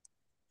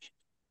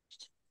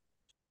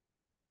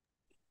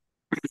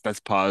 Let's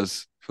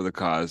pause for the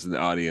cause in the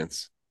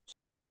audience.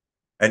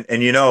 And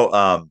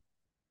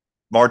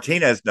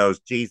Martinez knows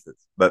Jesus,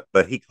 but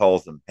he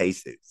calls him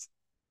Jesus.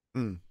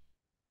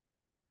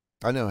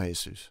 I know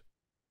Jesus.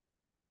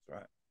 That's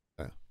right.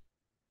 Yeah.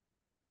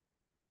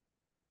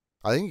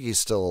 I think he's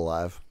still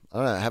alive. I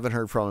don't know. I haven't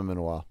heard from him in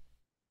a while.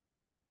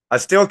 I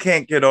still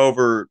can't get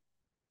over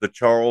the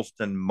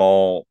Charleston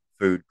Mall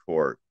food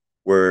court,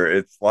 where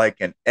it's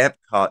like an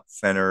Epcot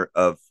center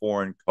of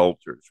foreign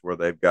cultures, where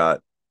they've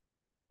got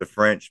the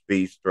French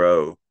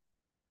bistro,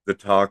 the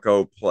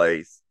taco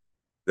place,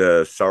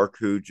 the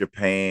Sarku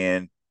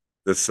Japan,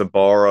 the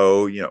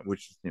Sabaro,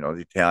 which is, the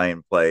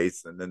Italian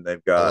place. And then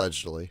they've got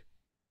allegedly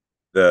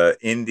the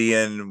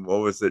Indian,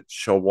 what was it?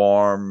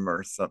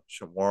 Shawarma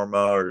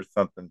or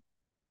something.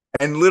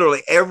 And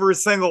literally every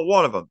single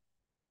one of them,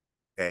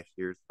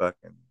 cashier's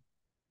fucking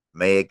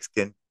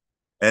Mexican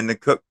and the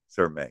cooks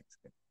are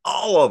Mexican.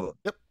 All of them.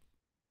 Yep.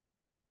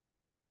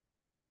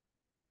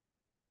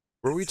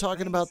 Were we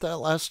talking about that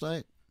last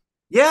night?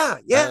 Yeah.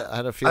 I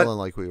had a feeling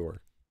like we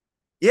were.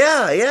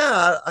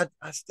 Yeah.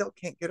 I still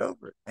can't get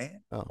over it,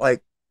 man. Oh.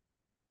 Like,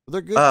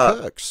 they're good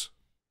cooks.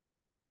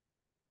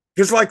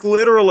 Because, like,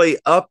 literally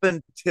up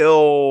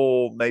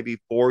until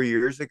maybe 4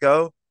 years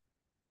ago,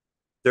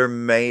 there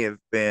may have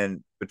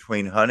been,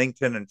 between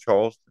Huntington and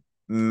Charleston,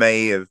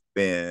 may have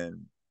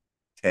been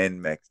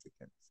 10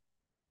 Mexicans.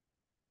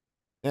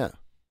 Yeah.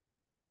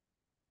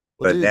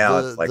 Well, but dude, now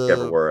it's like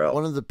everywhere else.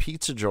 One of the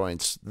pizza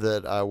joints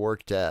that I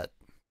worked at,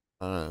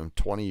 I don't know,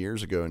 20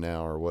 years ago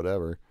now or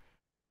whatever,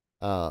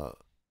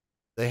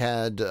 they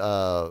had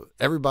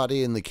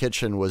everybody in the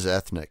kitchen was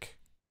ethnic,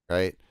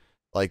 right?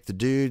 Like the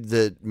dude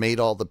that made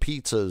all the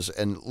pizzas,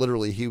 and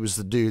literally he was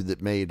the dude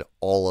that made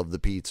all of the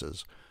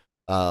pizzas.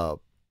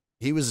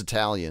 He was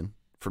Italian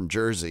from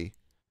Jersey,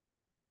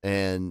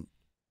 and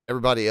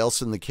everybody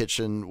else in the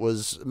kitchen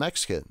was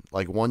Mexican.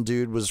 Like one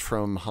dude was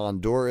from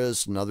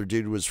Honduras, another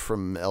dude was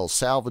from El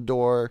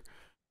Salvador.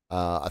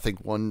 I think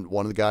one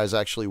of the guys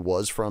actually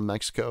was from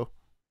Mexico.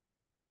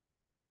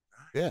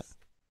 Yeah,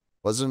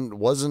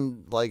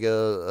 wasn't like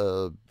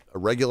a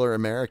regular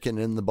American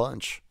in the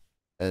bunch,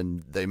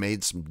 and they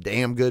made some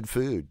damn good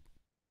food.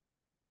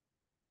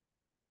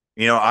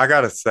 I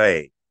gotta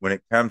say, when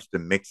it comes to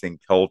mixing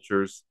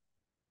cultures,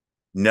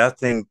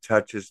 nothing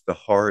touches the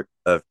heart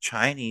of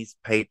Chinese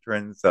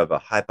patrons of a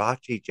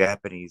hibachi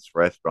Japanese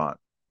restaurant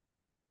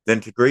than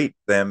to greet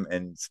them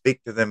and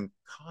speak to them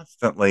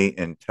constantly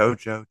in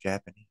Tojo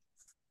Japanese.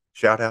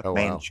 Shout out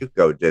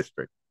Manchukuo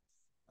District.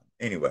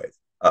 Anyways,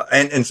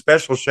 and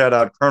special shout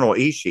out Colonel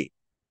Ishii.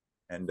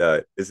 And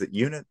is it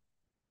Unit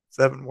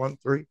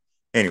 713?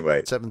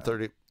 Anyway,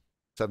 731.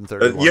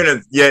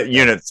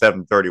 Unit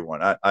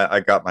 731. I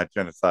got my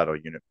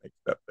genocidal unit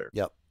mixed up there.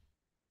 Yep.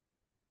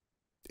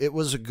 It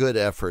was a good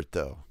effort,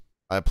 though.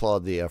 I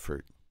applaud the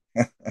effort.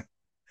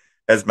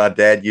 As my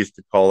dad used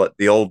to call it,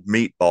 the old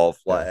meatball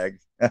flag.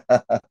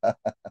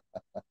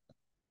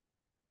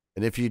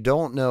 And if you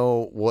don't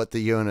know what the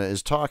unit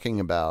is talking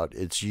about,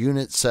 it's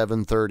Unit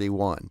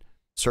 731.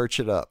 Search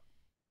it up.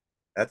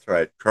 That's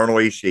right. Colonel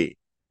Ishii.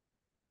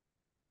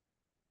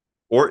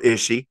 Or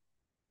Ishii.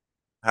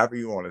 However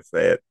you want to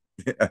say it.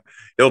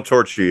 He'll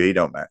torture you. It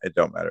don't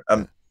matter.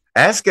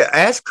 Ask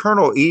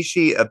Colonel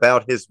Ishii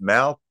about his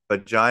mouth,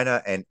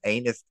 vagina, and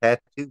anus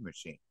tattoo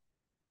machine.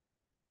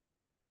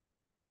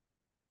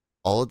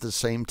 All at the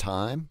same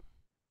time?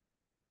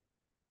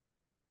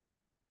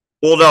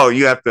 Well, no,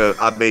 you have to.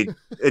 I mean,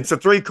 it's a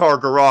 3-car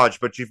garage,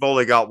 but you've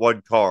only got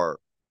one car,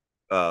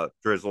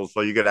 Drizzle,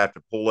 so you're gonna have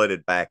to pull it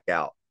and back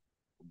out.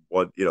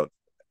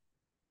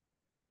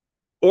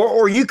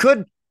 or you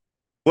could,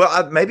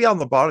 well, maybe on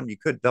the bottom you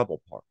could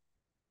double park,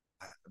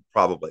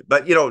 probably.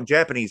 But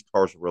Japanese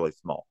cars are really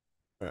small.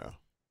 Yeah.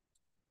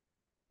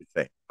 You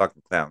say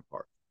fucking clown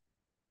cars.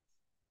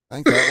 I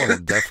think that one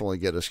will definitely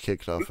get us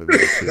kicked off of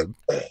YouTube.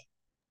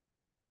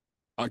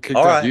 Kicked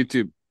All off right.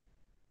 YouTube.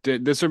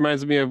 This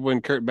reminds me of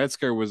when Kurt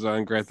Metzger was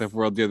on Grand Theft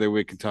World the other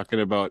week talking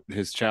about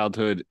his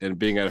childhood and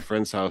being at a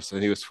friend's house,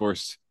 and he was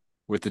forced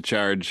with the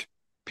charge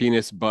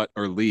penis, butt,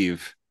 or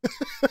leave.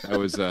 That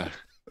was a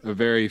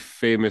very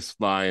famous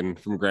line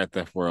from Grand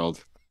Theft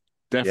World.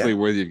 Definitely Yeah.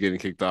 worthy of getting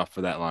kicked off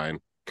for that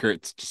line.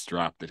 Kurt's just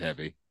dropped it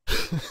heavy.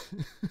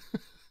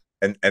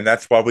 And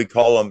that's why we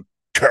call them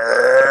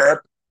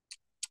Kurt.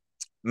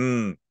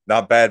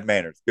 Not bad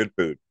manners, good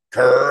food.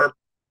 Kurt.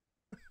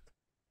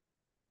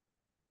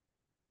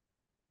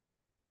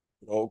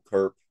 Oh,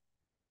 Kurt.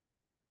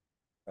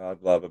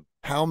 God love him.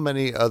 How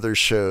many other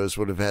shows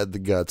would have had the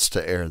guts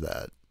to air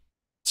that?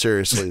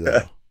 Seriously,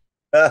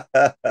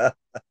 though.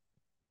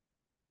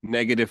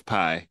 Negative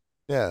pie.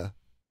 Yeah.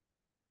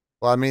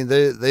 Well, I mean,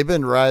 they've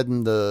been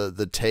riding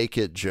the take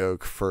it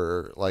joke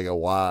for like a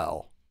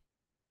while.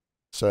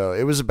 So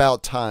it was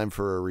about time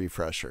for a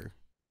refresher,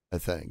 I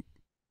think.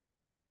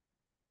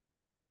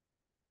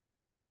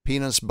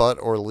 Penis, butt,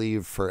 or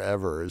leave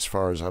forever, as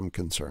far as I'm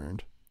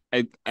concerned.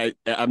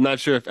 I'm not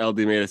sure if LD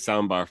made a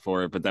soundbar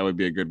for it, but that would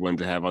be a good one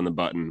to have on the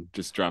button.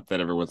 Just drop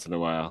that every once in a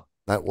while.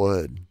 That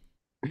would.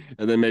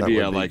 And then maybe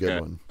That would be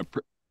a one.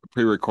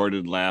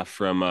 pre-recorded laugh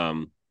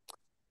from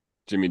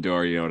Jimmy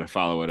Dore, to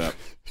follow it up.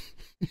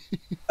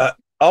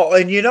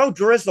 And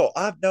Drizzle,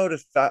 I've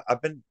noticed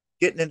I've been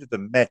getting into the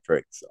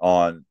metrics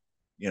on,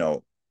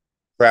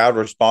 crowd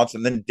response,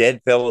 and then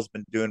Deadfellow's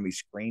been doing me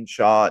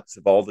screenshots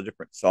of all the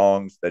different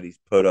songs that he's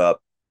put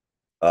up,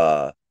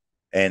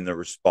 and the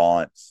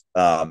response,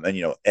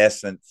 and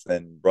Essence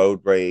and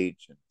Road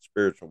Rage and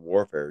Spiritual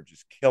Warfare are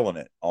just killing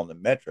it on the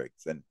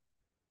metrics, and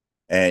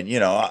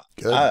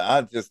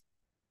I just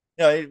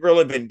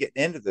really been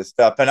getting into this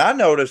stuff, and I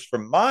noticed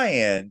from my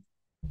end,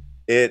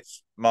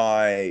 it's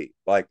my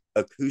like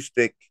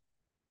acoustic,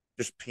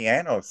 just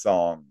piano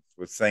songs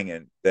with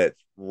singing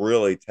that's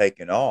really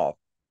taken off.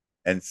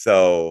 And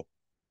so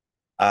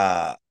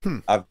I've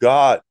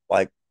got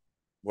like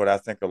what I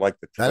think are like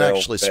the 12 That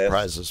actually best,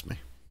 surprises me.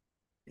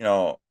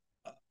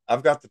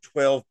 I've got the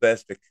 12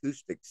 best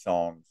acoustic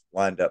songs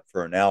lined up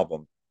for an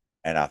album,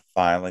 and I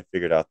finally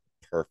figured out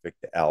the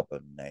perfect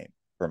album name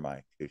for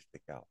my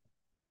acoustic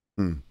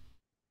album.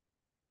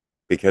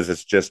 Because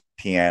it's just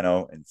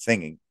piano and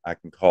singing. I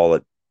can call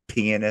it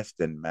Pianist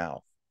and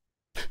Mouth.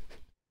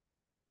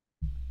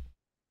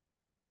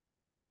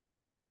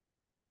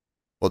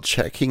 Well,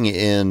 checking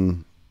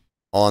in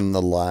on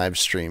the live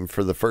stream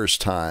for the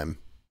first time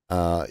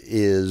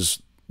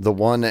is the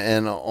one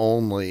and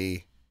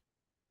only,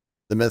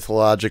 the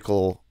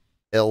mythological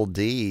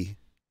LD,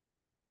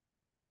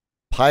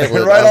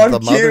 pilot Right of on the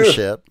cue.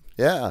 mothership.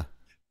 Yeah.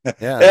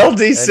 Yeah.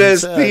 LD And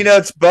says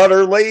peanuts,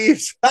 butter,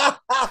 leaves.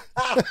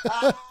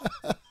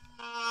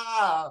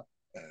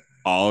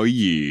 Oh,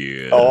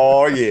 yeah.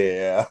 Oh,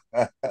 yeah.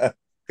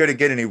 Couldn't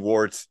get any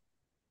warts.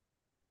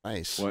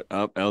 Nice. What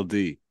up,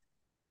 LD?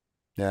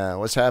 Yeah.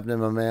 What's happening,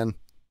 my man?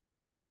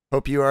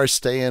 Hope you are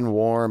staying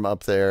warm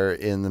up there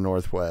in the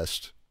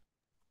Northwest.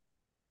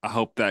 I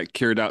hope that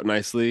cured out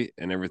nicely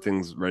and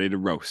everything's ready to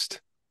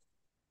roast.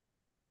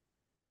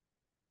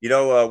 We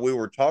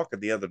were talking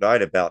the other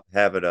night about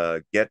having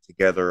a get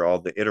together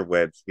on the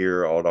interwebs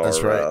here on That's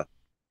our right.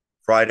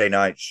 Friday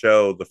night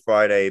show, the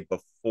Friday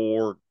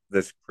before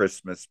this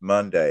Christmas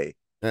Monday.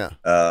 Yeah.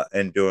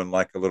 And doing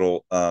like a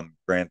little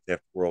Grand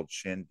Theft World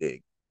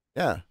shindig.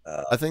 Yeah.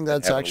 I think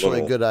that's having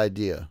actually a good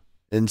idea.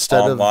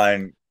 Instead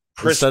online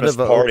Christmas of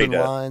party open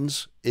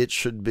lines, it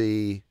should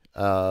be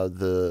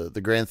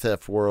the Grand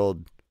Theft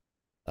World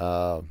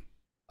I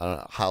don't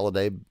know,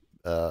 holiday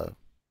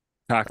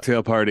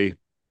Cocktail party.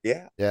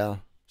 Yeah,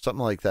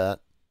 something like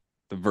that.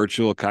 The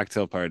virtual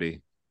cocktail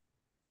party.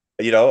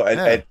 As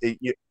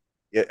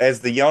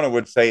the Yona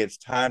would say, it's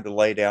time to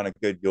lay down a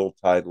good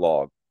Yuletide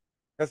log.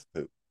 That's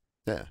poop.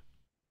 Yeah.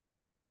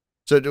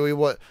 So do we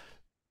what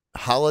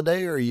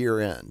holiday or year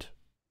end?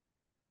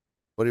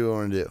 What do we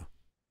want to do?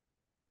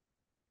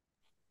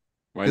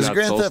 Because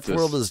Grand Theft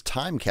World is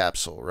time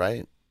capsule,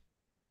 right?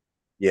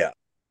 Yeah.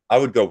 I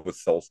would go with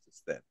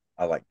Solstice then.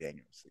 I like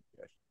Daniel's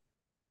suggestion.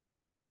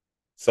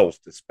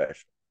 Solstice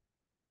special.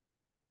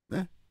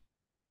 Yeah.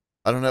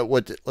 I don't know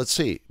let's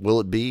see. Will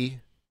it be?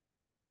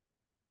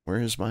 Where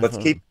is my Let's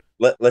phone?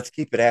 Let's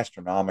keep it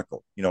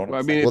astronomical. You know what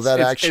I'm saying? Will that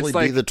actually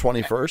be the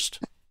 21st?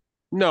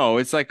 No,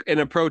 it's like an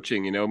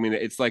approaching,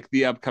 it's like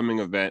the upcoming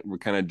event. We're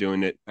kind of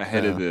doing it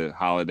ahead of the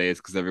holidays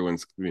because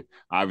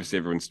obviously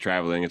everyone's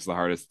traveling. It's the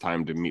hardest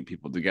time to meet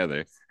people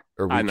together.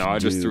 I know, I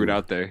just threw it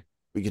out there.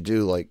 We could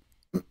do like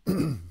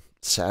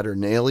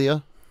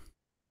Saturnalia.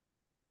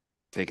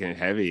 Taking it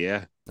heavy,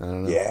 yeah. I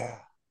don't know. Yeah.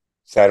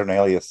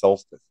 Saturnalia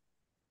solstice.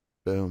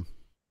 Boom.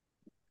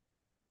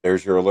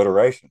 There's your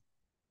alliteration.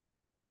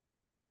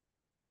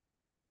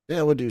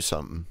 Yeah, we'll do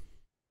something.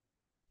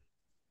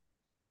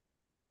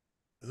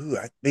 Ooh,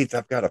 that means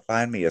I've got to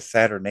find me a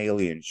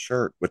Saturnalian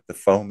shirt with the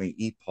foamy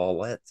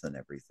epaulettes and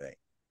everything.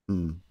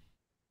 Hmm.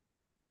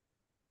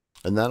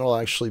 And that'll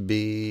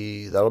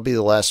be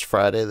the last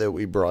Friday that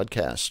we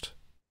broadcast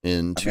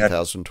in I'm gonna have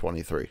to,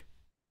 2023.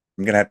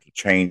 I'm gonna have to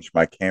change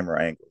my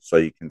camera angle so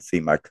you can see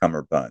my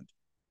cummerbund.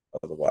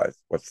 Otherwise,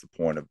 what's the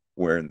point of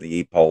wearing the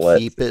epaulettes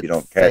Keep if you it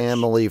don't catch?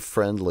 family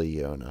friendly,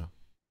 Yona.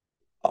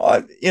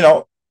 You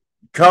know,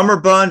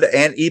 cummerbund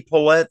and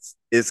epaulettes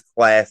is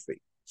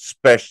classy,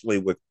 especially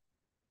with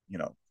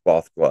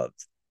cloth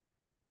gloves.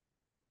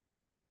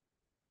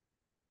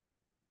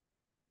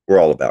 We're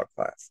all about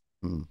class.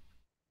 Hmm.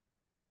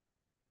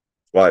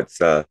 That's why it's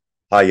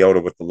high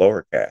Yoda with the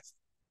lower cast.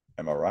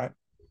 Am I right?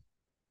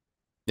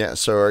 Yeah.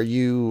 So are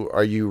you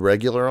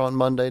regular on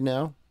Monday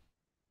now?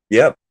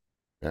 Yep.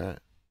 All right.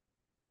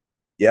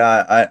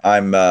 Yeah,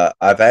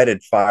 I've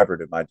added fiber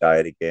to my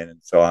diet again, and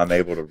so I'm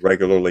able to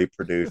regularly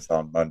produce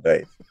on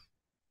Mondays.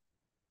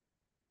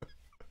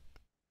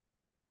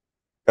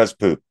 Cause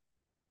poop.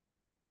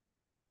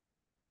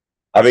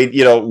 I mean,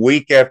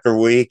 week after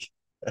week,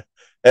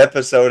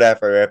 episode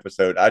after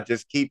episode, I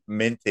just keep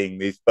minting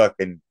these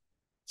fucking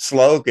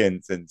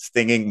slogans and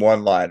stinging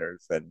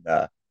one-liners, and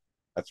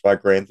that's why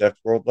Grand Theft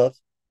World loves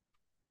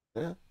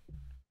Yeah.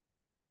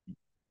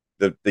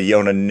 the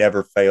Yona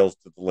never fails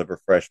to deliver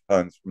fresh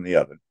puns from the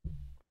oven.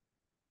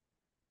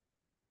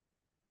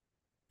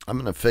 I'm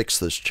gonna fix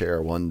this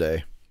chair one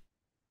day.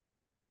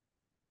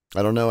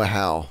 I don't know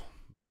how,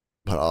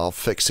 but I'll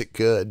fix it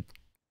good.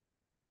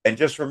 And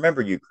just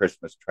remember, you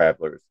Christmas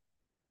travelers,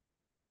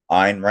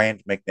 Ayn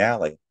Rand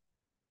McNally,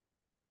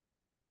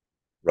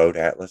 Road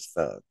Atlas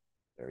Thug.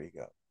 There you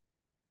go.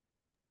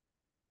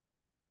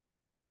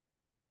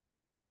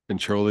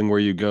 Controlling where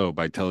you go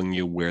by telling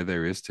you where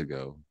there is to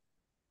go.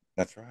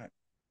 That's right.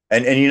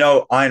 And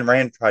Ayn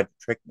Rand tried to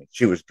trick me.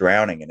 She was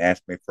drowning and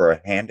asked me for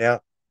a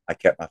handout. I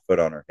kept my foot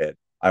on her head.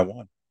 I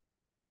won.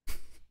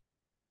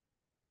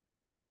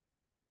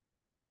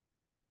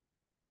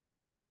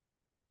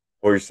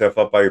 Pull yourself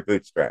up by your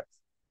bootstraps.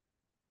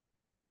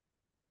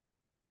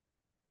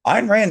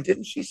 Ayn Rand,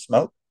 didn't she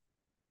smoke?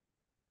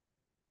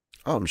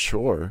 Oh, I'm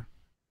sure.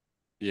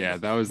 Yeah,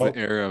 that was the Smoke.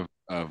 era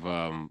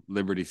of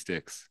Liberty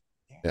Sticks.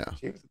 Yeah, Yeah.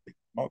 she was a big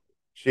smoker.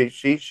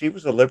 She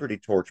was a Liberty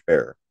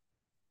torchbearer.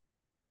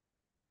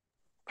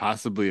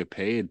 Possibly a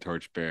paid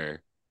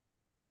torchbearer.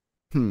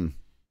 Hmm.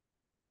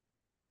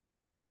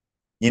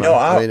 You know, Well,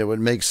 I I mean, it would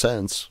make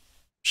sense.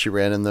 She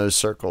ran in those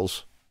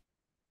circles.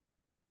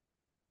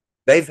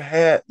 they've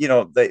had,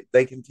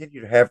 they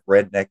continue to have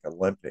redneck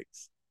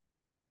Olympics,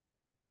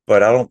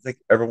 but I don't think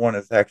everyone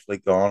has actually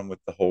gone with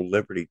the whole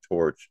Liberty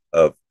torch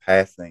of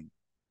passing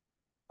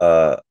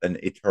an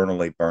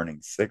eternally burning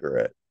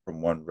cigarette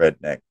from one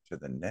redneck to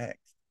the next.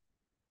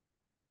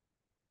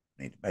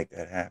 Need to make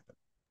that happen.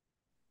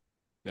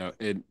 Now,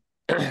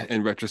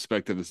 in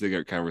retrospect of the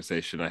cigarette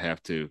conversation, I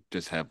have to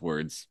just have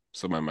words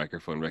so my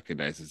microphone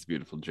recognizes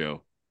beautiful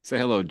Joe. Say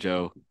hello,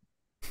 Joe.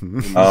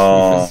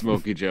 Oh,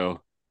 Smoky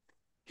Joe.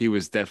 He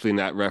was definitely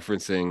not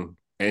referencing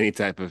any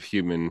type of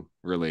human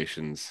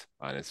relations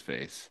on his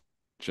face,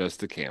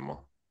 just a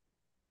camel.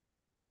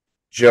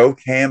 Joe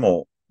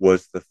Camel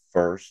was the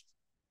first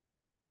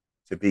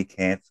to be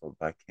canceled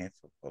by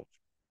cancel culture.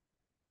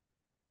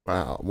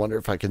 Wow. I wonder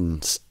if I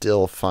can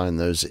still find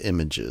those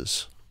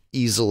images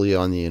easily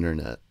on the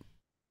internet.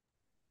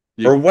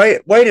 Or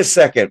You wait a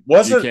second.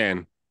 you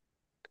can.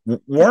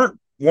 Weren't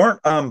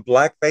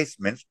blackface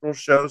minstrel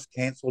shows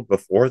canceled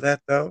before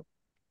that though?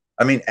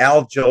 I mean,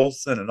 Al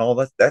Jolson and all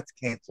that's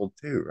canceled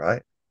too,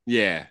 right?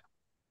 Yeah.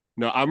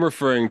 No, I'm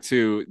referring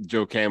to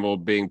Joe Campbell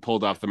being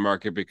pulled off the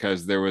market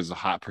because there was a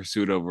hot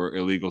pursuit over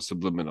illegal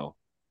subliminal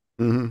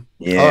Mm-hmm.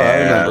 Oh, I Yeah,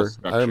 remember. I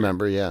structure.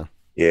 remember. Yeah.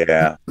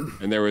 yeah.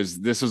 And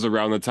this was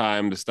around the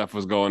time the stuff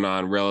was going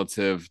on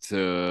relative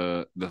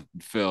to the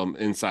film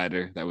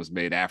Insider that was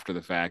made after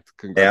the fact,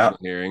 Yeah. congressional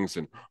hearings.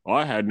 And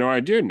I had no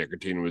idea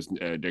nicotine was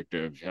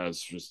addictive. As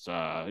just,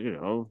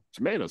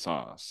 tomato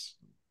sauce.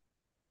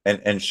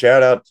 And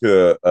shout out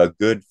to a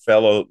good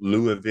fellow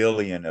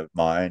Louisvillian of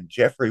mine,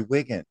 Jeffrey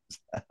Wiggins.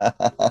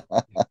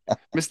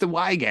 Mr.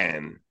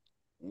 Wygan.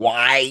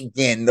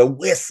 Wigan, the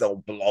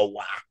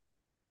whistleblower.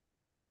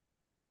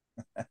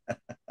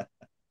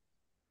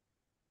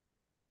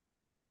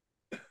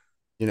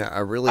 I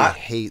really I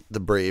hate the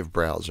Brave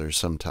browser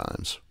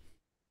sometimes.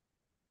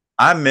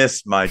 I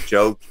miss my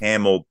Joe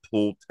Camel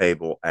pool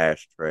table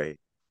ashtray.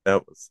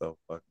 That was so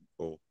fucking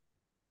cool.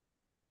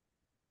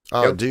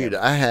 Oh, Joe dude,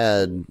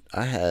 Camel.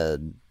 I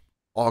had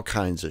all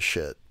kinds of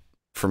shit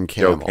from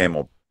Joe Camel.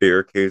 Camel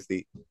beer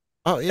koozie.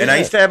 Oh yeah, And I yeah.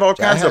 used to have all I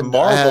kinds of had I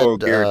Marlboro had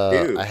gear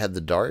I too. had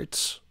the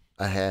darts.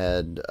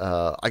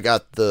 I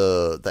got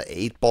the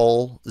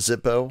 8-ball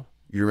Zippo.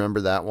 You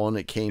remember that one?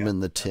 It came Yeah. in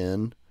the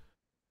tin.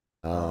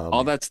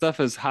 All that stuff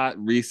is hot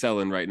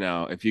reselling right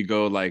now. If you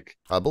go like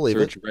I believe it.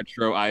 search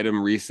retro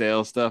item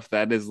resale stuff,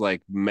 that is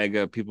like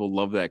mega. People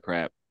love that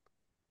crap.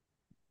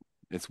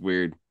 It's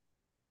weird.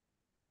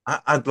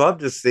 I'd love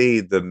to see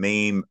the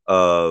meme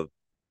of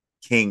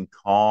King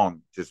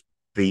Kong just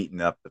beating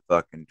up the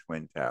fucking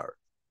Twin Towers.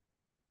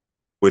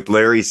 with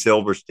Larry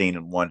Silverstein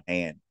in one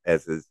hand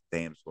as his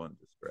damsel in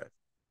distress.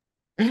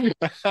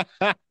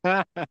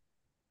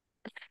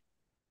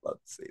 Love to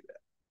see that.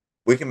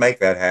 We can make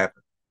that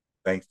happen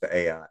thanks to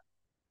AI.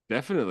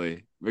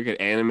 Definitely. We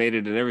could animate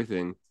it and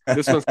everything.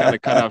 This one's kind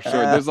of cut off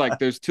short.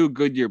 There's 2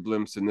 Goodyear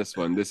blimps in this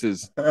one. This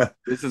is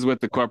with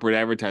the corporate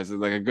advertising,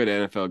 like a good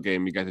NFL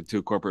game. You got the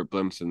 2 corporate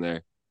blimps in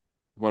there.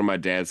 One of my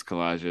dad's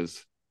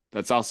collages.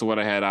 That's also what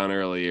I had on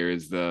earlier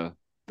is the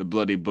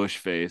bloody bush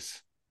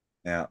face.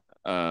 Yeah.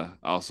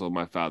 Also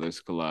my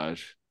father's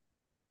collage.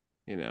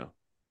 You know.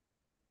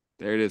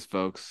 There it is,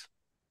 folks.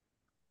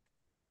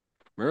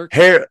 Merc.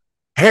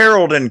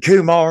 Harold and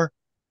Kumar,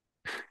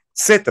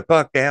 sit the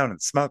fuck down and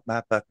smoke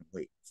my fucking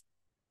weeds.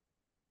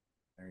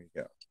 There you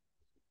go.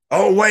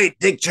 Oh, wait,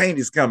 Dick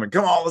Cheney's coming.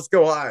 Come on, let's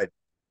go hide.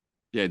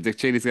 Yeah, Dick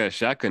Cheney's got a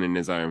shotgun in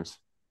his arms.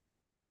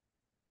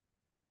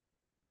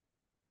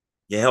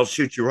 Yeah, he'll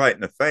shoot you right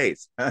in the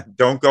face.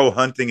 Don't go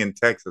hunting in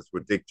Texas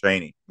with Dick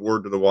Cheney.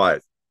 Word to the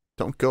wise.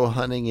 Don't go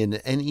hunting in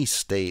any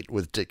state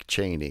with Dick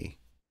Cheney.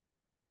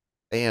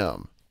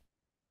 Damn.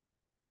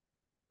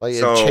 Like,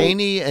 if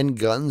Cheney and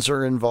guns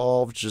are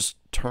involved, just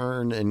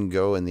turn and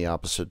go in the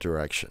opposite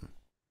direction.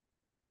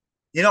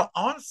 You know,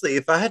 honestly,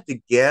 if I had to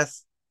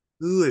guess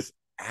who is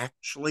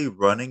actually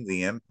running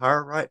the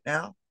empire right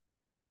now,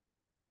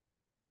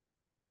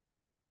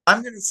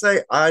 I'm going to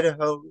say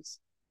Idaho's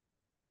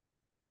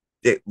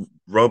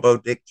Robo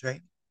Dick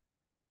Cheney.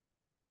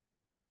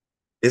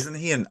 Isn't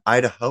he an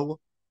Idahoan?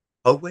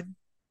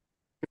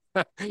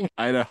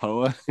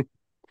 Idaho?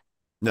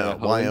 No,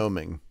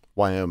 Wyoming.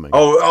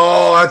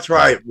 Oh, that's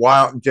right.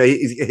 Wow,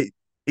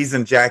 he's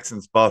in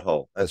Jackson's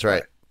butthole. That's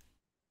right.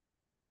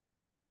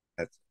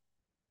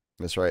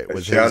 That's right.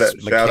 With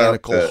his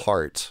mechanical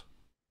heart.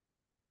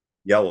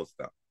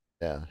 Yellowstone.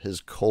 Yeah,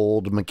 his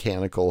cold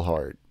mechanical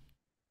heart.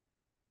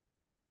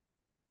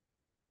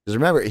 Because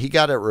remember, he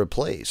got it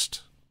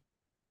replaced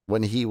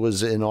when he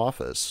was in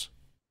office.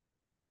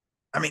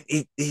 I mean,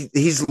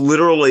 he's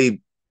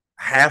literally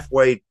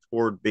halfway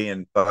toward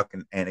being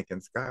fucking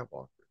Anakin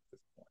Skywalker at this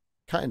point.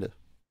 Kind of.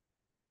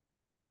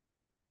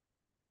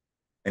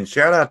 And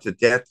shout out to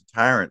Death to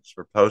Tyrants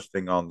for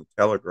posting on the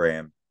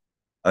Telegram,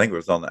 I think it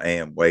was on the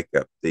AM Wake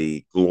Up,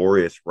 the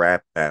glorious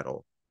rap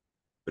battle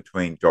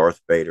between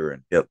Darth Vader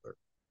and Hitler.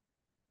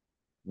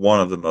 One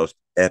of the most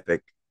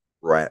epic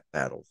rap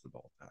battles of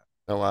all time.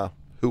 Oh, wow.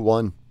 Who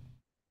won?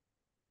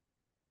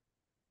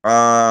 The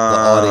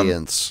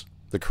audience.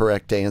 The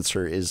correct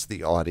answer is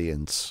the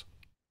audience.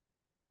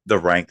 The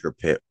Rancor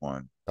Pit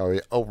won. Oh,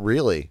 yeah. Oh,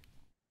 really?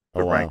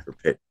 The Rancor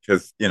Pit.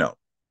 Because, you know,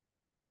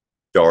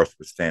 Darth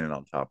was standing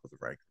on top of the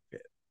Rancor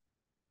Pit.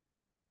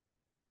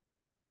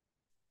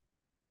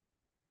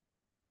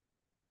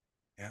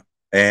 Yeah.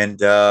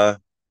 And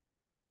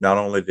not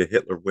only did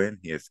Hitler win,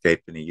 he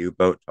escaped in a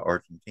U-boat to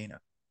Argentina.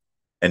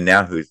 And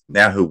now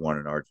who won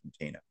in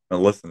Argentina? Now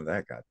listen to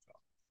that guy talk.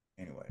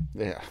 Anyway.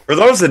 Yeah. For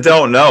those that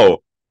don't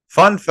know,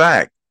 fun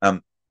fact,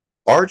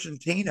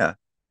 Argentina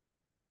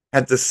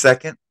had the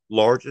second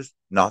largest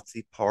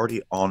Nazi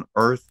party on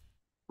earth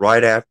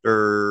right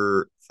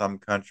after some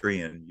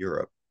country in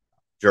Europe.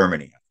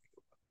 Germany.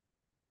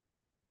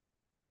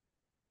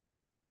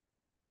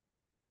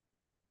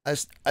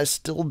 I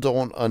still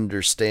don't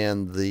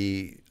understand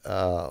the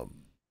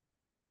Javier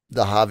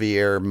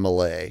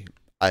Milei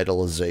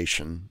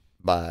idolization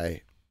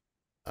by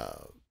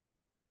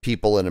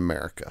people in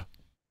America.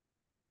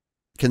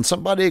 Can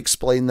somebody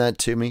explain that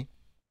to me?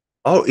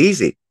 Oh,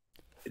 easy.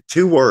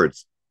 2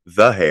 words.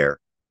 The hair.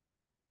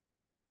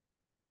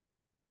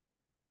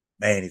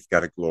 Man, he's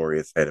got a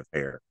glorious head of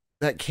hair.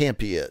 That can't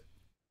be it.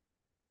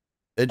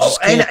 It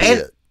just can't be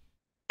it.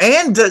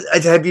 And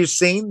have you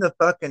seen the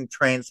fucking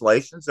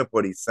translations of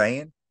what he's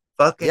saying?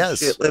 Fucking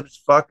shit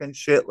libs, fucking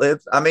shit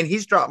libs. I mean,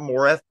 he's dropped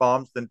more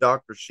F-bombs than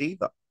Dr.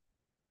 Shiva.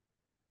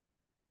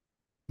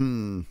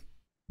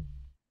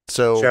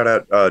 So shout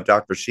out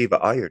Dr. Shiva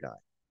Ayurdai.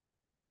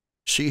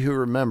 She Who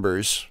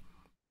Remembers,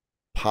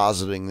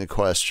 positing the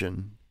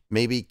question,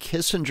 maybe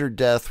Kissinger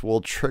death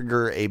will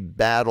trigger a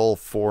battle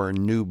for a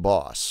new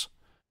boss.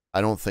 I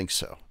don't think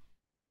so.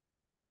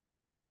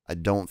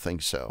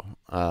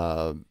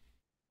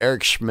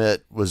 Eric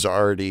Schmidt was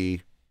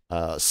already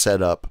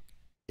set up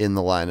in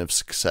the line of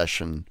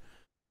succession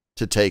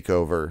to take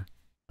over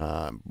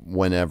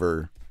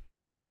whenever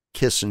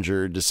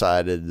Kissinger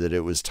decided that it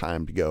was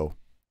time to go.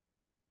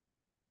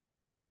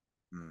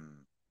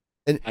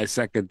 And I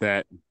second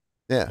that.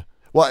 Yeah.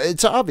 Well,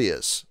 it's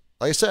obvious.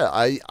 Like I said,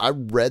 I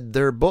read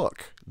their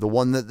book, the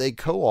one that they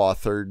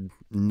co-authored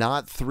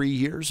not 3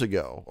 years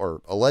ago,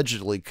 or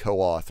allegedly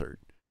co-authored.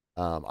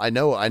 I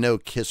know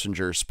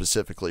Kissinger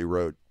specifically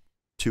wrote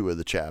 2 of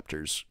the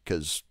chapters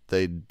because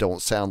they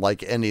don't sound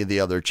like any of the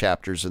other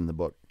chapters in the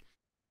book.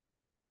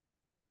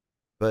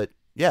 But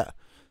yeah,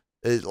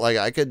 like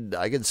I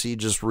could see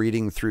just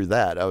reading through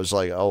that. I was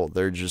like, oh,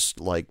 they're just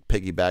like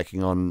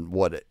piggybacking on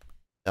what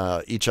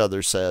each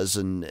other says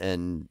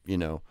and you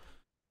know,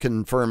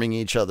 confirming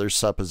each other's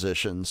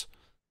suppositions.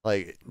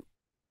 Like,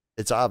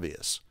 it's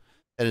obvious.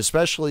 And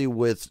especially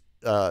with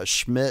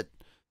Schmidt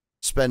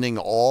spending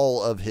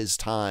all of his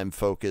time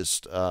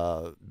focused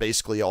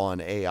basically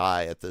on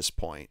AI at this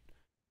point.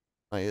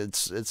 Like,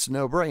 it's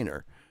no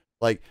brainer.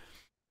 Like,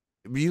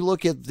 if you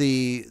look at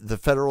the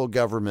federal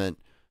government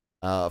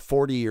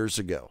 40 years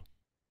ago,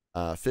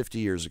 50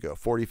 years ago,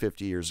 40,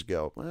 50 years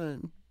ago,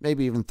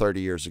 maybe even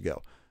 30 years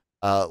ago,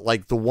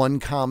 like the one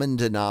common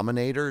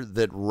denominator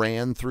that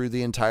ran through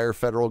the entire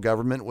federal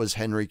government was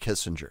Henry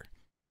Kissinger.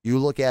 You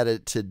look at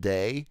it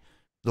today,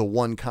 the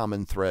one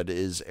common thread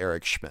is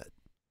Eric Schmidt.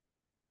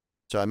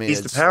 So, I mean,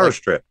 he's the power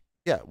strip.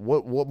 Yeah.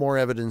 What more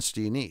evidence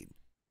do you need?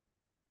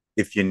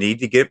 If you need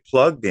to get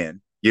plugged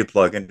in, you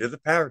plug into the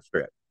power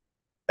strip.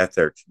 That's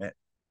Eric Schmidt.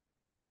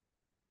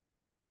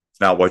 It's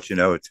not what you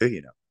know, it's who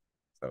you know.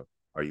 So,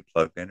 are you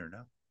plugged in or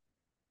no?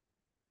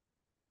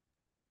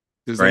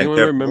 Does anyone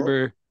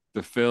remember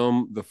the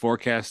film The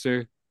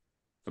Forecaster,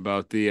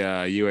 about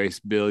the US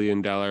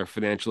billion-dollar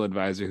financial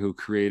advisor who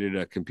created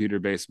a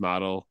computer-based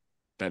model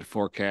that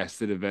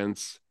forecasted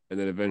events, and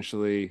then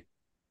eventually,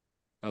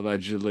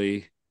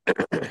 allegedly,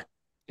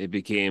 it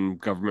became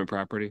government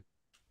property?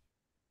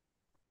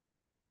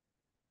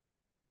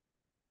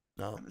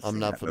 No, I'm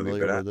not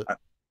familiar with it.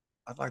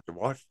 I'd like to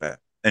watch that.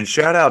 And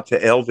shout out to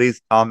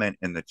LD's comment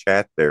in the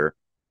chat there.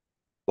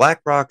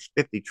 BlackRock's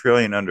 $50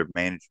 trillion under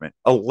management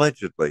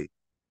allegedly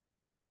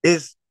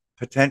is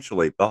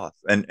potentially boss,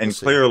 and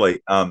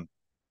clearly,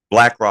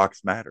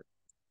 BlackRock's matter.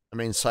 I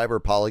mean,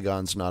 Cyber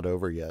Polygon's not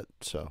over yet,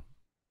 so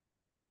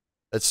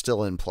it's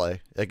still in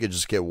play. It could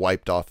just get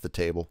wiped off the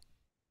table.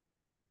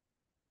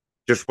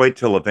 Just wait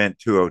till Event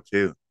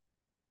 202.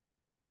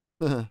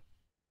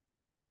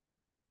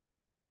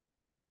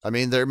 I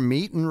mean, they're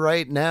meeting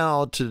right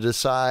now to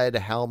decide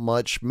how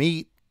much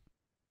meat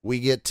we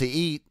get to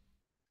eat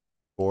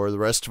for the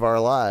rest of our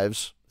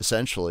lives,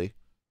 essentially,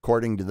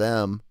 according to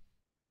them.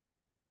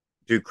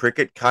 Do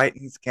cricket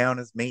chitons count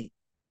as meat?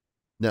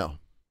 No.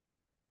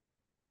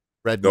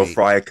 Red Go meat.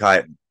 fry a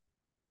chiton.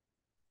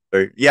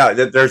 Yeah,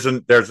 there's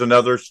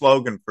another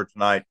slogan for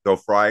tonight. Go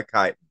fry a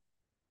chiton.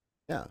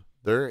 Yeah,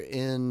 they're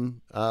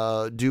in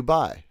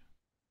Dubai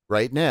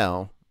right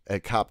now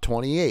at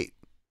COP28.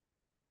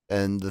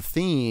 And the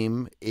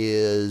theme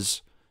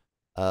is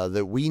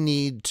that we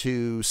need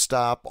to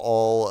stop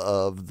all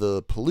of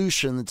the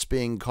pollution that's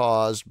being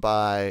caused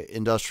by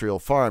industrial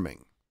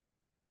farming.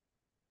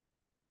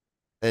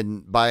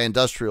 And by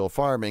industrial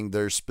farming,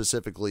 they're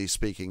specifically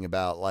speaking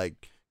about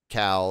like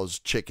cows,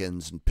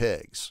 chickens, and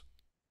pigs.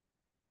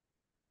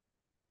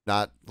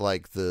 Not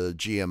like the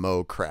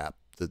GMO crap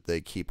that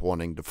they keep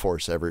wanting to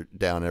force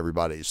down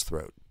everybody's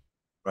throat.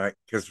 Right,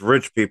 because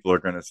rich people are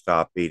going to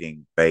stop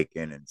eating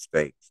bacon and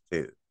steaks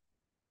too.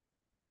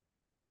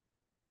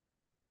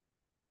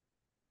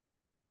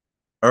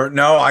 Or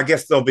no, I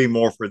guess there'll be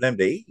more for them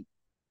to eat.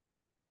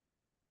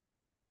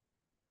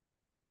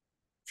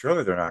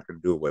 Surely they're not going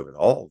to do away with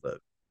all the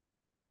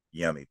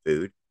yummy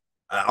food.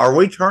 Are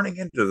we turning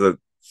into the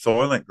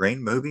Soylent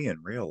Green movie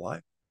in real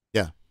life?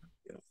 Yeah.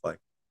 Like,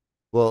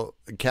 well,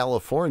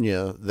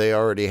 California, they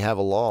already have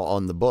a law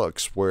on the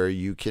books where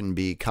you can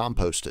be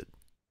composted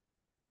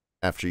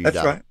after you die.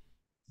 That's right.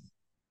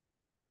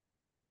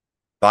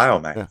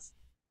 Biomass.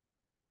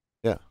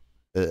 Yeah.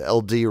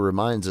 LD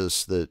reminds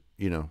us that,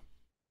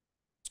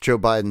 it's Joe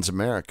Biden's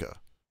America.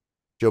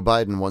 Joe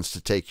Biden wants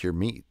to take your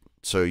meat,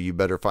 so you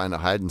better find a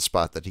hiding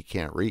spot that he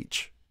can't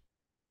reach.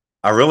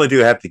 I really do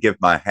have to give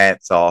my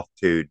hats off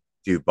to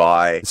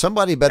Dubai.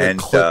 Somebody better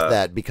clip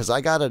that, because I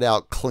got it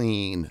out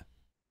clean.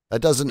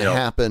 That doesn't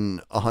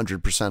happen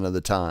 100% of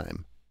the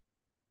time.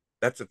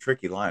 That's a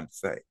tricky line to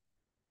say.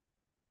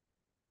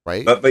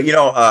 Right? But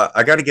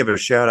I got to give a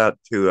shout out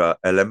to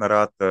El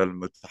Emirat Al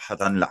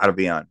Muttahadan Al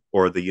Arabiyan,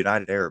 or the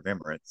United Arab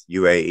Emirates,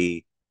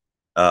 UAE,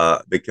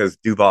 because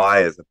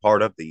Dubai is a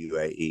part of the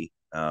UAE,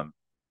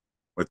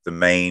 with the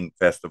main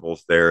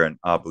festivals there in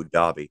Abu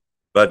Dhabi.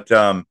 But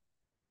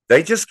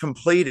they just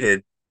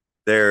completed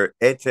their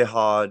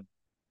Etihad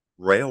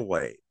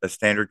railway, a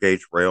standard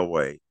gauge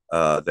railway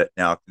that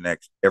now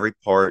connects every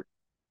part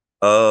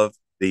of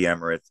the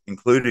Emirates,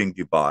 including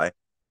Dubai.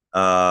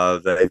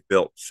 They've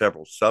built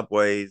several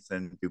subways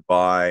in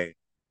Dubai.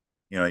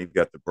 You've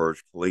got the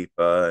Burj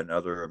Khalifa and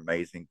other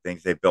amazing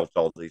things. They built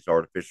all these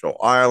artificial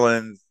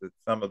islands.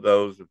 Some of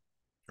those have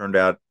turned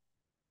out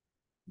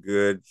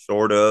good,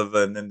 sort of.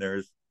 And then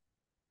there's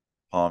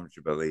Palm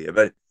Jubilee.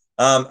 But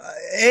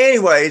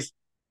anyways,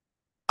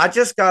 I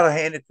just got to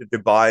hand it to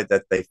Dubai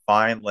that they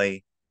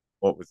finally,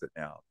 what was it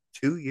now?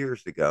 2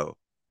 years ago,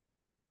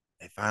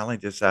 they finally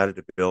decided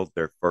to build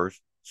their first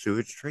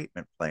sewage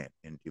treatment plant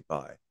in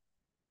Dubai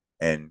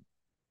and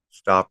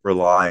stop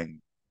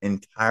relying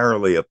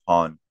entirely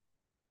upon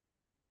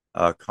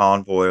a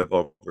convoy of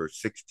over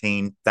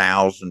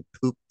 16,000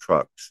 poop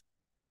trucks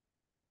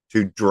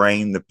to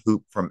drain the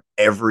poop from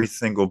every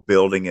single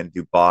building in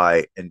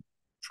Dubai and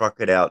truck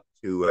it out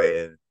to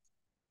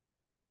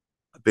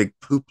a big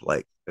poop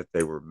lake that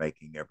they were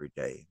making every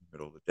day in the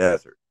middle of the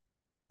desert.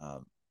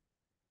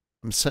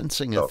 I'm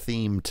sensing a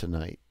theme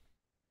tonight.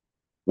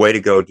 Way to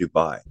go,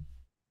 Dubai.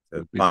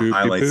 To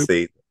finally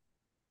see.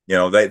 You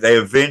know, they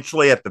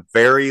eventually, at the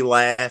very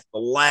last, the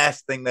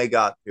last thing they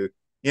got to,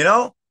 you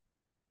know,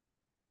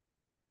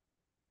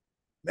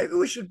 maybe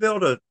we should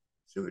build a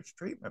sewage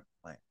treatment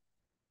plant.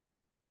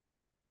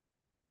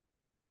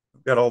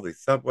 We've got all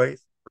these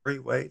subways,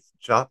 freeways,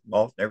 shopping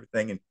malls, and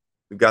everything, and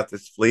we've got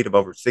this fleet of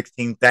over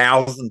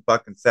 16,000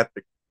 fucking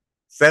septic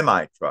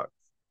semi trucks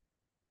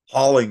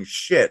hauling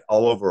shit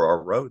all over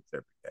our roads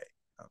every day.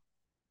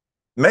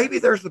 Maybe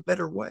there's a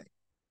better way.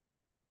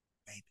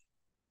 Maybe.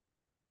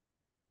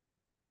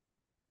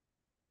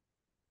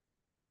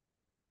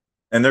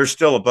 And there's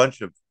still a bunch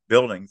of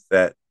buildings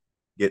that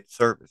get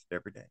serviced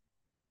every day.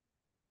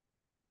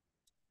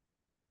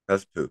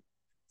 That's poop.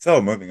 So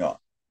moving on.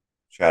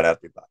 Shout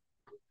out to Dubai.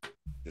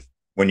 Just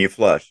when you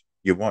flush,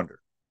 you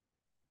wonder,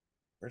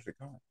 where's it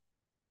going?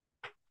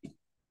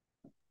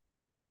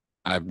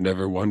 I've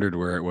never wondered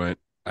where it went.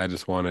 I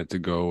just want it to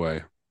go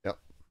away. Yep.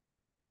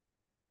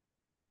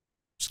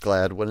 Just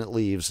glad when it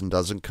leaves and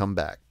doesn't come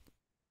back.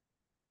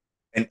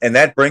 And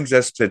that brings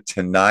us to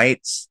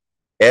tonight's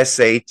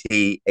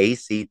SAT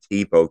ACT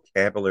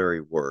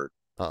vocabulary word.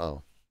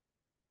 Uh-oh.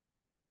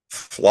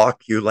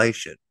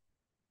 Flocculation.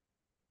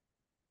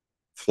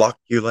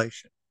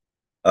 Flocculation.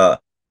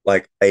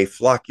 Like a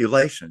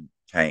flocculation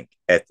tank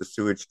at the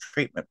sewage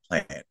treatment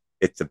plant.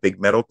 It's a big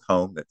metal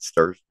cone that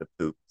stirs the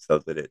poop so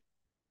that it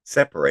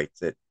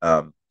separates it.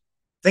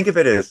 Think of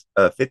it as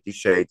 50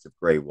 Shades of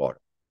Gray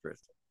water.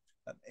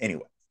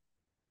 Anyway.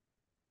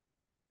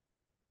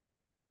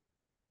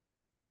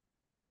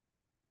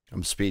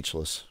 I'm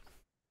speechless.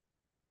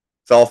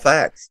 It's all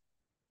facts.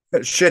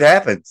 Shit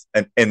happens,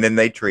 and then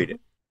they treat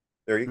it.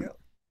 There you go.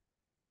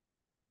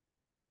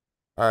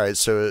 All right,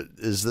 so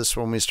is this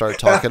when we start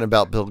talking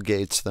about Bill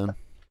Gates then?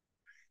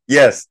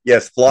 Yes.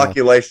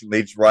 Flocculation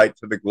leads right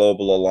to the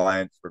Global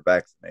Alliance for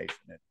Vaccination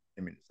and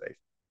Immunization.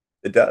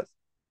 It does.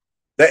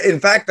 In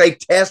fact, they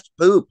test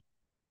poop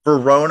for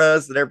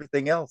Ronas and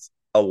everything else,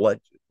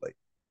 allegedly.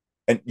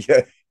 And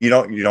you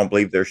don't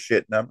believe their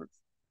shit numbers?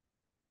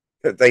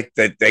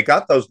 They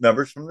got those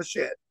numbers from the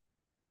shit.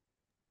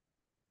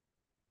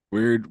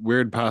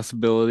 Weird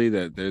possibility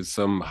that there's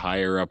some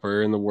higher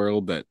upper in the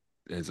world that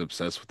is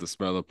obsessed with the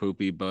smell of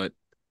poopy butt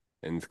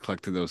and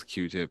collected those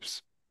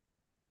Q-tips.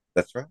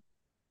 That's right.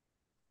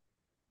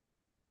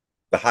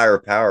 The higher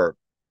power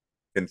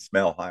can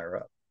smell higher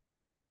up.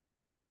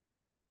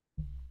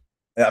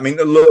 I mean,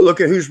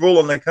 look at who's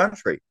ruling the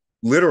country.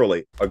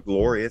 Literally a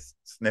glorious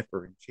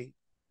sniffer in chief.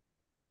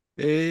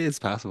 It's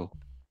possible.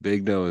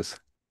 Big nose.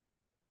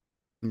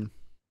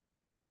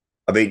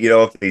 I mean,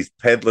 if he's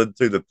pedaling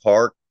through the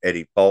park and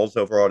he falls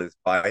over on his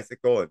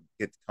bicycle and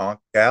gets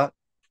conked out,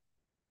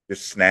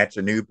 just snatch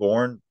a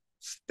newborn,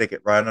 stick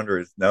it right under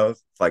his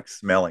nose. It's like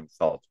smelling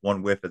salts.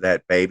 One whiff of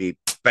that baby,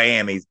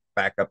 bam, he's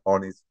back up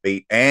on his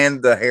feet,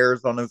 and the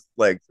hairs on his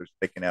legs are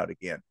sticking out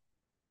again.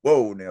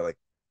 Whoa, Nelly.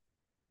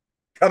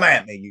 Come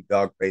at me, you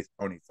dog-faced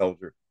pony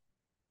soldier.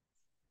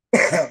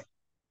 hey,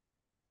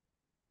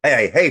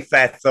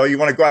 fatso, you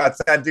want to go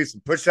outside and do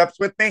some push-ups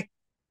with me?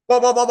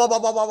 Biden,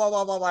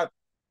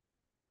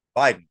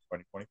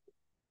 2024.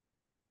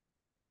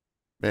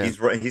 Man,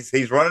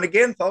 He's running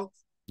again,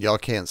 folks. y'all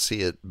can't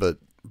see it, but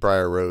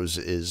Briar Rose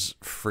is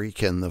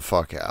freaking the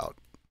fuck out.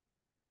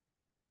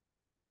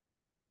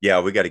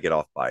 Yeah, we got to get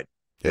off Biden.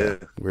 Yeah,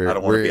 I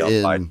don't want to be on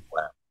Biden.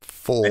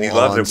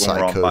 Full-on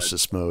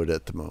psychosis mode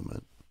at the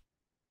moment.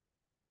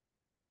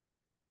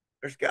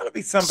 There's got to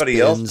be somebody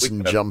Spins else.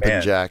 And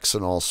jumping jacks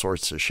and all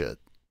sorts of shit.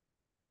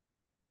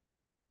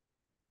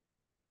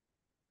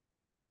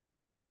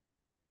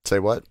 Say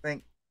what?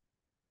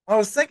 I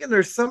was thinking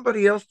there's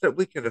somebody else that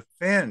we could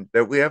offend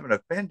that we haven't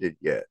offended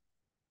yet.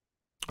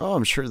 Oh,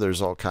 I'm sure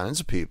there's all kinds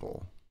of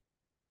people.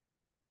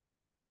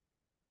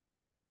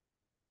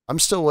 I'm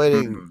still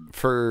waiting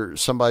for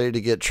somebody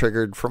to get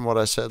triggered from what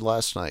I said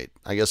last night.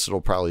 I guess it'll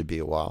probably be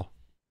a while.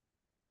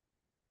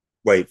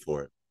 Wait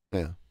for it.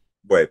 Yeah.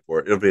 Wait for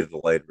it. It'll be a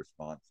delayed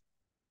response.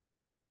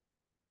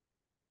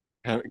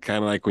 Kind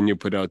of like when you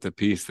put out the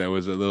piece that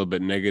was a little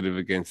bit negative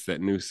against that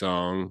new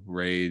song,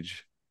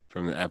 Rage,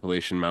 from the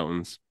Appalachian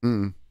Mountains.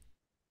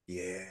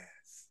 Yes.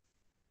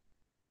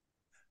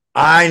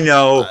 I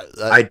know.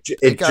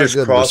 It just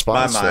crossed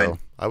my mind. Though.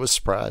 I was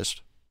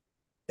surprised.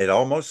 It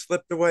almost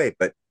slipped away,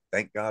 but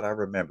thank God I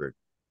remembered.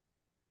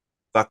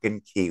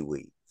 Fucking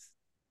Kiwis.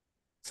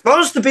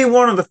 Supposed to be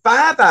one of the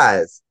Five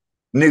Eyes,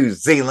 New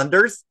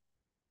Zealanders.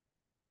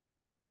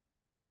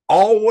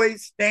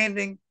 Always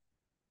standing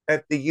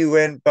at the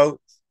UN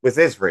votes with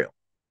Israel.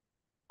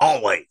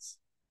 Always.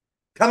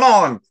 Come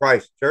on,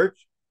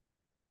 Christchurch.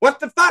 What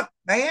the fuck,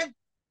 man?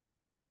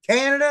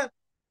 Canada,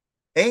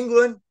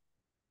 England,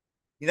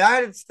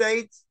 United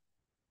States,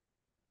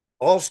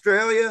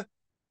 Australia,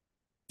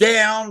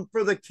 down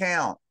for the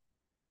count.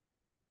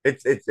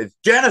 It's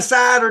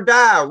genocide or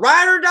die.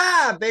 Ride or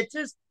die,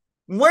 bitches.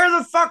 Where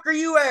the fuck are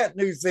you at,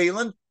 New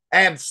Zealand?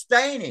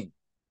 Abstaining.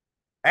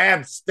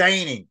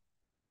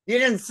 You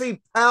didn't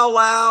see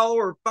Palau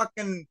or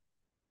fucking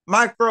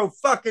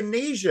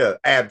Micro-fucking-nesia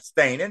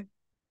abstaining.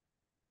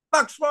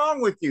 Fuck's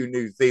wrong with you,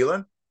 New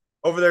Zealand?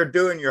 Over there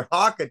doing your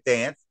haka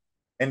dance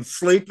and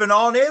sleeping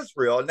on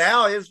Israel.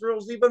 Now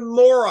Israel's even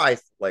more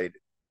isolated.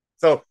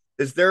 So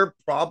is there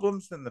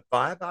problems in the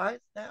Five Eyes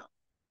now?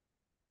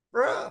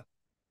 Bruh.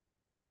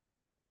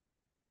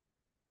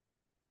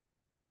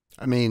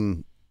 I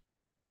mean,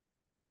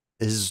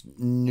 is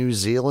New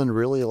Zealand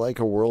really like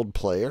a world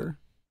player?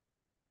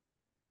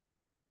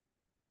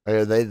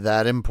 Are they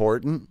that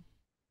important?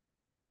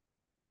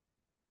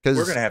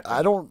 Because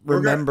I don't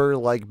remember,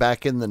 like,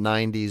 back in the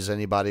 90s,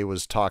 anybody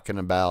was talking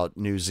about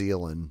New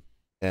Zealand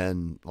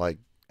and, like,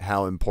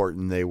 how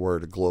important they were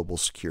to global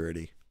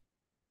security.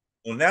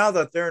 Well, now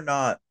that they're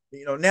not,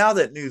 now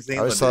that New Zealand,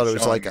 I always thought it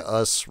was like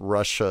us,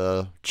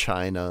 Russia,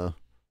 China,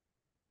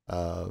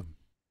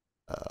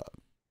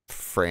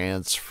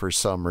 France for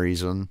some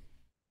reason.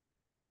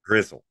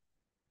 Grizzle,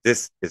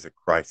 this is a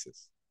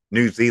crisis.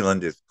 New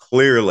Zealand is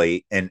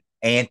clearly an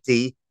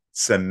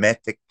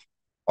anti-Semitic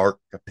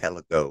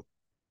archipelago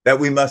that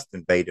we must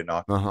invade and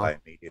occupy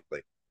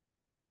immediately.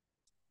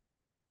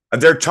 And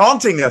they're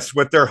taunting us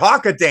with their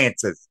haka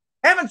dances.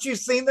 Haven't you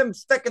seen them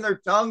sticking their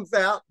tongues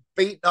out,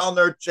 beating on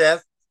their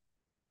chests?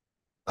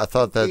 I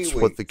thought that's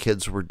what the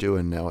kids were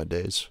doing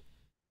nowadays.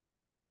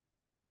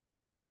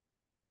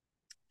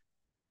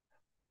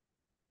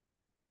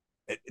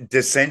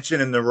 Dissension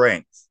in the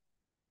ranks.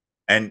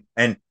 And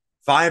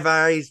Five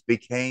Eyes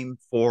became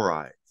Four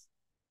Eyes.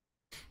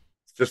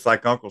 It's just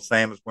like Uncle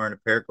Sam is wearing a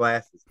pair of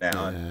glasses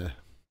now and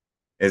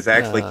is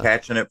actually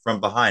catching it from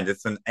behind.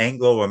 It's an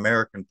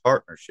Anglo-American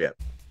partnership.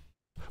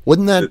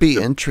 Wouldn't that be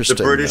interesting?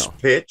 The British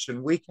pitch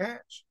and we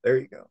catch. There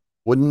you go.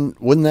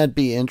 Wouldn't that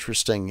be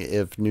interesting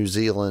if New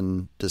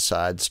Zealand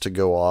decides to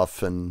go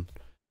off and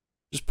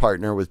just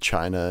partner with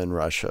China and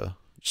Russia?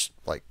 Just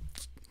like,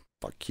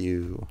 fuck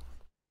you.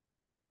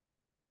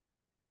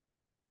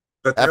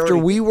 But after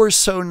we were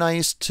so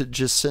nice to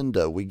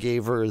Jacinda, we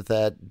gave her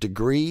that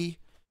degree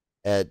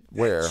at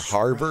where?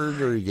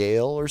 Harvard or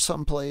Yale or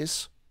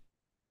someplace?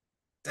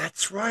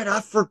 That's right.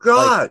 I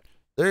forgot.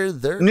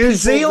 They're New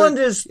Zealand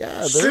is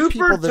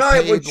super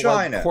tight with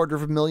China. Like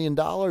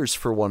 $250,000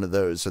 for one of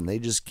those, and they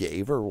just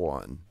gave her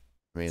one.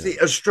 I mean, see,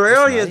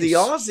 Australia, nice. The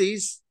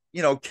Aussies,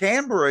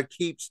 Canberra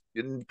keeps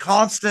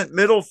constant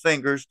middle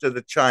fingers to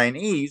the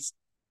Chinese,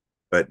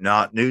 but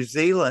not New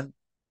Zealand.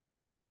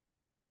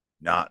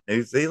 Not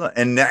New Zealand.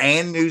 And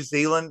New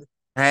Zealand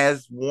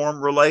has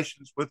warm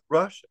relations with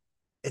Russia.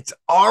 It's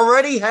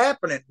already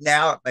happening.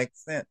 Now it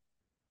makes sense.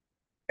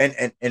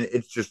 And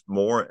it's just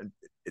more.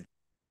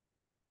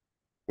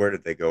 Where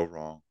did they go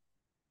wrong?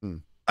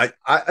 I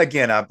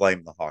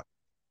blame the hockey.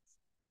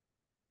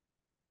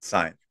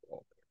 Science for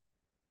all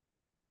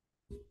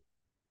there.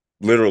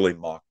 Literally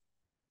mocking,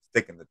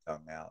 sticking the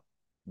tongue out,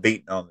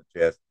 beating on the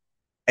chest,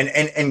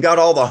 and got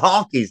all the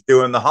honkies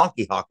doing the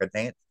honky haka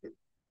dance too.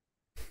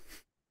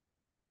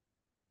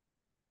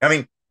 I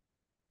mean,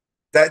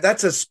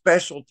 that's a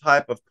special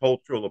type of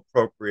cultural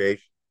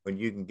appropriation when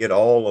you can get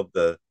all of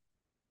the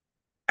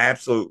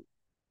absolute,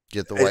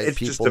 get the white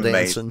people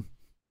dancing.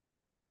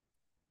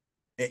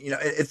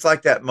 It's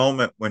like that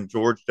moment when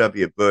George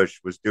W. Bush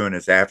was doing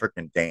his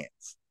African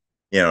dance,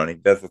 and he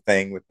does the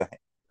thing with the.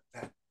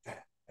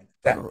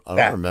 I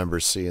don't remember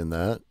seeing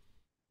that.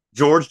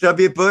 George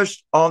W.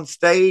 Bush on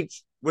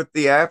stage with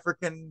the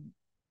African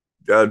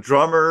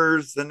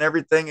drummers and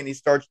everything, and he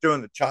starts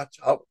doing the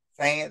cha-cha with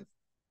fans.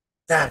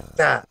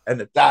 And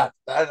the da.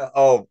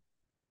 Oh,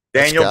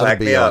 Daniel, back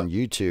me up. On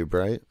YouTube,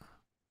 right?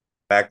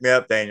 Back me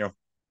up, Daniel.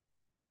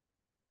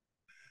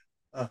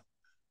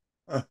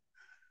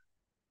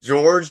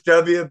 George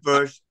W.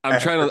 Bush.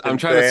 I'm trying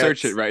to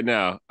search it right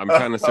now.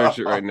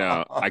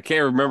 I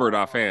can't remember it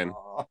offhand.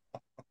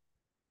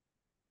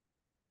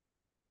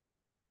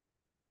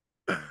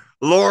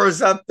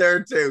 Laura's up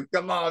there too.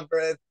 Come on,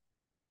 Brett.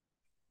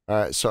 All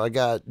right, so I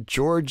got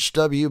George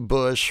W.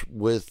 Bush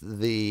with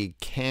the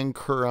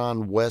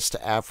Kankuran West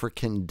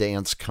African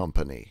Dance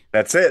Company.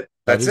 That's it.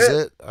 That's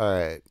it. All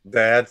right.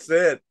 That's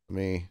it.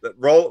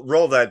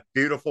 Roll that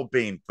beautiful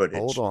bean footage.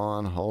 Hold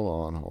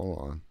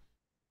on.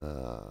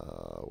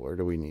 Where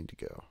do we need to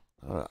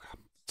go?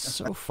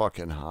 So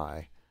fucking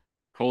high.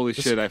 Holy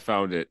shit, I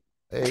found it.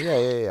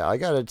 Yeah. I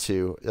got it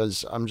too.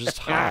 I'm just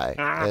high.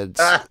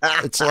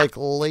 It's like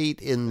late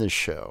in the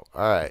show.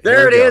 All right.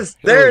 There it is.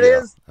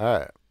 All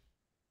right.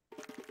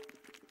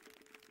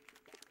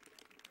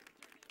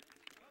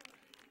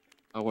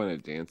 I want to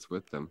dance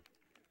with them.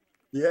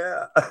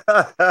 Yeah.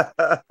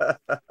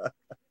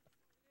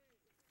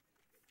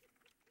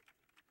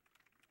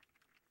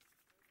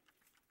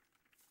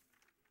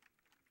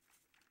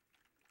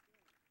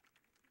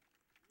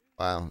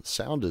 Wow,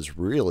 sound is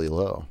really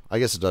low. I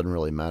guess it doesn't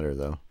really matter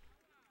though.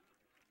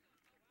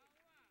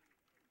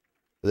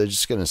 Are they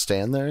just gonna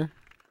stand there?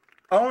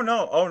 Oh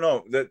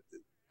no.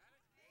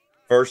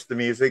 First the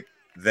music,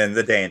 then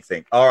the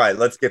dancing. All right,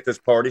 let's get this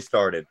party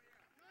started.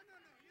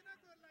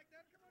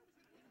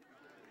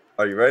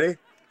 Are you ready?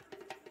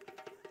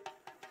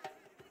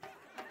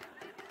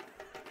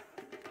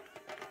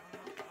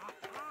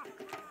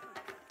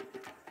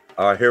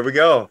 All right, here we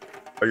go.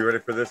 Are you ready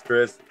for this,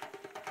 Chris?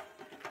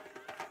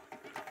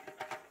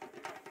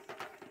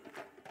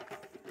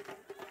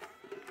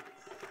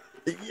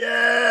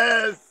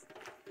 Yes.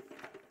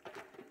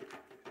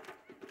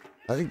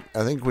 I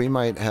think we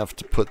might have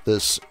to put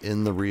this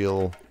in the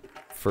reel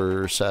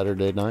for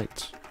Saturday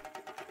nights.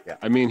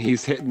 I mean,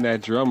 he's hitting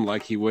that drum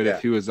like he would Yeah.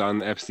 if he was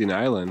on Epstein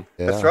Island.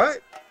 Yeah. That's right.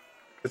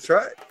 That's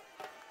right.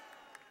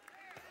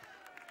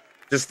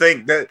 Just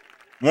think that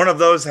one of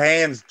those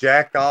hands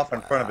jacked off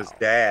in front of his Wow.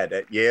 dad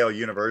at Yale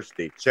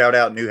University. Shout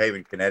out New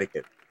Haven,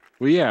 Connecticut.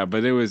 Well, yeah,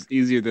 but it was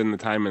easier than the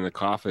time in the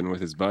coffin with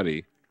his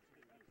buddy.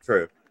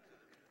 True.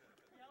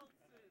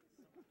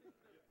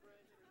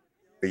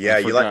 But yeah, I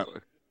you like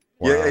forgot.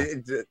 yeah,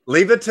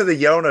 leave it to the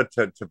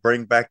Yona to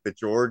bring back the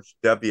George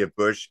W.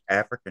 Bush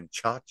African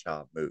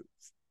cha-cha moves.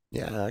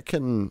 Yeah, I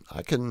can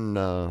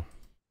chop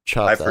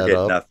I that forget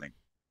up, nothing.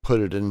 put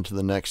it into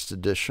the next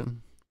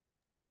edition.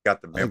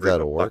 Got the think memory of a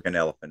that'll work. fucking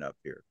elephant up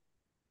here.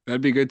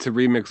 That'd be good to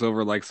remix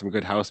over like some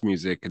good house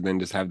music and then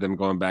just have them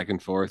going back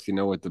and forth, you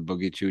know, with the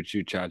boogie choo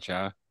choo cha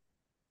cha.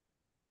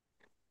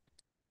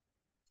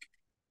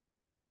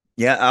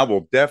 Yeah, I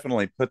will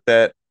definitely put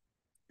that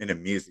in a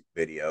music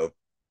video.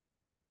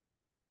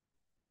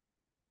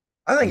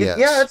 I think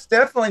Yes. it's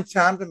definitely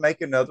time to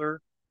make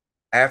another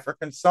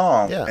African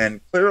song. Yeah.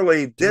 And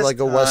clearly Do this like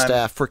a time West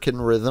African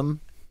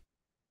rhythm.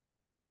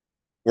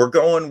 we're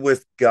going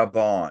with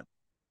Gabon.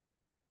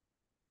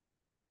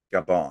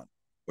 Gabon,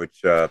 which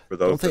for those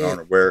Don't that they-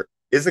 aren't aware,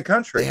 is a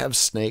country. They have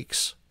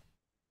snakes.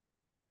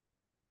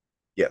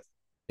 Yes,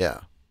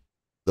 Yeah.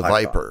 The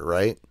Python. viper,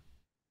 right?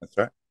 that's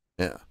right.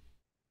 Yeah.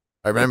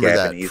 I remember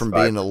that Gabonese from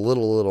being viper. a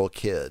little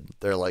kid.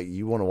 They're like,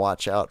 you want to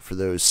watch out for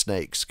those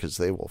snakes because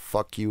they will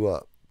fuck you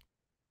up.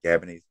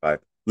 Gabonese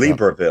viper.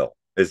 Libreville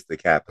is the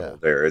capital Yeah.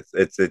 there.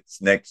 It's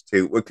next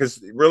to,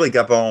 because really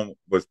Gabon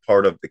was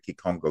part of the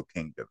Kikongo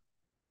Kingdom.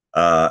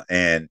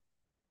 And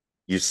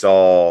you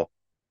saw,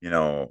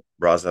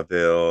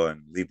 Brazzaville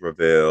and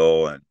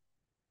Libreville and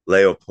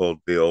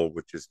Leopoldville,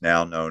 which is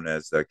now known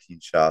as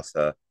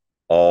Kinshasa,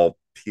 all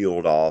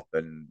peeled off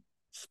and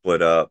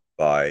split up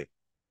by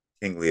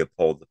King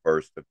Leopold I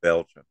of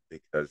Belgium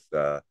because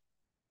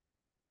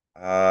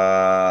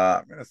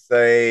I'm going to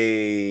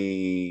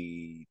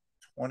say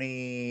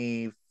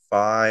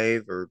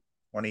 25 or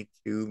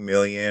 22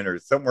 million or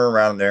somewhere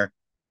around there.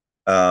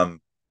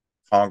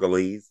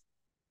 Congolese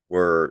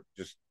were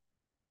just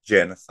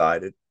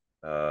genocided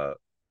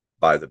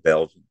by the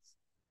Belgians.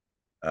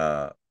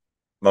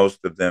 Most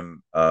of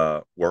them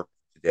worked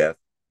to death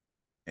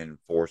in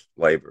forced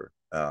labor.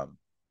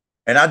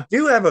 And I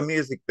do have a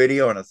music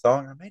video and a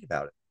song I made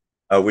about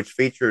it, which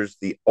features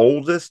the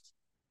oldest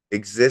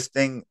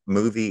existing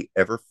movie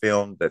ever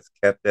filmed that's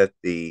kept at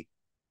the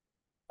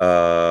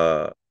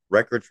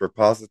records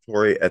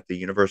repository at the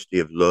University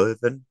of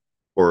Leuven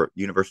or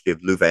University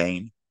of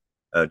Louvain,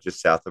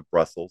 just south of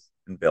Brussels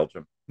in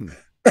Belgium.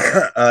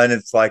 And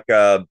it's like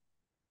a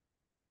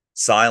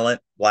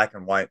silent black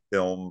and white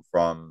film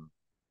from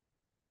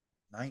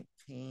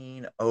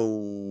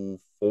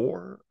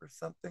 1904 or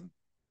something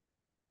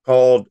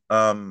called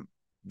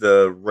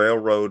The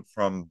Railroad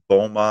from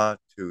Boma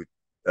to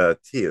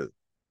Thiel.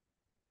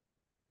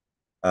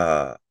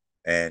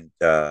 And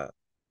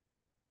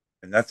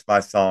that's my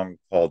song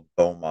called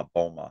Boma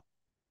Boma,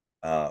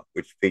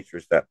 which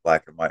features that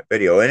black and white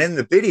video. And in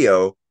the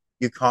video,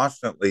 you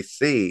constantly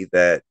see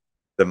that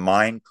the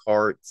mine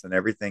carts and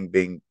everything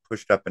being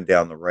pushed up and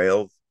down the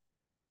rails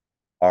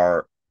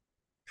are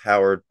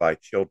powered by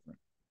children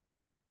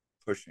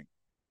pushing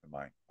the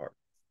mine carts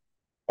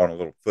on a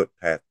little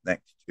footpath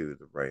next to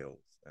the rails.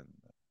 And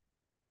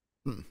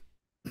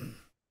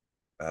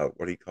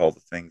what do you call the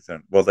things?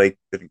 Well, they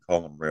didn't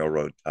call them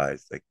railroad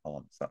ties. They call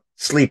them something.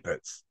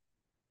 Sleepers.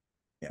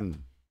 Yeah.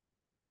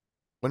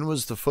 When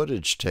was the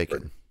footage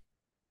taken?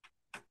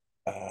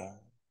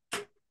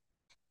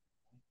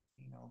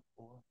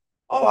 1904.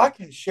 Oh, I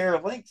can share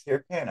links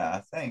here, can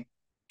I think.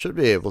 Should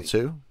be able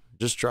to.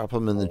 Just drop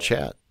them in the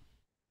chat.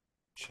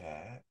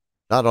 Chat.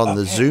 Not on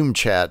the Okay. Zoom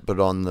chat, but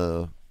on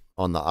the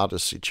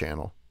Odyssey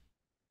channel.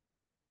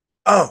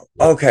 Oh,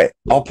 okay.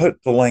 I'll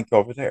put the link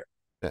over there.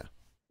 Yeah.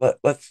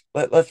 Let's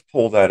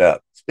pull that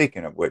up.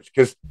 Speaking of which,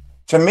 because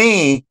to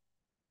me,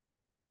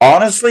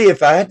 honestly,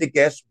 if I had to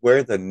guess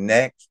where the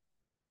next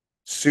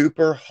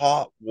super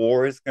hot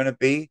war is going to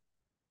be,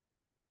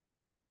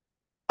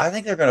 I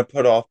think they're going to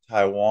put off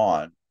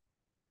Taiwan.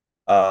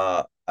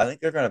 I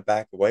think they're going to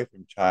back away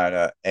from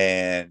China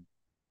and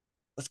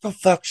let's go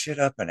fuck shit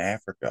up in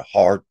Africa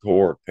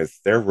hardcore because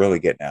they're really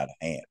getting out of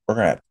hand. We're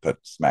going to have to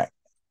put smack.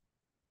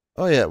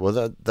 Oh yeah,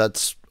 well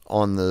that's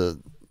on the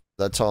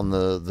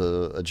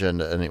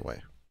agenda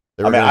anyway.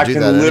 They were I mean, gonna I do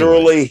can that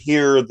literally anyway.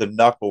 hear the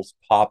knuckles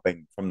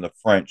popping from the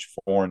French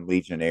foreign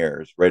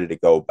legionnaires ready to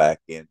go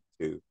back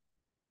into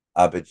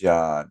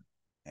Abidjan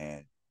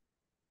and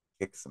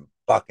kick some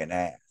fucking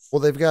ass. Well,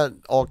 they've got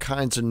all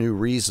kinds of new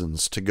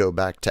reasons to go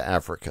back to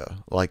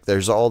Africa. Like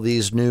there's all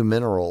these new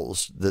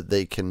minerals that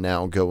they can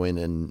now go in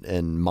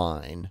and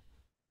mine.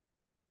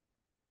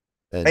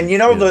 And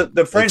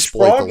the French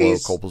exploit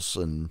froggies, the locals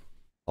and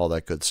all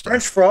that good stuff.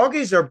 French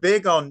froggies are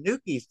big on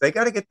nukies. They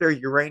got to get their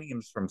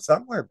uraniums from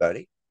somewhere,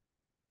 buddy.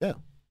 Yeah.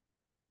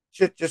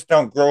 shit just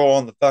don't grow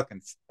on the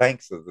fucking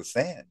banks of the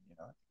sand. You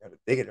know, you got to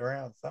dig it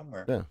around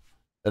somewhere. Yeah.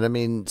 And I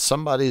mean,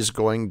 somebody's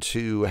going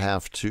to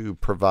have to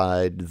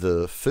provide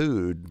the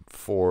food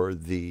for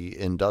the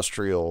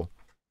industrial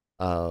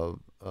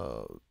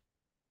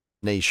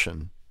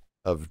nation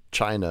of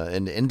China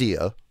and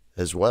India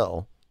as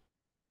well.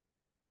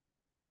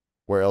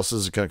 Where else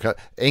is it going to come?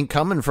 Ain't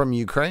coming from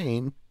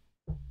Ukraine,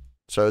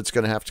 so it's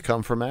going to have to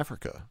come from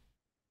Africa.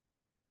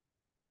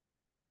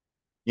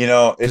 You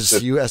know, it's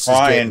the U.S.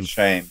 crying is getting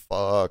shame.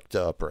 Fucked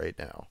up right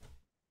now.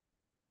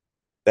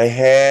 They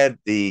had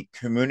the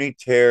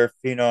Communautaire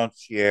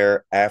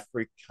Financière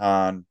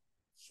Africaine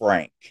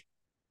franc,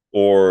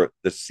 or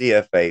the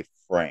CFA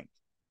franc,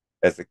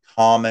 as a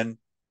common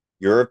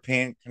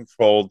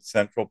European-controlled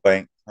central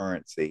bank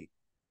currency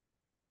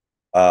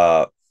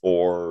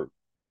for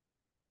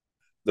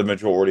the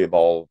majority of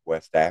all of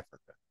West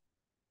Africa,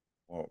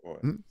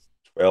 or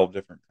 12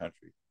 different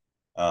countries.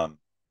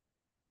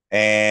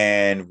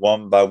 And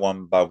one by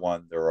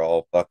one, they're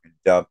all fucking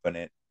dumping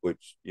it,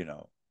 which, you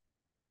know,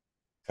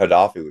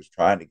 Gaddafi was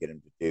trying to get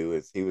him to do,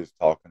 is he was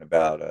talking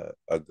about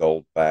a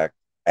gold-backed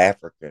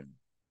African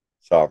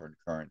sovereign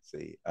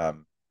currency.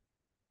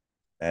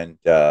 And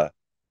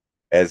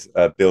as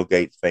Bill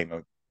Gates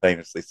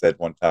famously said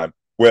one time,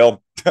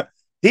 well,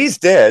 he's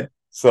dead,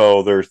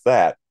 so there's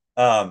that.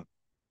 No,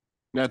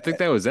 I think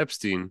that was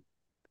Epstein,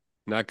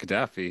 not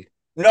Gaddafi.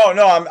 No,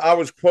 I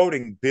was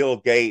quoting Bill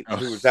Gates,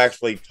 who was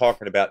actually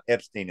talking about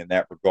Epstein in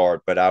that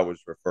regard, but I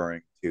was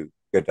referring to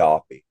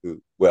Gaddafi,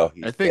 who, well,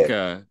 he's I think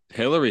dead.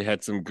 Hillary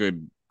had some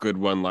good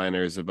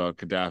one-liners about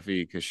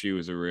Gaddafi because she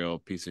was a real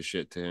piece of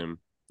shit to him.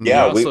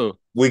 Yeah, also,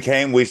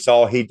 we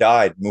saw, he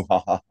died.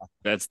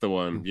 That's the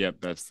one. Yep,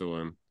 that's the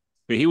one.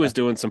 But he was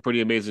doing some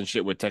pretty amazing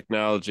shit with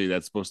technology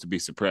that's supposed to be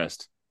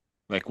suppressed,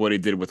 like what he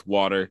did with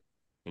water.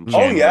 And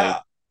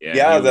the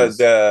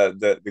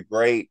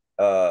great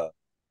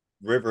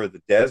river of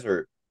the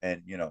desert,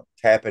 and, you know,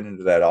 tapping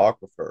into that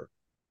aquifer,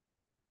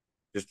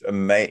 just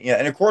amazing. Yeah,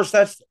 and of course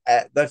that's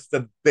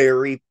the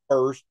very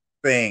first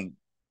thing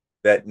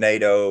that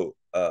NATO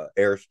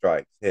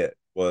airstrikes hit,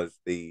 was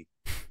the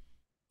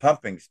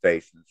pumping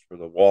stations for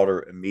the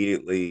water,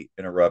 immediately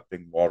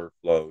interrupting water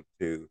flow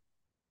to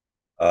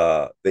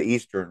the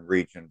eastern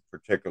region,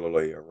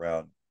 particularly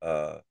around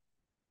El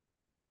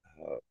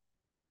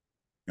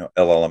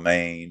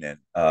Alamein and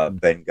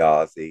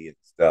Benghazi and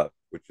stuff,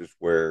 which is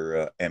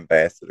where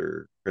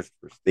Ambassador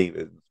Christopher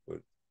Stevens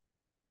was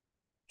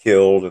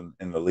killed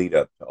in the lead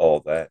up to all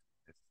that.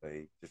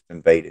 They just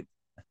invaded.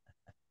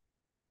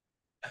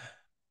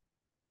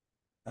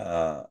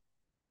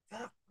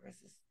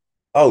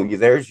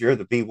 There's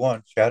the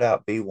B1. Shout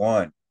out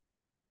B1.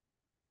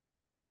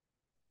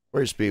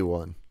 Where's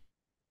B1?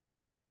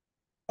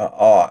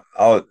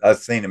 I've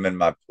seen him in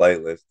my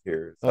playlist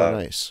here. Oh,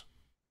 nice.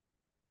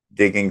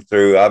 Digging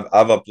through, I've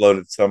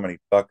uploaded so many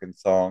fucking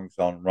songs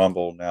on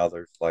Rumble now.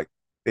 There's like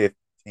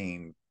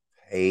 15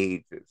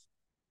 pages,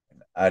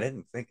 and I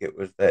didn't think it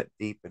was that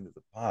deep into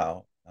the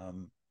pile.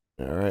 All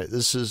right,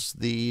 this is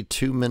the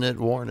 2-minute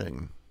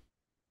warning.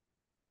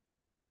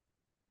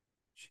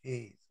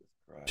 Jesus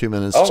Christ! 2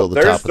 minutes till the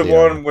top there's of the the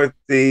one hour. with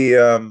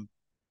the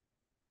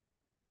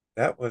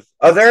That was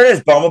there it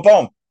is.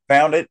 Boom,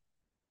 found it,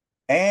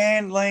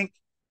 and link.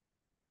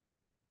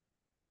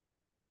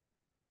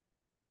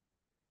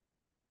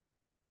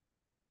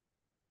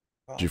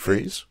 Did you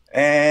freeze?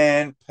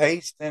 And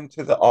paste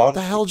into the audio. What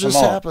the hell just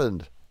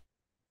happened?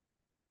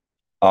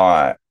 All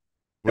right.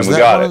 Was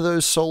that one of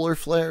those solar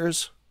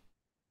flares?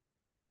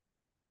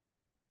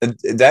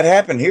 That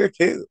happened here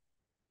too.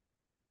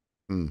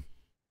 All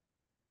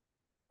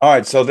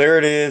right, so there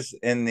it is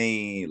in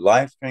the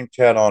live stream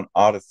chat on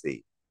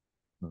Odyssey.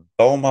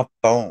 Boma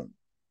Boom.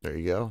 There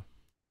you go.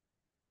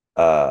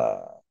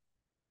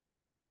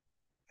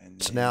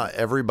 So now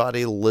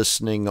everybody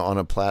listening on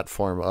a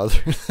platform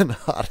other than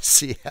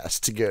Odyssey has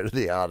to go to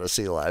the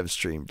Odyssey live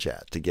stream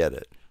chat to get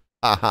it.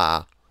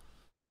 Aha.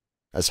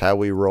 That's how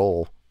we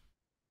roll.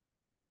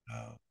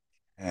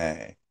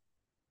 Okay.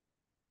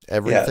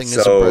 Everything is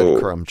a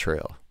breadcrumb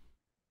trail.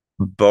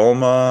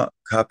 Boma,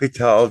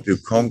 Capital du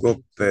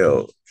Congo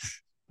Belge.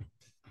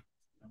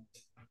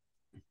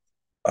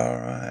 All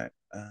right.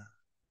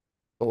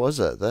 What was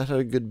that? That had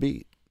a good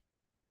beat.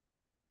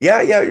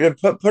 Yeah.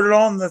 Put it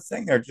on the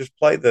thing there. Just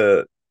play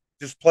the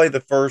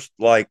first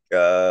 20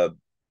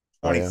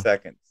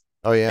 seconds.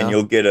 Oh yeah. And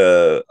you'll get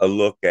a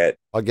look at.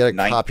 I'll get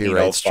a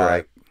copyright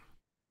strike.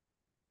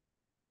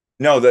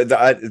 No,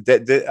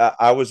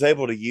 I was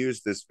able to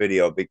use this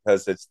video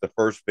because it's the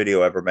first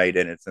video ever made,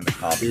 and it's in the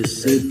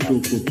comments.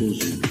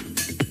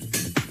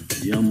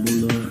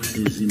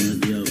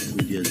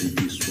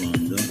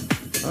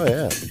 Oh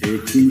yeah.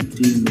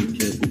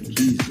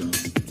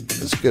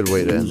 That's a good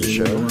way to end the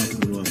show.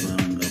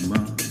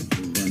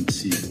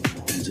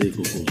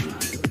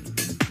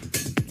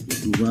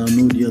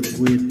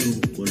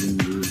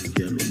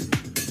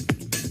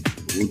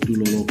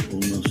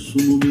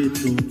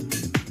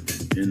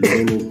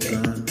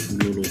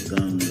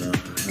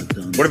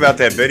 What about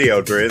that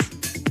video, Driz?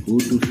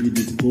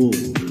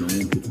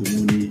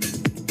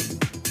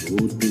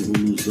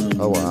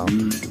 Oh, wow.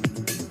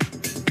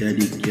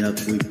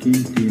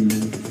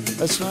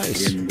 That's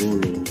nice.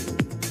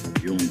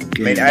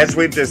 I mean, as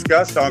we've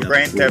discussed on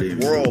Grand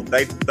Theft World,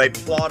 they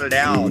plotted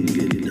out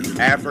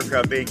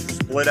Africa being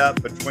split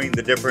up between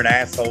the different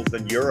assholes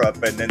in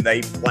Europe, and then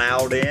they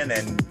plowed in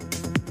and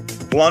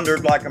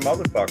plundered like a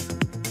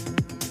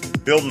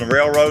motherfucker, building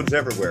railroads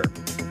everywhere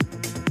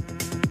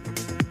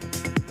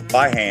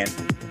by hand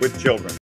with children.